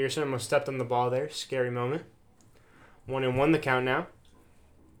from Peterson. Almost stepped on the ball there. Scary moment. 1-1 the count now.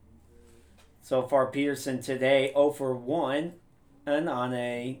 So far, Peterson today 0 for 1 and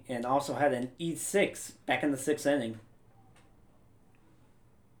also had an E6 back in the 6th inning.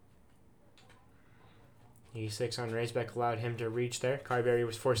 E6 on Raceback allowed him to reach there. Carberry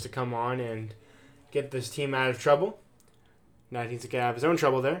was forced to come on and get this team out of trouble. Now he needs to get out of his own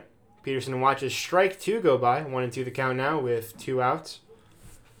trouble there. Peterson watches strike 2 go by. 1-2 the count now with 2 outs.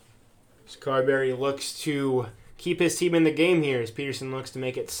 So Carberry looks to keep his team in the game here as Peterson looks to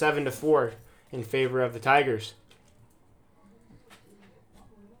make it 7-4 in favor of the Tigers.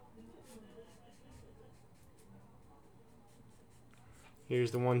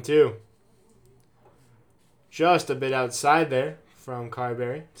 Here's the 1-2. Just a bit outside there from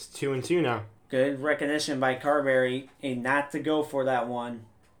Carberry. It's 2-2 now. Good recognition by Carberry and not to go for that one.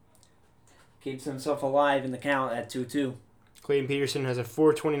 Keeps himself alive in the count at 2-2. Clayton Peterson has a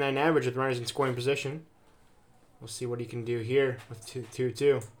 .429 average with runners in scoring position. We'll see what he can do here with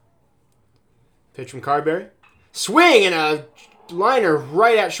 2-2. Pitch from Carberry. Swing and a liner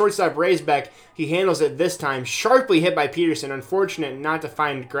right at shortstop Raceback. He handles it this time. Sharply hit by Peterson. Unfortunate not to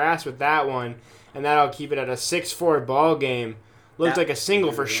find grass with that one. And that'll keep it at a 6-4 ball game. Looked like a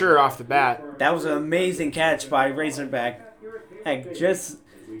single for sure off the bat. That was an amazing catch by Razorback.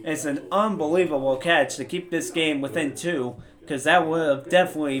 It's an unbelievable catch to keep this game within 2, because that would have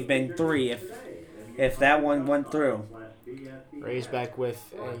definitely been 3 if that one went through. Raceback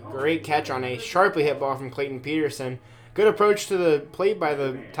with a great catch on a sharply hit ball from Clayton Peterson. Good approach to the plate by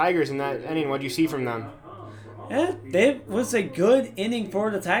the Tigers in that inning. What do you see from them? Yeah, it was a good inning for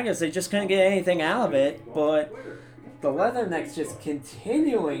the Tigers. They just couldn't get anything out of it, but the Leathernecks just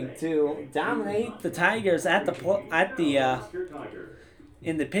continuing to dominate the Tigers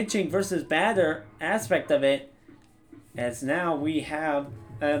in the pitching versus batter aspect of it. As now we have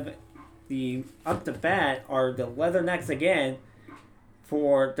the up to bat are the Leathernecks again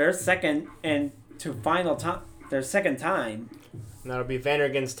for their second time. And that'll be Vander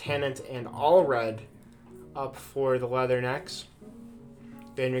against Tennant and Allred up for the Leathernecks.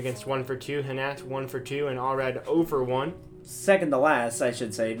 Vander against 1 for 2, Hanat 1 for 2, and Allred 0 for 1. Second to last, I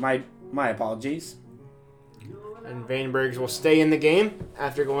should say. My apologies. And Vanebergs will stay in the game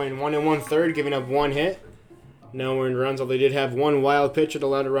after going 1 1/3, giving up 1 hit. No earned runs, although they did have 1 wild pitch that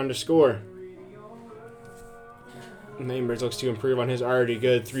allowed a run to score. Vanebergs looks to improve on his already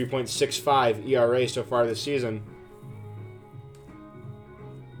good 3.65 ERA so far this season.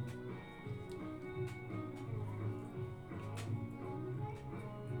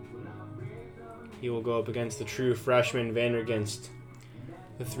 He will go up against the true freshman Vander against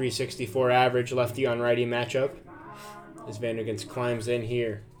the 364 average lefty on righty matchup as Vandergans climbs in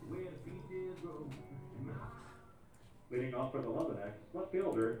here. Leading off for the Leathernecks, left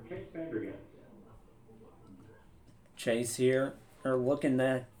fielder Chase Vandergans. Chase here are looking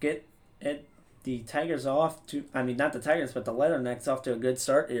to get the Tigers off to, not the Tigers, but the Leathernecks off to a good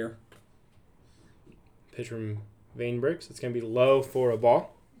start here. Pitch from Vanebricks. It's going to be low for a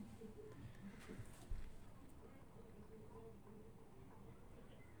ball.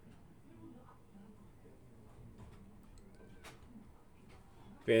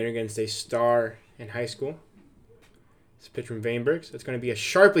 Vander against a star in high school. It's a pitch from Vanebricks. It's going to be a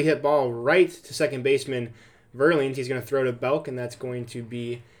sharply hit ball right to second baseman Verlins. He's going to throw to Belk, and that's going to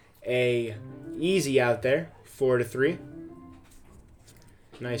be a easy out there, 4-3.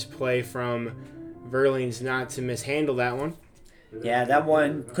 Nice play from Verlins not to mishandle that one. Yeah, that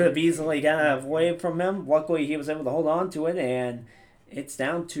one could have easily gotten away from him. Luckily, he was able to hold on to it, and it's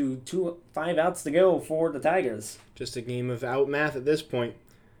down to 5 outs to go for the Tigers. Just a game of out math at this point.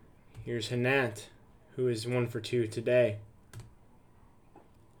 Here's Hanat, who is 1 for 2 today.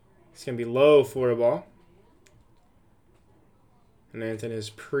 It's going to be low for a ball. Hanat in his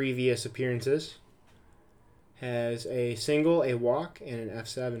previous appearances has a single, a walk, and an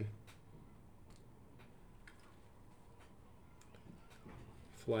F7.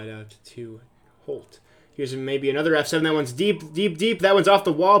 Flight out to Holt. Here's maybe another F7. That one's deep, deep, deep. That one's off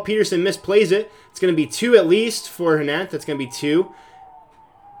the wall. Peterson misplays it. It's going to be 2 at least for Hanat. That's going to be 2.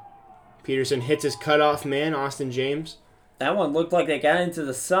 Peterson hits his cutoff man, Austin James. That one looked like they got into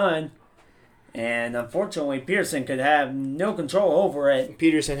the sun, And unfortunately, Pearson could have no control over it.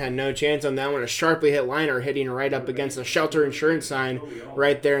 Peterson had no chance on that one. A sharply hit liner hitting right up against the shelter insurance sign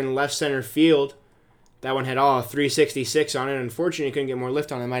right there in left center field. That one had all 366 on it. Unfortunately, he couldn't get more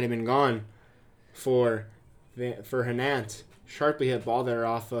lift on it. It might have been gone for Hanant. Sharply hit ball there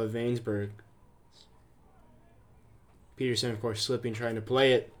off of Vainsburg. Peterson, of course, slipping, trying to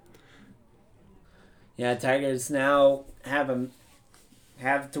play it. Yeah, Tigers now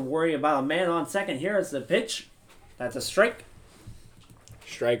have to worry about a man on second. Here is the pitch. That's a strike.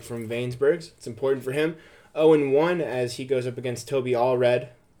 Strike from Vainsburg. It's important for him. 0-1 as he goes up against Toby Allred,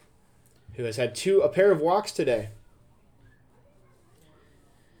 who has had a pair of walks today.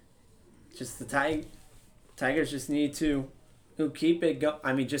 Just the Tigers just need to keep it go.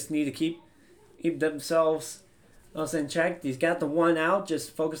 Just need to keep themselves in check. He's got the one out.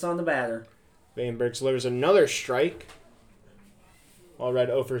 Just focus on the batter. Vainsburg delivers another strike. Allred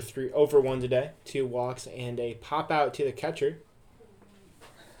 0 for 1 today. 2 walks and a pop out to the catcher.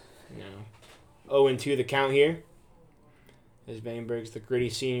 Now 0-2 the count here. As Vainsburg, the gritty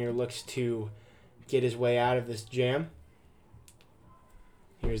senior, looks to get his way out of this jam.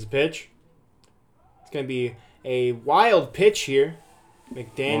 Here's the pitch. It's going to be a wild pitch here.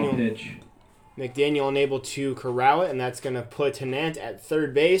 McDaniel unable to corral it, and that's going to put Hanant at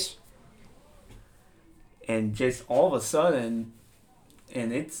third base. And just all of a sudden,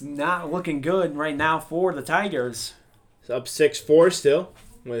 and it's not looking good right now for the Tigers. It's up 6-4 still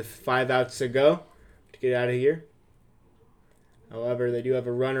with 5 outs to go to get out of here. However, they do have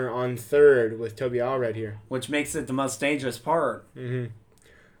a runner on third with Toby Allred here. Which makes it the most dangerous part. Allred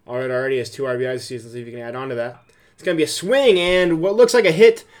already has 2 RBIs this season. Let's see if he can add on to that. It's going to be a swing, and what looks like a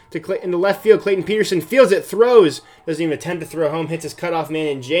hit into left field. Clayton Peterson fields it, throws, doesn't even attempt to throw home, hits his cutoff man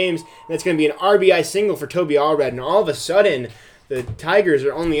in James, and that's going to be an RBI single for Toby Allred. And all of a sudden, the Tigers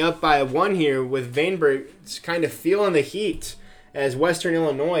are only up by 1 here, with Vainsburg kind of feeling the heat as Western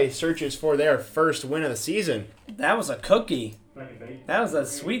Illinois searches for their first win of the season. That was a cookie. That was a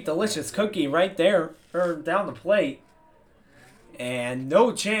sweet, delicious cookie right there, down the plate. And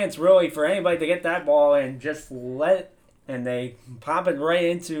no chance, really, for anybody to get that ball and just and they pop it right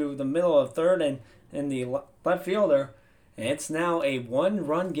into the middle of third and the left fielder. And it's now a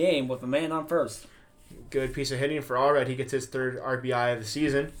 1-run game with a man on first. Good piece of hitting for Allred. He gets his 3rd RBI of the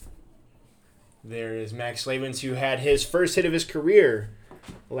season. There is Max Slavens, who had his first hit of his career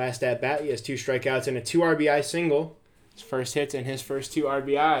last at bat. He has 2 strikeouts and a 2 RBI single. His first hits and his first 2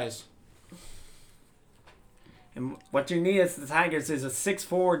 RBIs. And what you need as the Tigers is a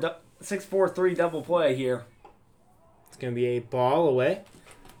 6-4-3 double play here. It's going to be a ball away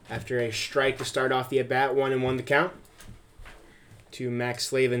after a strike to start off the at-bat. 1-1 the count to Max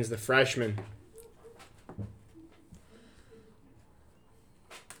Slavens, the freshman.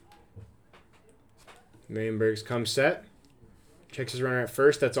 Vainsburg comes set. Checks his runner at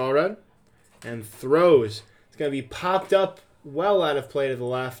first. That's Allred. And throws. It's going to be popped up well out of play to the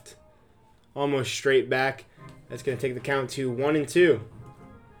left. Almost straight back. That's going to take the count to 1-2.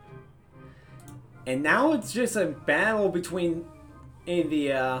 And now it's just a battle between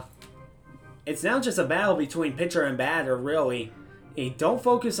it's now just a battle between pitcher and batter, really. Don't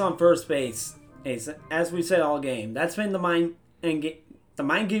focus on first base, as we said all game. That's been the mind, and the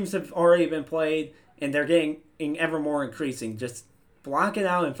mind games have already been played, and they're getting ever more increasing. Just block it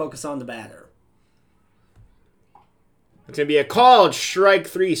out and focus on the batter. It's going to be a called strike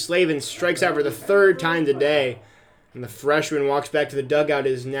 3. Slavens strikes out for the 3rd time today. And the freshman walks back to the dugout.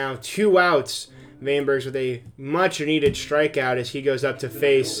 It is now 2 outs. Vainsburg with a much-needed strikeout as he goes up to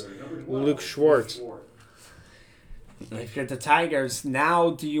face Luke Schwartz. If you're the Tigers, now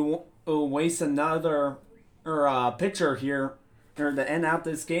do you waste another pitcher here to end out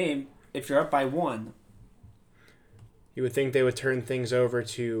this game if you're up by 1? You would think they would turn things over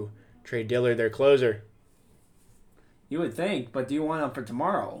to Trey Dillard, their closer. You would think, but do you want him for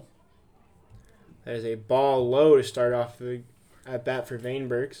tomorrow? That is a ball low to start off the at-bat for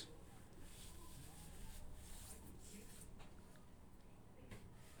Vainsburg.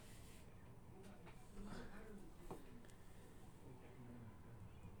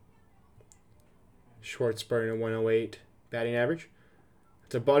 Schwartz burning a 108 batting average.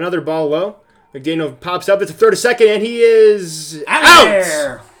 It's another ball low. McDaniel pops up. It's a throw to second, and he is out!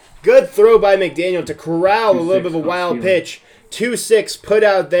 There. Good throw by McDaniel to corral a little bit of a wild pitch. 2-6 put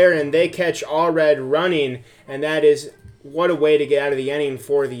out there, and they catch Allred running, and that is what a way to get out of the inning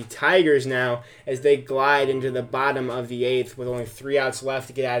for the Tigers now as they glide into the bottom of the 8th with only 3 outs left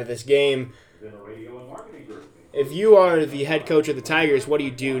to get out of this game. If you are the head coach of the Tigers, what do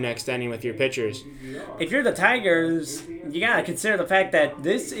you do next inning with your pitchers? If you're the Tigers, you gotta consider the fact that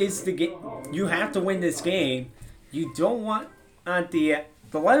this is you have to win this game. You don't want the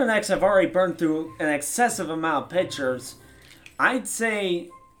Leathernecks have already burned through an excessive amount of pitchers. I'd say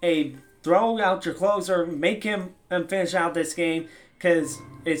throw out your closer, make him finish out this game, because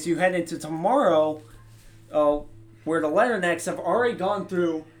as you head into tomorrow, where the Leathernecks have already gone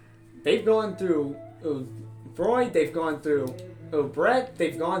through, they've gone through Freud, they've gone through Brett,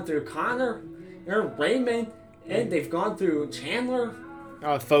 they've gone through Connor, Raymond, and they've gone through Chandler.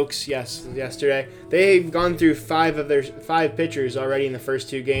 Folks, yes, yesterday. They've gone through 5 of their 5 pitchers already in the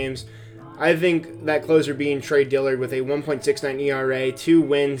first 2 games. I think that closer being Trey Dillard with a 1.69 ERA, 2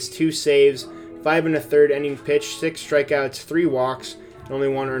 wins, 2 saves, 5 1/3 inning pitch, 6 strikeouts, 3 walks, and only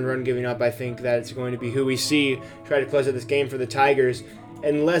 1 earned run giving up. I think that it's going to be who we see try to close out this game for the Tigers,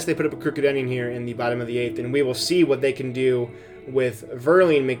 unless they put up a crooked inning here in the bottom of the 8th. And we will see what they can do with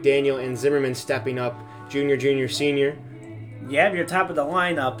Verlin, McDaniel, and Zimmerman stepping up, junior, senior. You have your top of the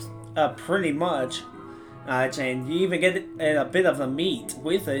lineup pretty much, and you even get a bit of the meat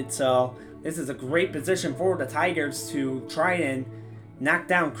with it. So this is a great position for the Tigers to try and knock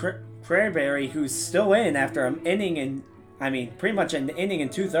down Cranberry, who's still in after an inning pretty much an inning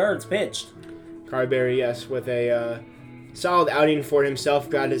and 2/3 pitched. Carberry, yes, with a solid outing for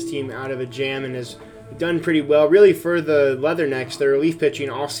himself, got his team out of a jam and has done pretty well. Really, for the Leathernecks, their relief pitching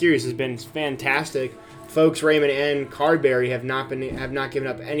all series has been fantastic. Folks, Raymond and Carberry have not given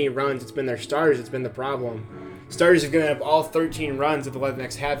up any runs. It's been their starters that's been the problem. Starters have given up all 13 runs that the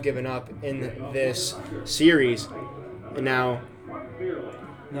Leathernecks have given up in this series. And now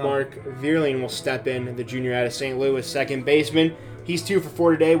Mark Vierling will step in, the junior out of St. Louis, second baseman. He's 2 for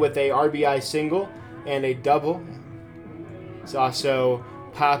 4 today with a RBI single and a double. He's also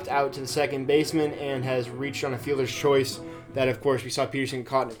popped out to the second baseman and has reached on a fielder's choice that, of course, we saw Peterson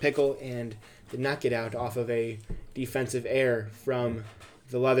caught in a pickle and did not get out off of a defensive error from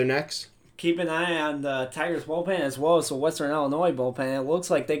the Leathernecks. Keep an eye on the Tigers bullpen as well as the Western Illinois bullpen. It looks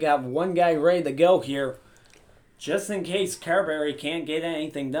like they got one guy ready to go here, just in case Carberry can't get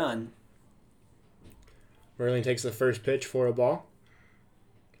anything done. Verlin takes the first pitch for a ball.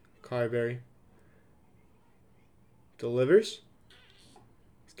 Carberry delivers.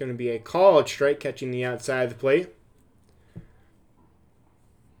 It's going to be a called strike, catching the outside of the plate.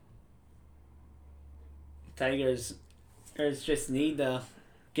 Tigers just need to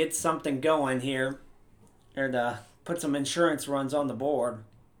get something going here, or to put some insurance runs on the board.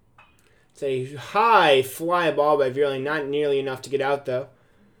 It's a high fly ball by Vierling, not nearly enough to get out, though.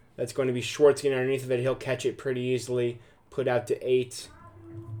 That's going to be Schwartz getting underneath of it. He'll catch it pretty easily, put out to 8.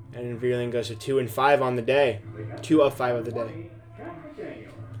 And Vierling goes to 2 and 5 on the day. 2 of 5 of the day.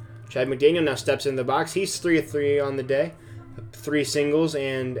 Chad McDaniel now steps in the box. He's 3 of 3 on the day. 3 singles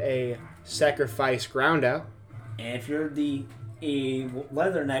and a sacrifice ground out. And if you're the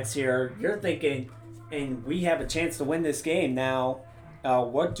Leathernecks here, you're thinking, and we have a chance to win this game now.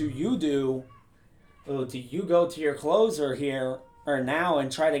 What do you do? Do you go to your closer here or now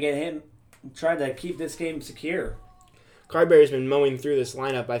and try to keep this game secure? Carberry's been mowing through this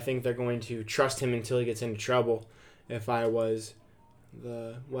lineup. I think they're going to trust him until he gets into trouble. If I was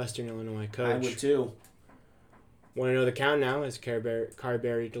the Western Illinois coach, I would too. Want to know the count now as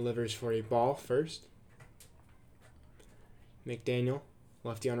Carberry delivers for a ball first. McDaniel,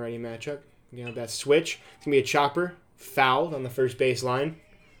 lefty on righty matchup. Again, with that switch. It's going to be a chopper. Fouled on the first base line.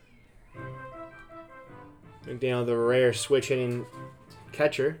 McDaniel, the rare switch hitting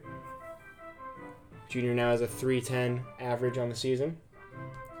catcher. Junior now has a .310 average on the season.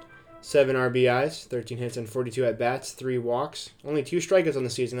 7 RBIs, 13 hits and 42 at-bats, 3 walks. Only 2 strikeouts on the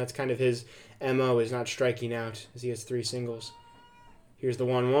season. That's kind of his MO, is not striking out, as he has 3 singles. Here's the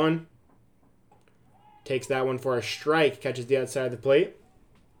 1-1. Takes that one for a strike, catches the outside of the plate.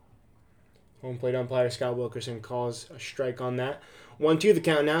 Home plate umpire Scott Wilkerson calls a strike on that. 1-2 the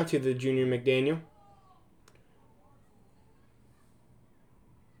count now to the junior McDaniel.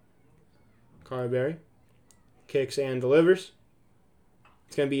 Carberry kicks and delivers.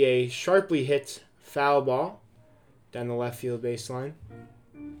 It's going to be a sharply hit foul ball down the left field baseline.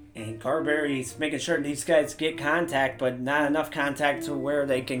 And Carberry's making sure these guys get contact, but not enough contact to where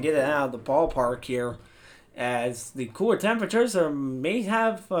they can get it out of the ballpark here, as the cooler temperatures may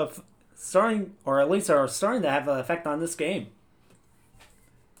have starting to have an effect on this game.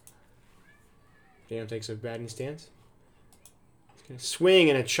 Daniel takes a batting stance. He's going to swing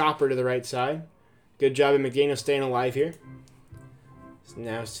and a chopper to the right side. Good job of McDaniel staying alive here. He's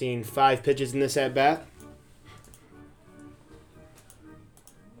now seeing 5 pitches in this at-bat.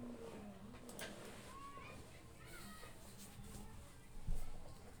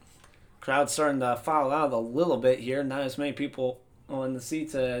 Crowd's starting to foul out a little bit here. Not as many people on the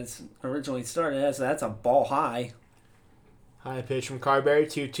seats as originally started. So that's a ball high. High pitch from Carberry.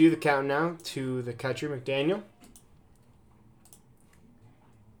 2-2 the count now to the catcher, McDaniel.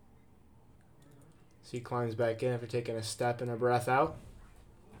 So he climbs back in after taking a step and a breath out.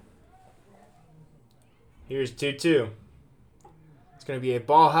 Here's 2-2. It's going to be a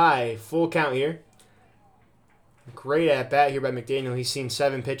ball high, full count here. Great at bat here by McDaniel. He's seen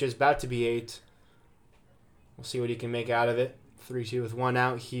 7 pitches, about to be 8. We'll see what he can make out of it. 3-2 with 1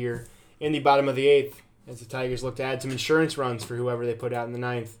 out here in the bottom of the 8th as the Tigers look to add some insurance runs for whoever they put out in the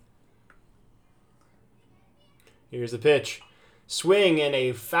 9th. Here's the pitch. Swing and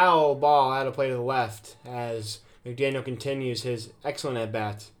a foul ball out of play to the left as McDaniel continues his excellent at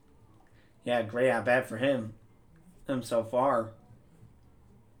bat. Yeah, great at bat for him so far.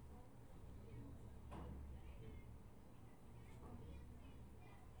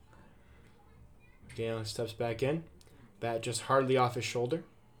 McDaniel steps back in. Bat just hardly off his shoulder.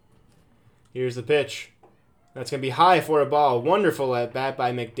 Here's the pitch. That's going to be high for a ball. Wonderful at bat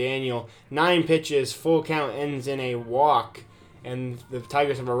by McDaniel. 9 pitches, full count, ends in a walk. And the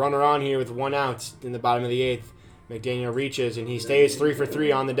Tigers have a runner on here with 1 out in the bottom of the 8th. McDaniel reaches, and he stays 3 for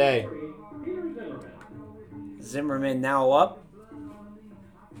 3 on the day. Zimmerman now up.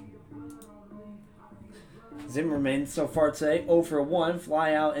 Zimmerman so far today 0 for 1,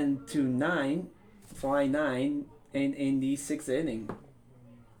 fly out into 9, fly 9 in the 6th inning.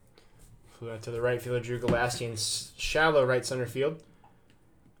 Flew out to the right fielder, Drew Galassi in shallow right center field.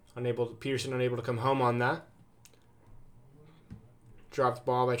 Peterson unable to come home on that. Dropped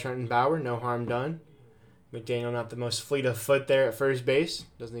ball by Trenton Bauer, no harm done. McDaniel not the most fleet of foot there at first base,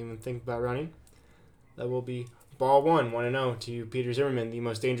 doesn't even think about running. That will be ball 1-0 to Peter Zimmerman, the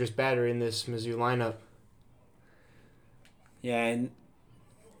most dangerous batter in this Mizzou lineup. Yeah, and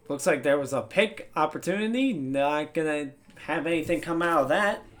looks like there was a pick opportunity. Not going to have anything come out of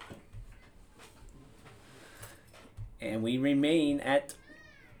that. And we remain at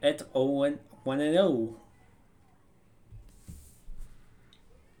 1-0.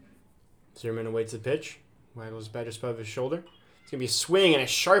 Zimmerman awaits the pitch. Waggles the bat just above his shoulder. It's going to be a swing and a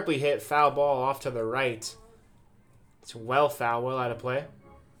sharply hit foul ball off to the right. It's well foul, well out of play.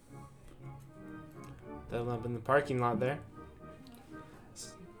 That'll up in the parking lot there.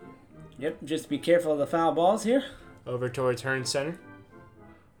 Yep, just be careful of the foul balls here. Over towards Hearn Center.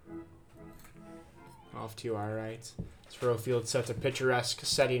 Off to our right. Throw field sets a picturesque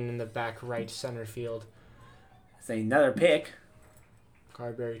setting in the back right center field. It's another pick.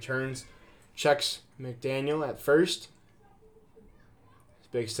 Carberry turns, checks McDaniel at first. His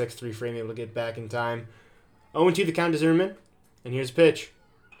big 6'3" frame able to get back in time. 0-2 the count to Zimmerman. And here's the pitch.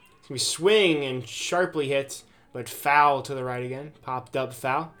 It's going to be swing and sharply hit, but foul to the right again. Popped up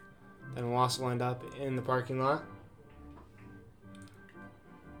foul. Then Wass will end up in the parking lot.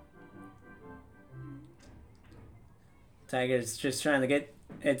 Tigers just trying to get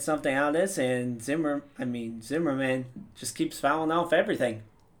something out of this, and Zimmerman just keeps fouling off everything.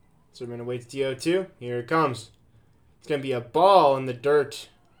 Zimmerman awaits the 0-2. Here it comes. It's going to be a ball in the dirt,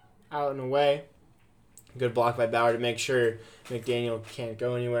 out and away. Good block by Bauer to make sure McDaniel can't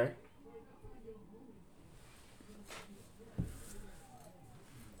go anywhere.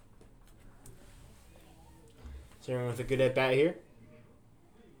 Zimmerman with a good at bat here.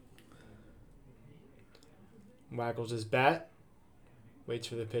 Waggles his bat. Waits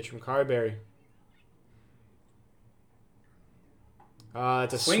for the pitch from Carberry.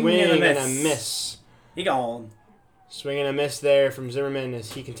 It's a swing and a miss. He gone. Swing and a miss there from Zimmerman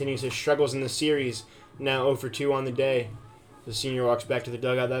as he continues his struggles in the series. Now 0 for 2 on the day. The senior walks back to the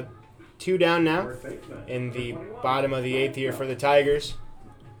dugout. That 2 down now in the bottom of the 8th here for the Tigers.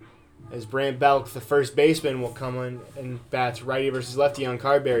 As Brant Belk, the first baseman, will come in and bats righty versus lefty on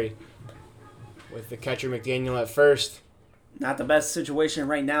Carberry. With the catcher McDaniel at first. Not the best situation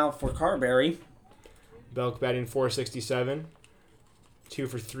right now for Carberry. Belk batting .467. 2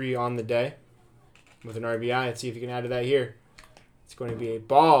 for 3 on the day. With an RBI. Let's see if he can add to that here. It's going to be a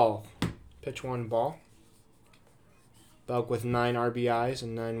ball. Pitch 1 ball. Belk with 9 RBIs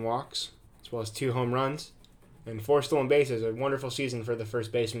and 9 walks. As well as 2 home runs. And 4 stolen bases. A wonderful season for the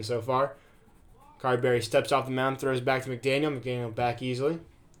first baseman so far. Carberry steps off the mound, throws back to McDaniel. McDaniel back easily.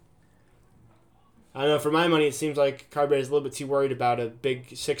 I don't know, for my money, it seems like Carberry's a little bit too worried about a big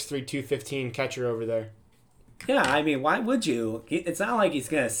 6'3", 215 catcher over there. Yeah, I mean, why would you? It's not like he's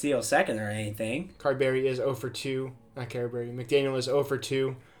going to steal second or anything. Carberry is 0 for 2. Not Carberry. McDaniel is 0 for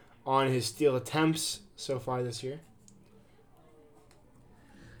 2 on his steal attempts so far this year.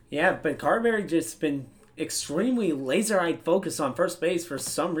 Yeah, but Carberry just been extremely laser-eyed focused on first base for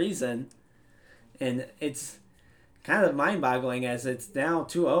some reason. And it's kind of mind-boggling as it's now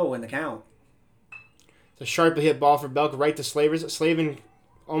 2-0 in the count. It's a sharply hit ball for Belk right to Slavers. Slavin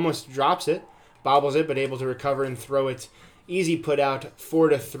almost drops it, bobbles it, but able to recover and throw it. Easy put out,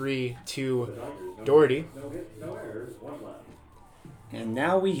 4-3 to Doherty. No hits, no errors, one left. And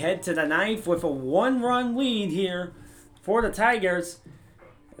now we head to the ninth with a 1-run lead here for the Tigers.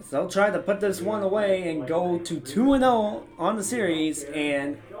 They'll try to put this one away and go to 2-0 on the series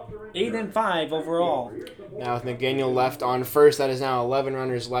and 8-5 overall. Now with McDaniel left on first, that is now 11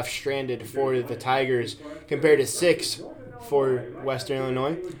 runners left stranded for the Tigers compared to 6 for Western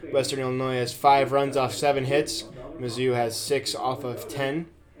Illinois. Western Illinois has 5 runs off 7 hits. Mizzou has 6 off of 10.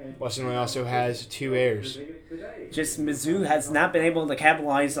 Western Illinois also has 2 errors. Just Mizzou has not been able to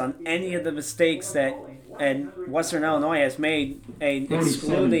capitalize on any of the mistakes that and Western Illinois has made,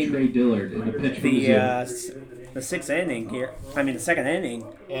 excluding Trey Dillard in the pitch for Mizzou. the sixth inning here. I mean, the second inning.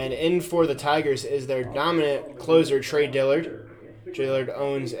 And in for the Tigers is their dominant closer, Trey Dillard. Trey Dillard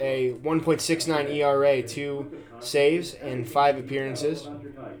owns a 1.69 ERA, 2 saves, and 5 appearances.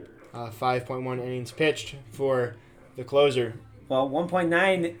 5.1 innings pitched for the closer. Well,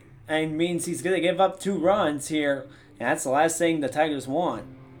 1.9 means he's going to give up 2 runs here, and that's the last thing the Tigers want.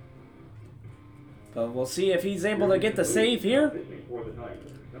 But we'll see if he's able to get the save here.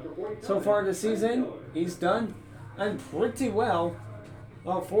 So far this season, he's done pretty well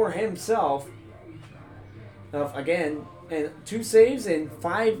for himself. Again, and 2 saves and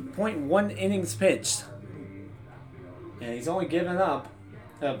 5.1 innings pitched. And he's only given up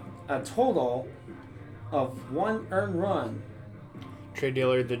a total of 1 earned run. Trey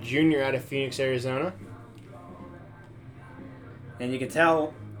Dillard, the junior out of Phoenix, Arizona. And you can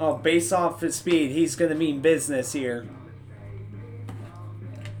tell, based off his speed, he's going to mean business here.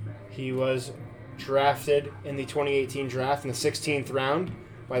 He was drafted in the 2018 draft in the 16th round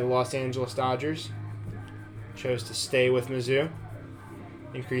by the Los Angeles Dodgers. Chose to stay with Mizzou.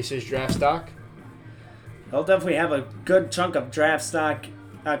 Increase his draft stock. He'll definitely have a good chunk of draft stock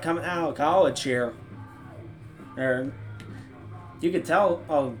coming out of college here. You can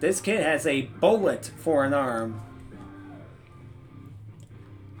tell, this kid has a bullet for an arm.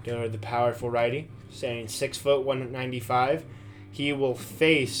 Dillard, the powerful righty, standing 6 foot 195. He will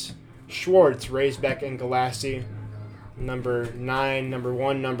face Schwartz, Raisbeck, and Galassi, number 9, number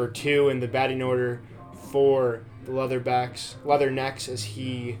 1, number 2 in the batting order for the Leathernecks as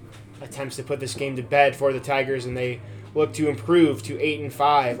he attempts to put this game to bed for the Tigers, and they look to improve to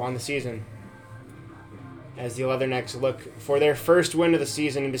 8-5 on the season. As the Leathernecks look for their first win of the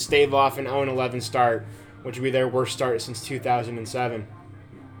season and to stave off an 0-11 start, which would be their worst start since 2007.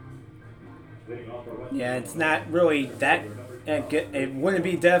 Yeah, it's not really that good. It wouldn't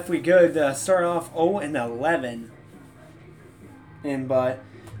be definitely good to start off 0-11. But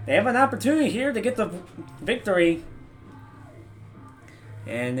they have an opportunity here to get the victory.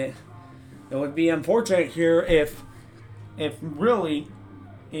 And it would be unfortunate here if really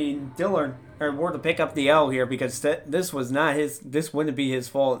Dillard were to pick up the L here, because this wouldn't be his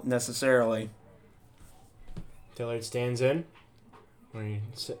fault necessarily. Dillard stands in, wearing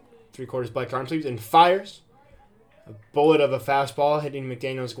 3/4 black arm sleeves, and fires. A bullet of a fastball hitting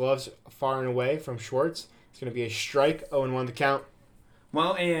McDaniel's gloves far and away from Schwartz. It's going to be a strike, 0-1 the count.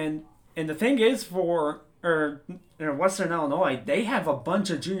 Well, and the thing is for Western Illinois, they have a bunch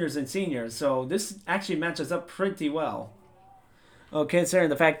of juniors and seniors, so this actually matches up pretty well. Considering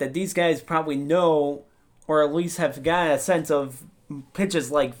the fact that these guys probably know, or at least have got a sense of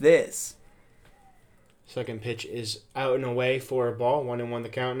pitches like this. Second pitch is out and away for a ball, 1-1 the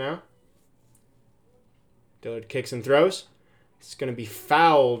count now. Dillard kicks and throws. It's going to be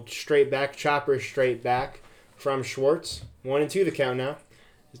fouled straight back, chopper straight back from Schwartz. 1-2 the count now.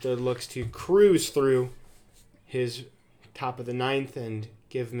 As Dillard looks to cruise through his top of the 9th and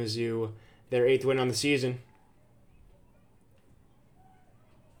give Mizzou their 8th win on the season.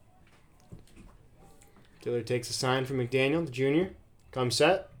 Dillard takes a sign from McDaniel, the junior. Comes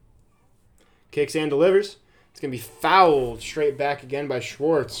set. Kicks and delivers. It's going to be fouled straight back again by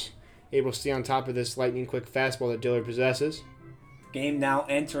Schwartz. Able to stay on top of this lightning-quick fastball that Dillard possesses. Game now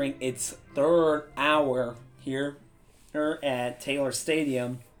entering its 3rd hour here at Taylor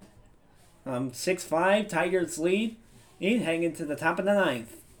Stadium. 6-5, Tigers lead. Heading to the top of the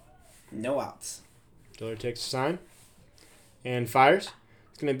 9th. No outs. Dillard takes a sign and fires.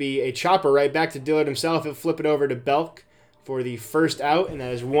 It's going to be a chopper right back to Dillard himself. He'll flip it over to Belk for the first out, and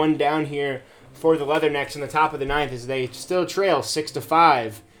that is 1 down here for the Leathernecks in the top of the 9th as they still trail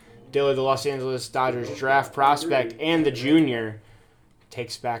 6-5. Dillard, the Los Angeles Dodgers draft prospect and the junior,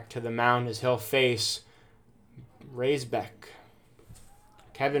 takes back to the mound as he'll face Raisbeck.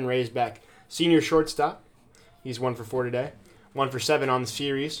 Kevin Raisbeck, senior shortstop. He's 1 for 4 today. 1 for 7 on the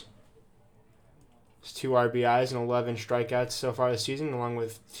series. It's 2 RBIs and 11 strikeouts so far this season, along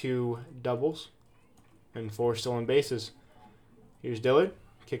with 2 doubles and 4 stolen bases. Here's Dillard.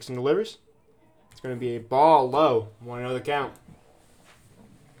 Kicks and delivers. It's going to be a ball low. 1-0 the count.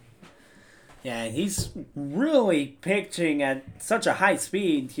 Yeah, he's really pitching at such a high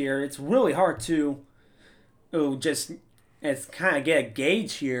speed here. It's really hard to just kind of get a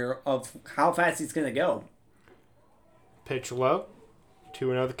gauge here of how fast he's going to go. Pitch low.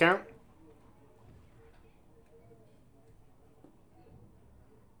 2-0 the count.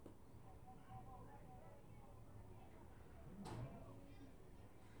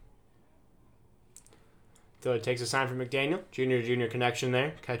 So it takes a sign from McDaniel. Junior connection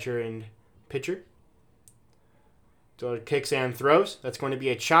there. Catcher and pitcher. So it kicks and throws. That's going to be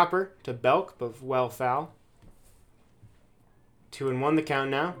a chopper to Belk, but well foul. 2-1 the count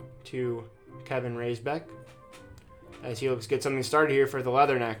now to Kevin Raisbeck, as he looks to get something started here for the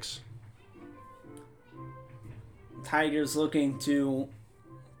Leathernecks. Tigers looking to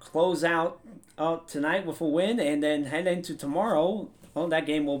close out tonight with a win and then head into tomorrow. Oh, that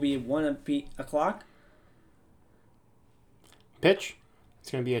game will be 1 o'clock. Pitch. It's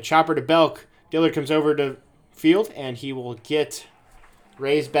going to be a chopper to Belk. Dillard comes over to field, and he will get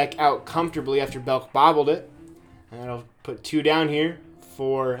Raisbeck out comfortably after Belk bobbled it. And that'll put 2 down here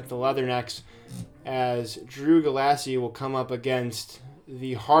for the Leathernecks, as Drew Galassi will come up against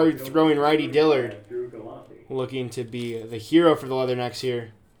the hard-throwing righty Dillard, looking to be the hero for the Leathernecks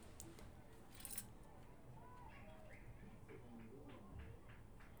here.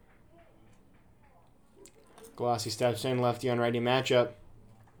 Galassi steps in, lefty on righty matchup.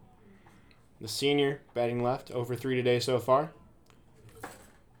 The senior batting left, over 3 today so far.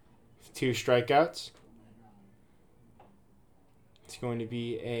 2 strikeouts. It's going to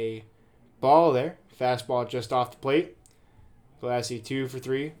be a ball there. Fastball just off the plate. Galassi 2 for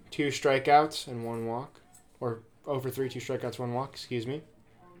 3, 2 strikeouts and 1 walk. Or 0 for 3, 2 strikeouts, 1 walk, excuse me.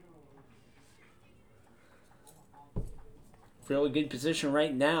 Really good position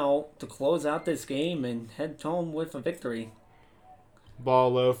right now to close out this game and head home with a victory.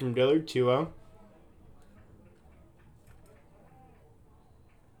 Ball low from Dillard, 2-0.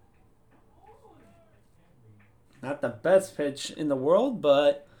 Not the best pitch in the world,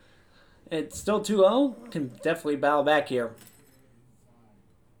 but it's still 2-0. Can definitely battle back here.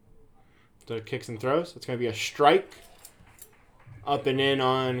 So kicks and throws. It's going to be a strike. Up and in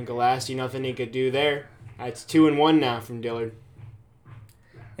on Galassi. Nothing he could do there. It's 2-1 now from Dillard.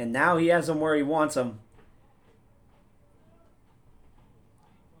 And now he has him where he wants him.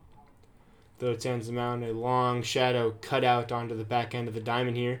 Though it sends him out a long shadow cutout onto the back end of the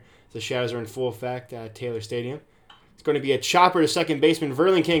diamond here. The shadows are in full effect at Taylor Stadium. It's going to be a chopper to second baseman.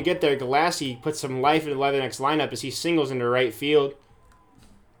 Verlin can't get there. Galassi puts some life into the Leathernecks lineup as he singles into right field.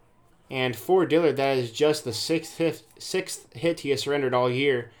 And for Dillard, that is just the sixth hit he has surrendered all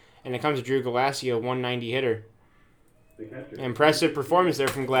year. And it comes to Drew Galassi, a 190 hitter. Impressive performance there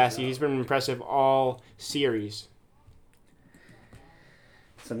from Galassi. He's been impressive all series.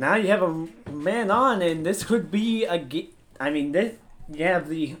 So now you have a man on, and this could be you have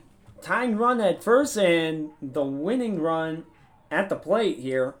the tying run at first and the winning run at the plate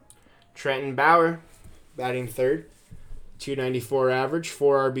here. Trenton Bauer batting third. 294 average,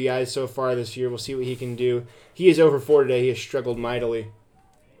 4 RBIs so far this year. We'll see what he can do. He is over 4 today. He has struggled mightily.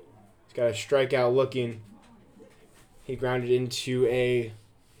 He's got a strikeout looking. He grounded into a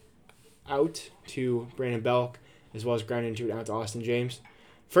out to Brandon Belk, as well as grounded into an out to Austin James.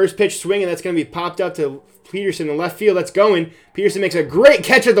 First pitch swing, and that's going to be popped up to Peterson in left field. That's going. Peterson makes a great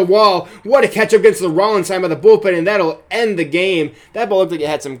catch at the wall. What a catch up against the Rollins side by the bullpen, and that'll end the game. That ball looked like it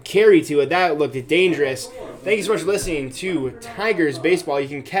had some carry to it. That looked dangerous. Thank you so much for listening to Tigers Baseball. You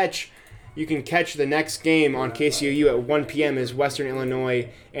can catch the next game on KCOU at 1 p.m. as Western Illinois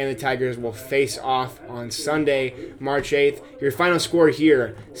and the Tigers will face off on Sunday, March 8th. Your final score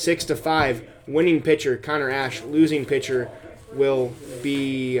here, 6-5. Winning pitcher, Connor Ash. Losing pitcher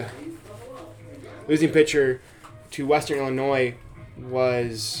to Western Illinois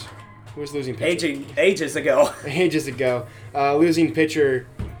was... Who was losing pitcher? Ages ago. Ages ago. Losing pitcher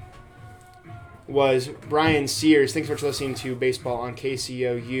was Brian Sears. Thanks so much for listening to Baseball on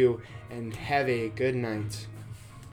KCOU, and have a good night.